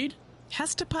to read?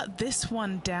 Has to putt this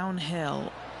one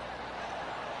downhill.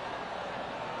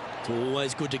 It's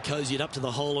always good to cozy it up to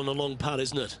the hole on a long putt,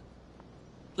 isn't it?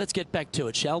 Let's get back to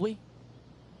it, shall we?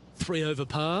 3 over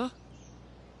par.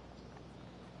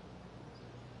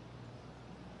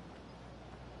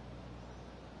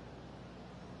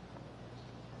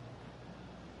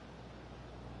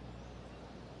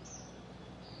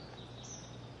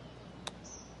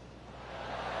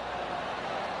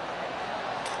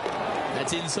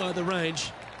 That's inside the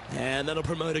range. And that'll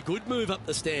promote a good move up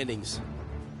the standings.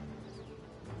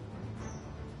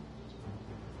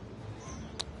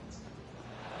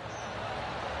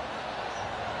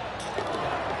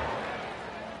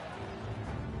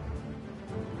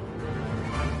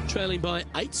 Trailing by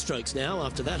 8 strokes now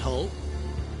after that hole.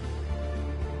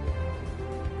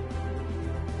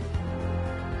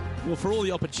 Well, for all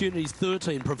the opportunities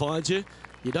 13 provides you,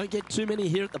 you don't get too many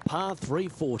here at the par 3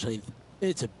 14th.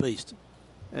 It's a beast.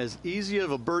 As easy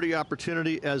of a birdie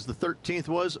opportunity as the 13th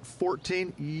was,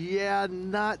 14, yeah,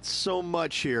 not so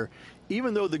much here.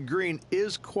 Even though the green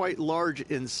is quite large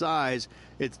in size,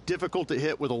 it's difficult to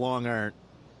hit with a long iron.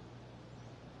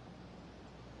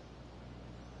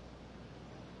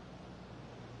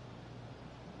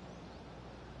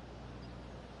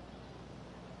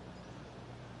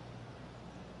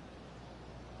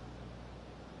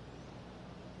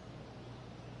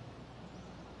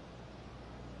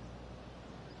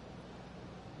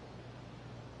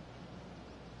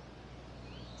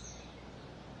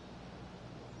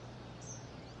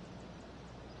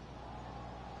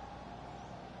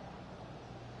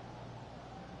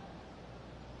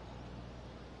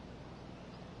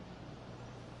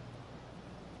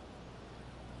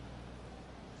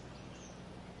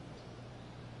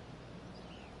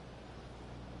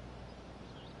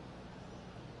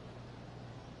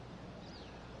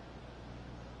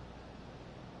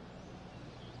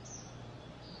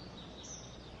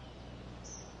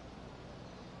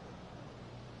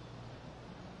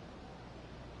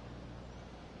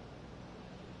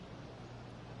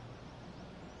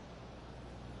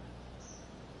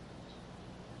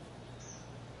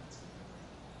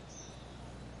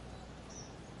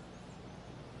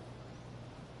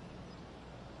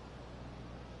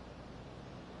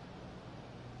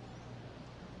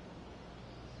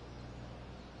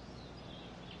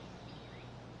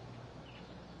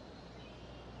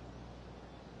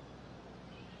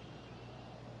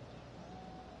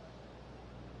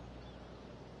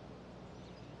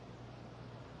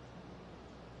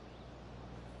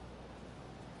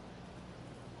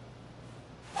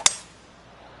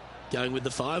 Going with the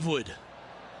 5-wood.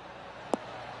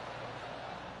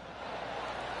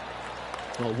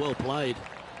 Oh, well played.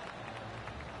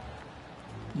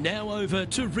 Now over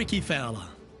to Ricky Fowler.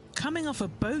 Coming off a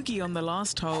bogey on the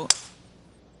last hole.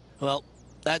 Well,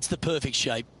 that's the perfect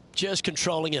shape. Just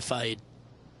controlling a fade.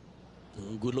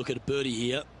 Oh, good look at a birdie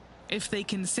here. If they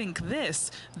can sink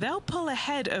this, they'll pull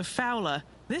ahead of Fowler.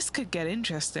 This could get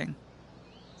interesting.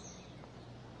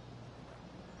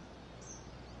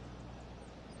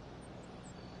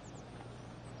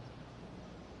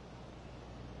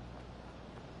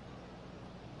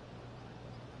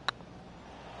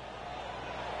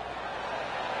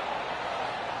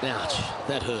 Ouch,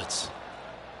 that hurts.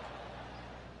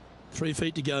 3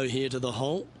 feet to go here to the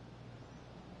hole.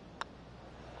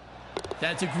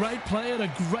 That's a great play at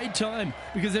a great time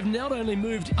because they've not only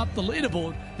moved up the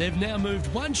leaderboard, they've now moved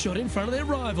 1 shot in front of their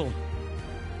rival.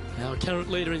 Our current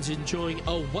leader is enjoying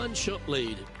a 1-shot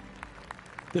lead.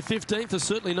 The 15th is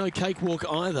certainly no cakewalk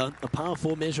either, a par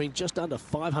 4 measuring just under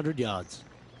 500 yards.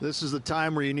 This is the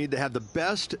time where you need to have the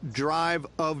best drive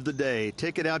of the day.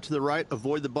 Take it out to the right,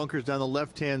 avoid the bunkers down the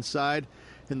left-hand side.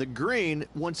 In the green,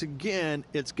 once again,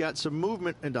 it's got some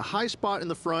movement into a high spot in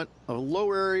the front, a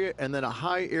low area, and then a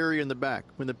high area in the back.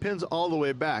 When the pin's all the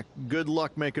way back, good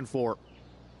luck making 4.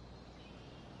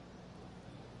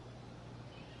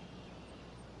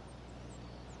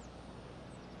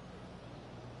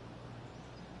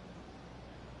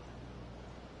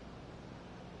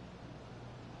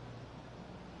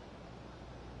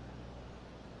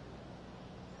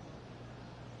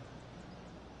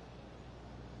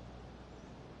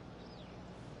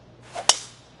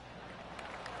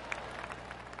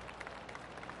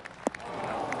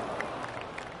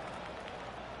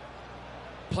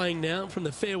 Playing now from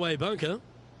the fairway bunker.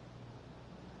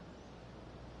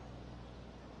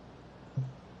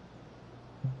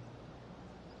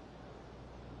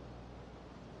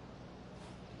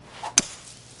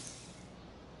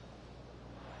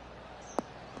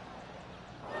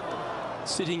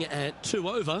 Sitting at 2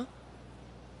 over.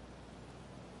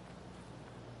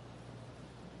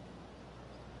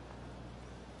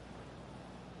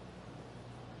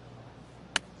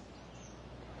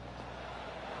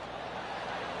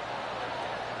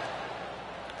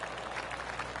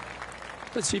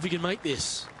 Let's see if we can make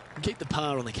this and keep the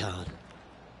par on the card.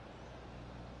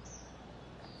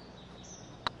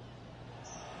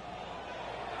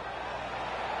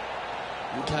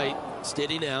 Okay,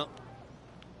 steady now.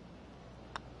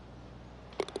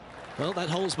 Well, that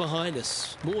hole's behind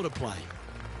us. More to play.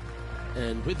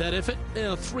 And with that effort,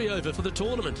 now 3 over for the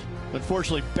tournament.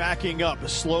 Unfortunately, backing up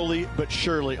slowly but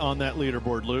surely on that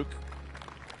leaderboard, Luke.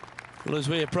 Well, as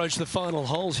we approach the final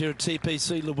holes here at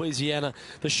TPC Louisiana,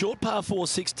 the short par 4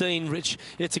 16, Rich,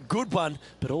 it's a good one,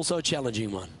 but also a challenging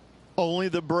one. Only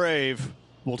the brave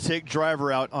will take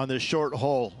driver out on this short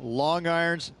hole. Long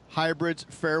irons, hybrids,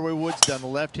 fairway woods down the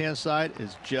left-hand side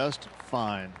is just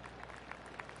fine.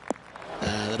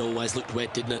 That always looked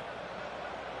wet, didn't it?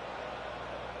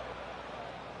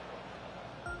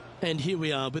 And here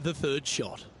we are with the 3rd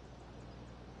shot.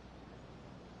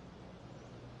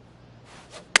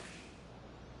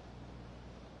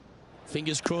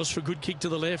 Fingers crossed for a good kick to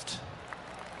the left.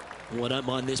 Oh, I don't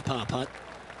mind this par putt.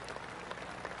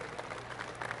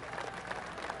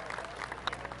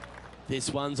 This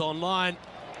one's on line.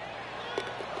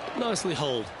 Nicely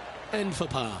holed. And for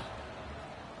par.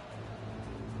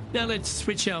 Now let's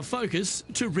switch our focus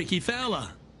to Ricky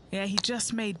Fowler. Yeah, he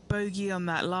just made bogey on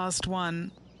that last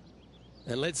one.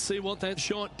 And let's see what that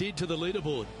shot did to the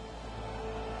leaderboard.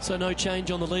 So no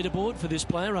change on the leaderboard for this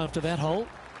player after that hole.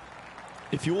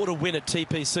 If you want to win at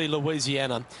TPC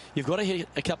Louisiana, you've got to hit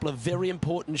a couple of very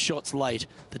important shots late.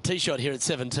 The tee shot here at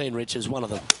 17, Rich, is one of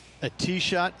them. A tee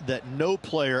shot that no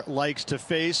player likes to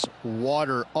face.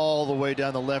 Water all the way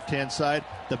down the left-hand side.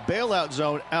 The bailout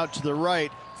zone out to the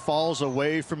right falls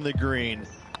away from the green.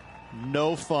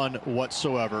 No fun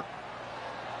whatsoever.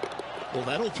 Well,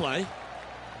 that'll play.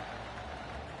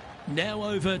 Now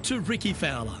over to Ricky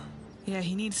Fowler. Yeah,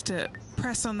 he needs to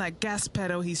press on that gas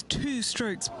pedal. He's 2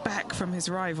 strokes back from his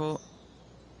rival.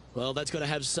 Well, that's got to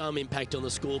have some impact on the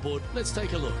scoreboard. Let's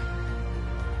take a look.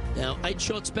 Now, 8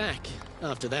 shots back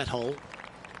after that hole.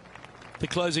 The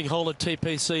closing hole at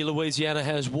TPC Louisiana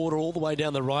has water all the way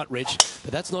down the right, Rich,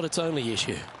 but that's not its only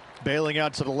issue. Bailing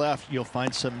out to the left, you'll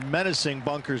find some menacing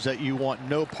bunkers that you want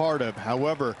no part of.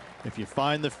 However, if you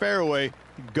find the fairway,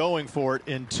 going for it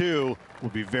in 2 will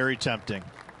be very tempting.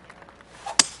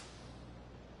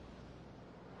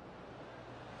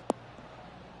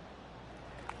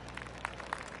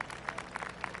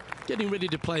 Getting ready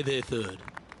to play their 3rd.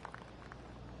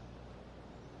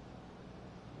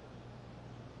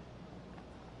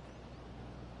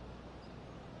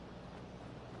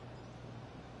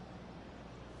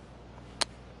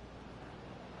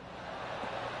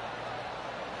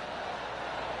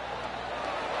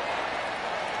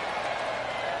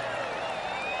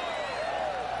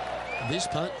 This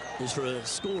putt is for a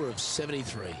score of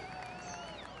 73.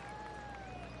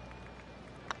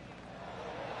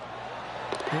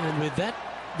 And with that,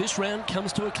 this round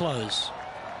comes to a close.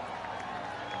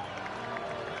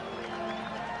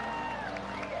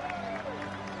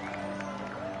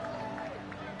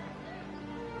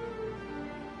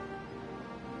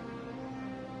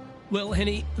 Well,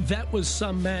 Henny, that was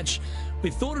some match. We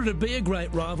thought it would be a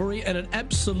great rivalry, and it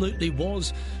absolutely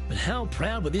was. But how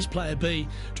proud would this player be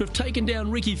to have taken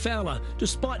down Ricky Fowler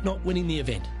despite not winning the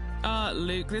event?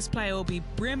 Luke, this player will be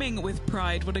brimming with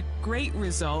pride. What a great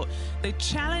result. They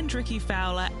challenged Ricky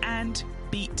Fowler and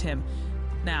beat him.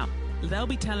 Now, they'll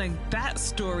be telling that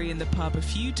story in the pub a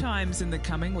few times in the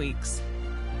coming weeks.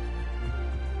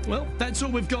 Well, that's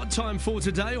all we've got time for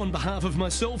today. On behalf of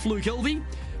myself, Luke Elvey,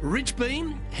 Rich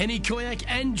Beam, Henny Koyak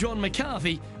and John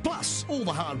McCarthy, plus all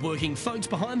the hard-working folks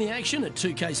behind the action at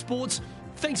 2K Sports,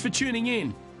 thanks for tuning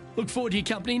in. Look forward to your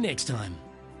company next time.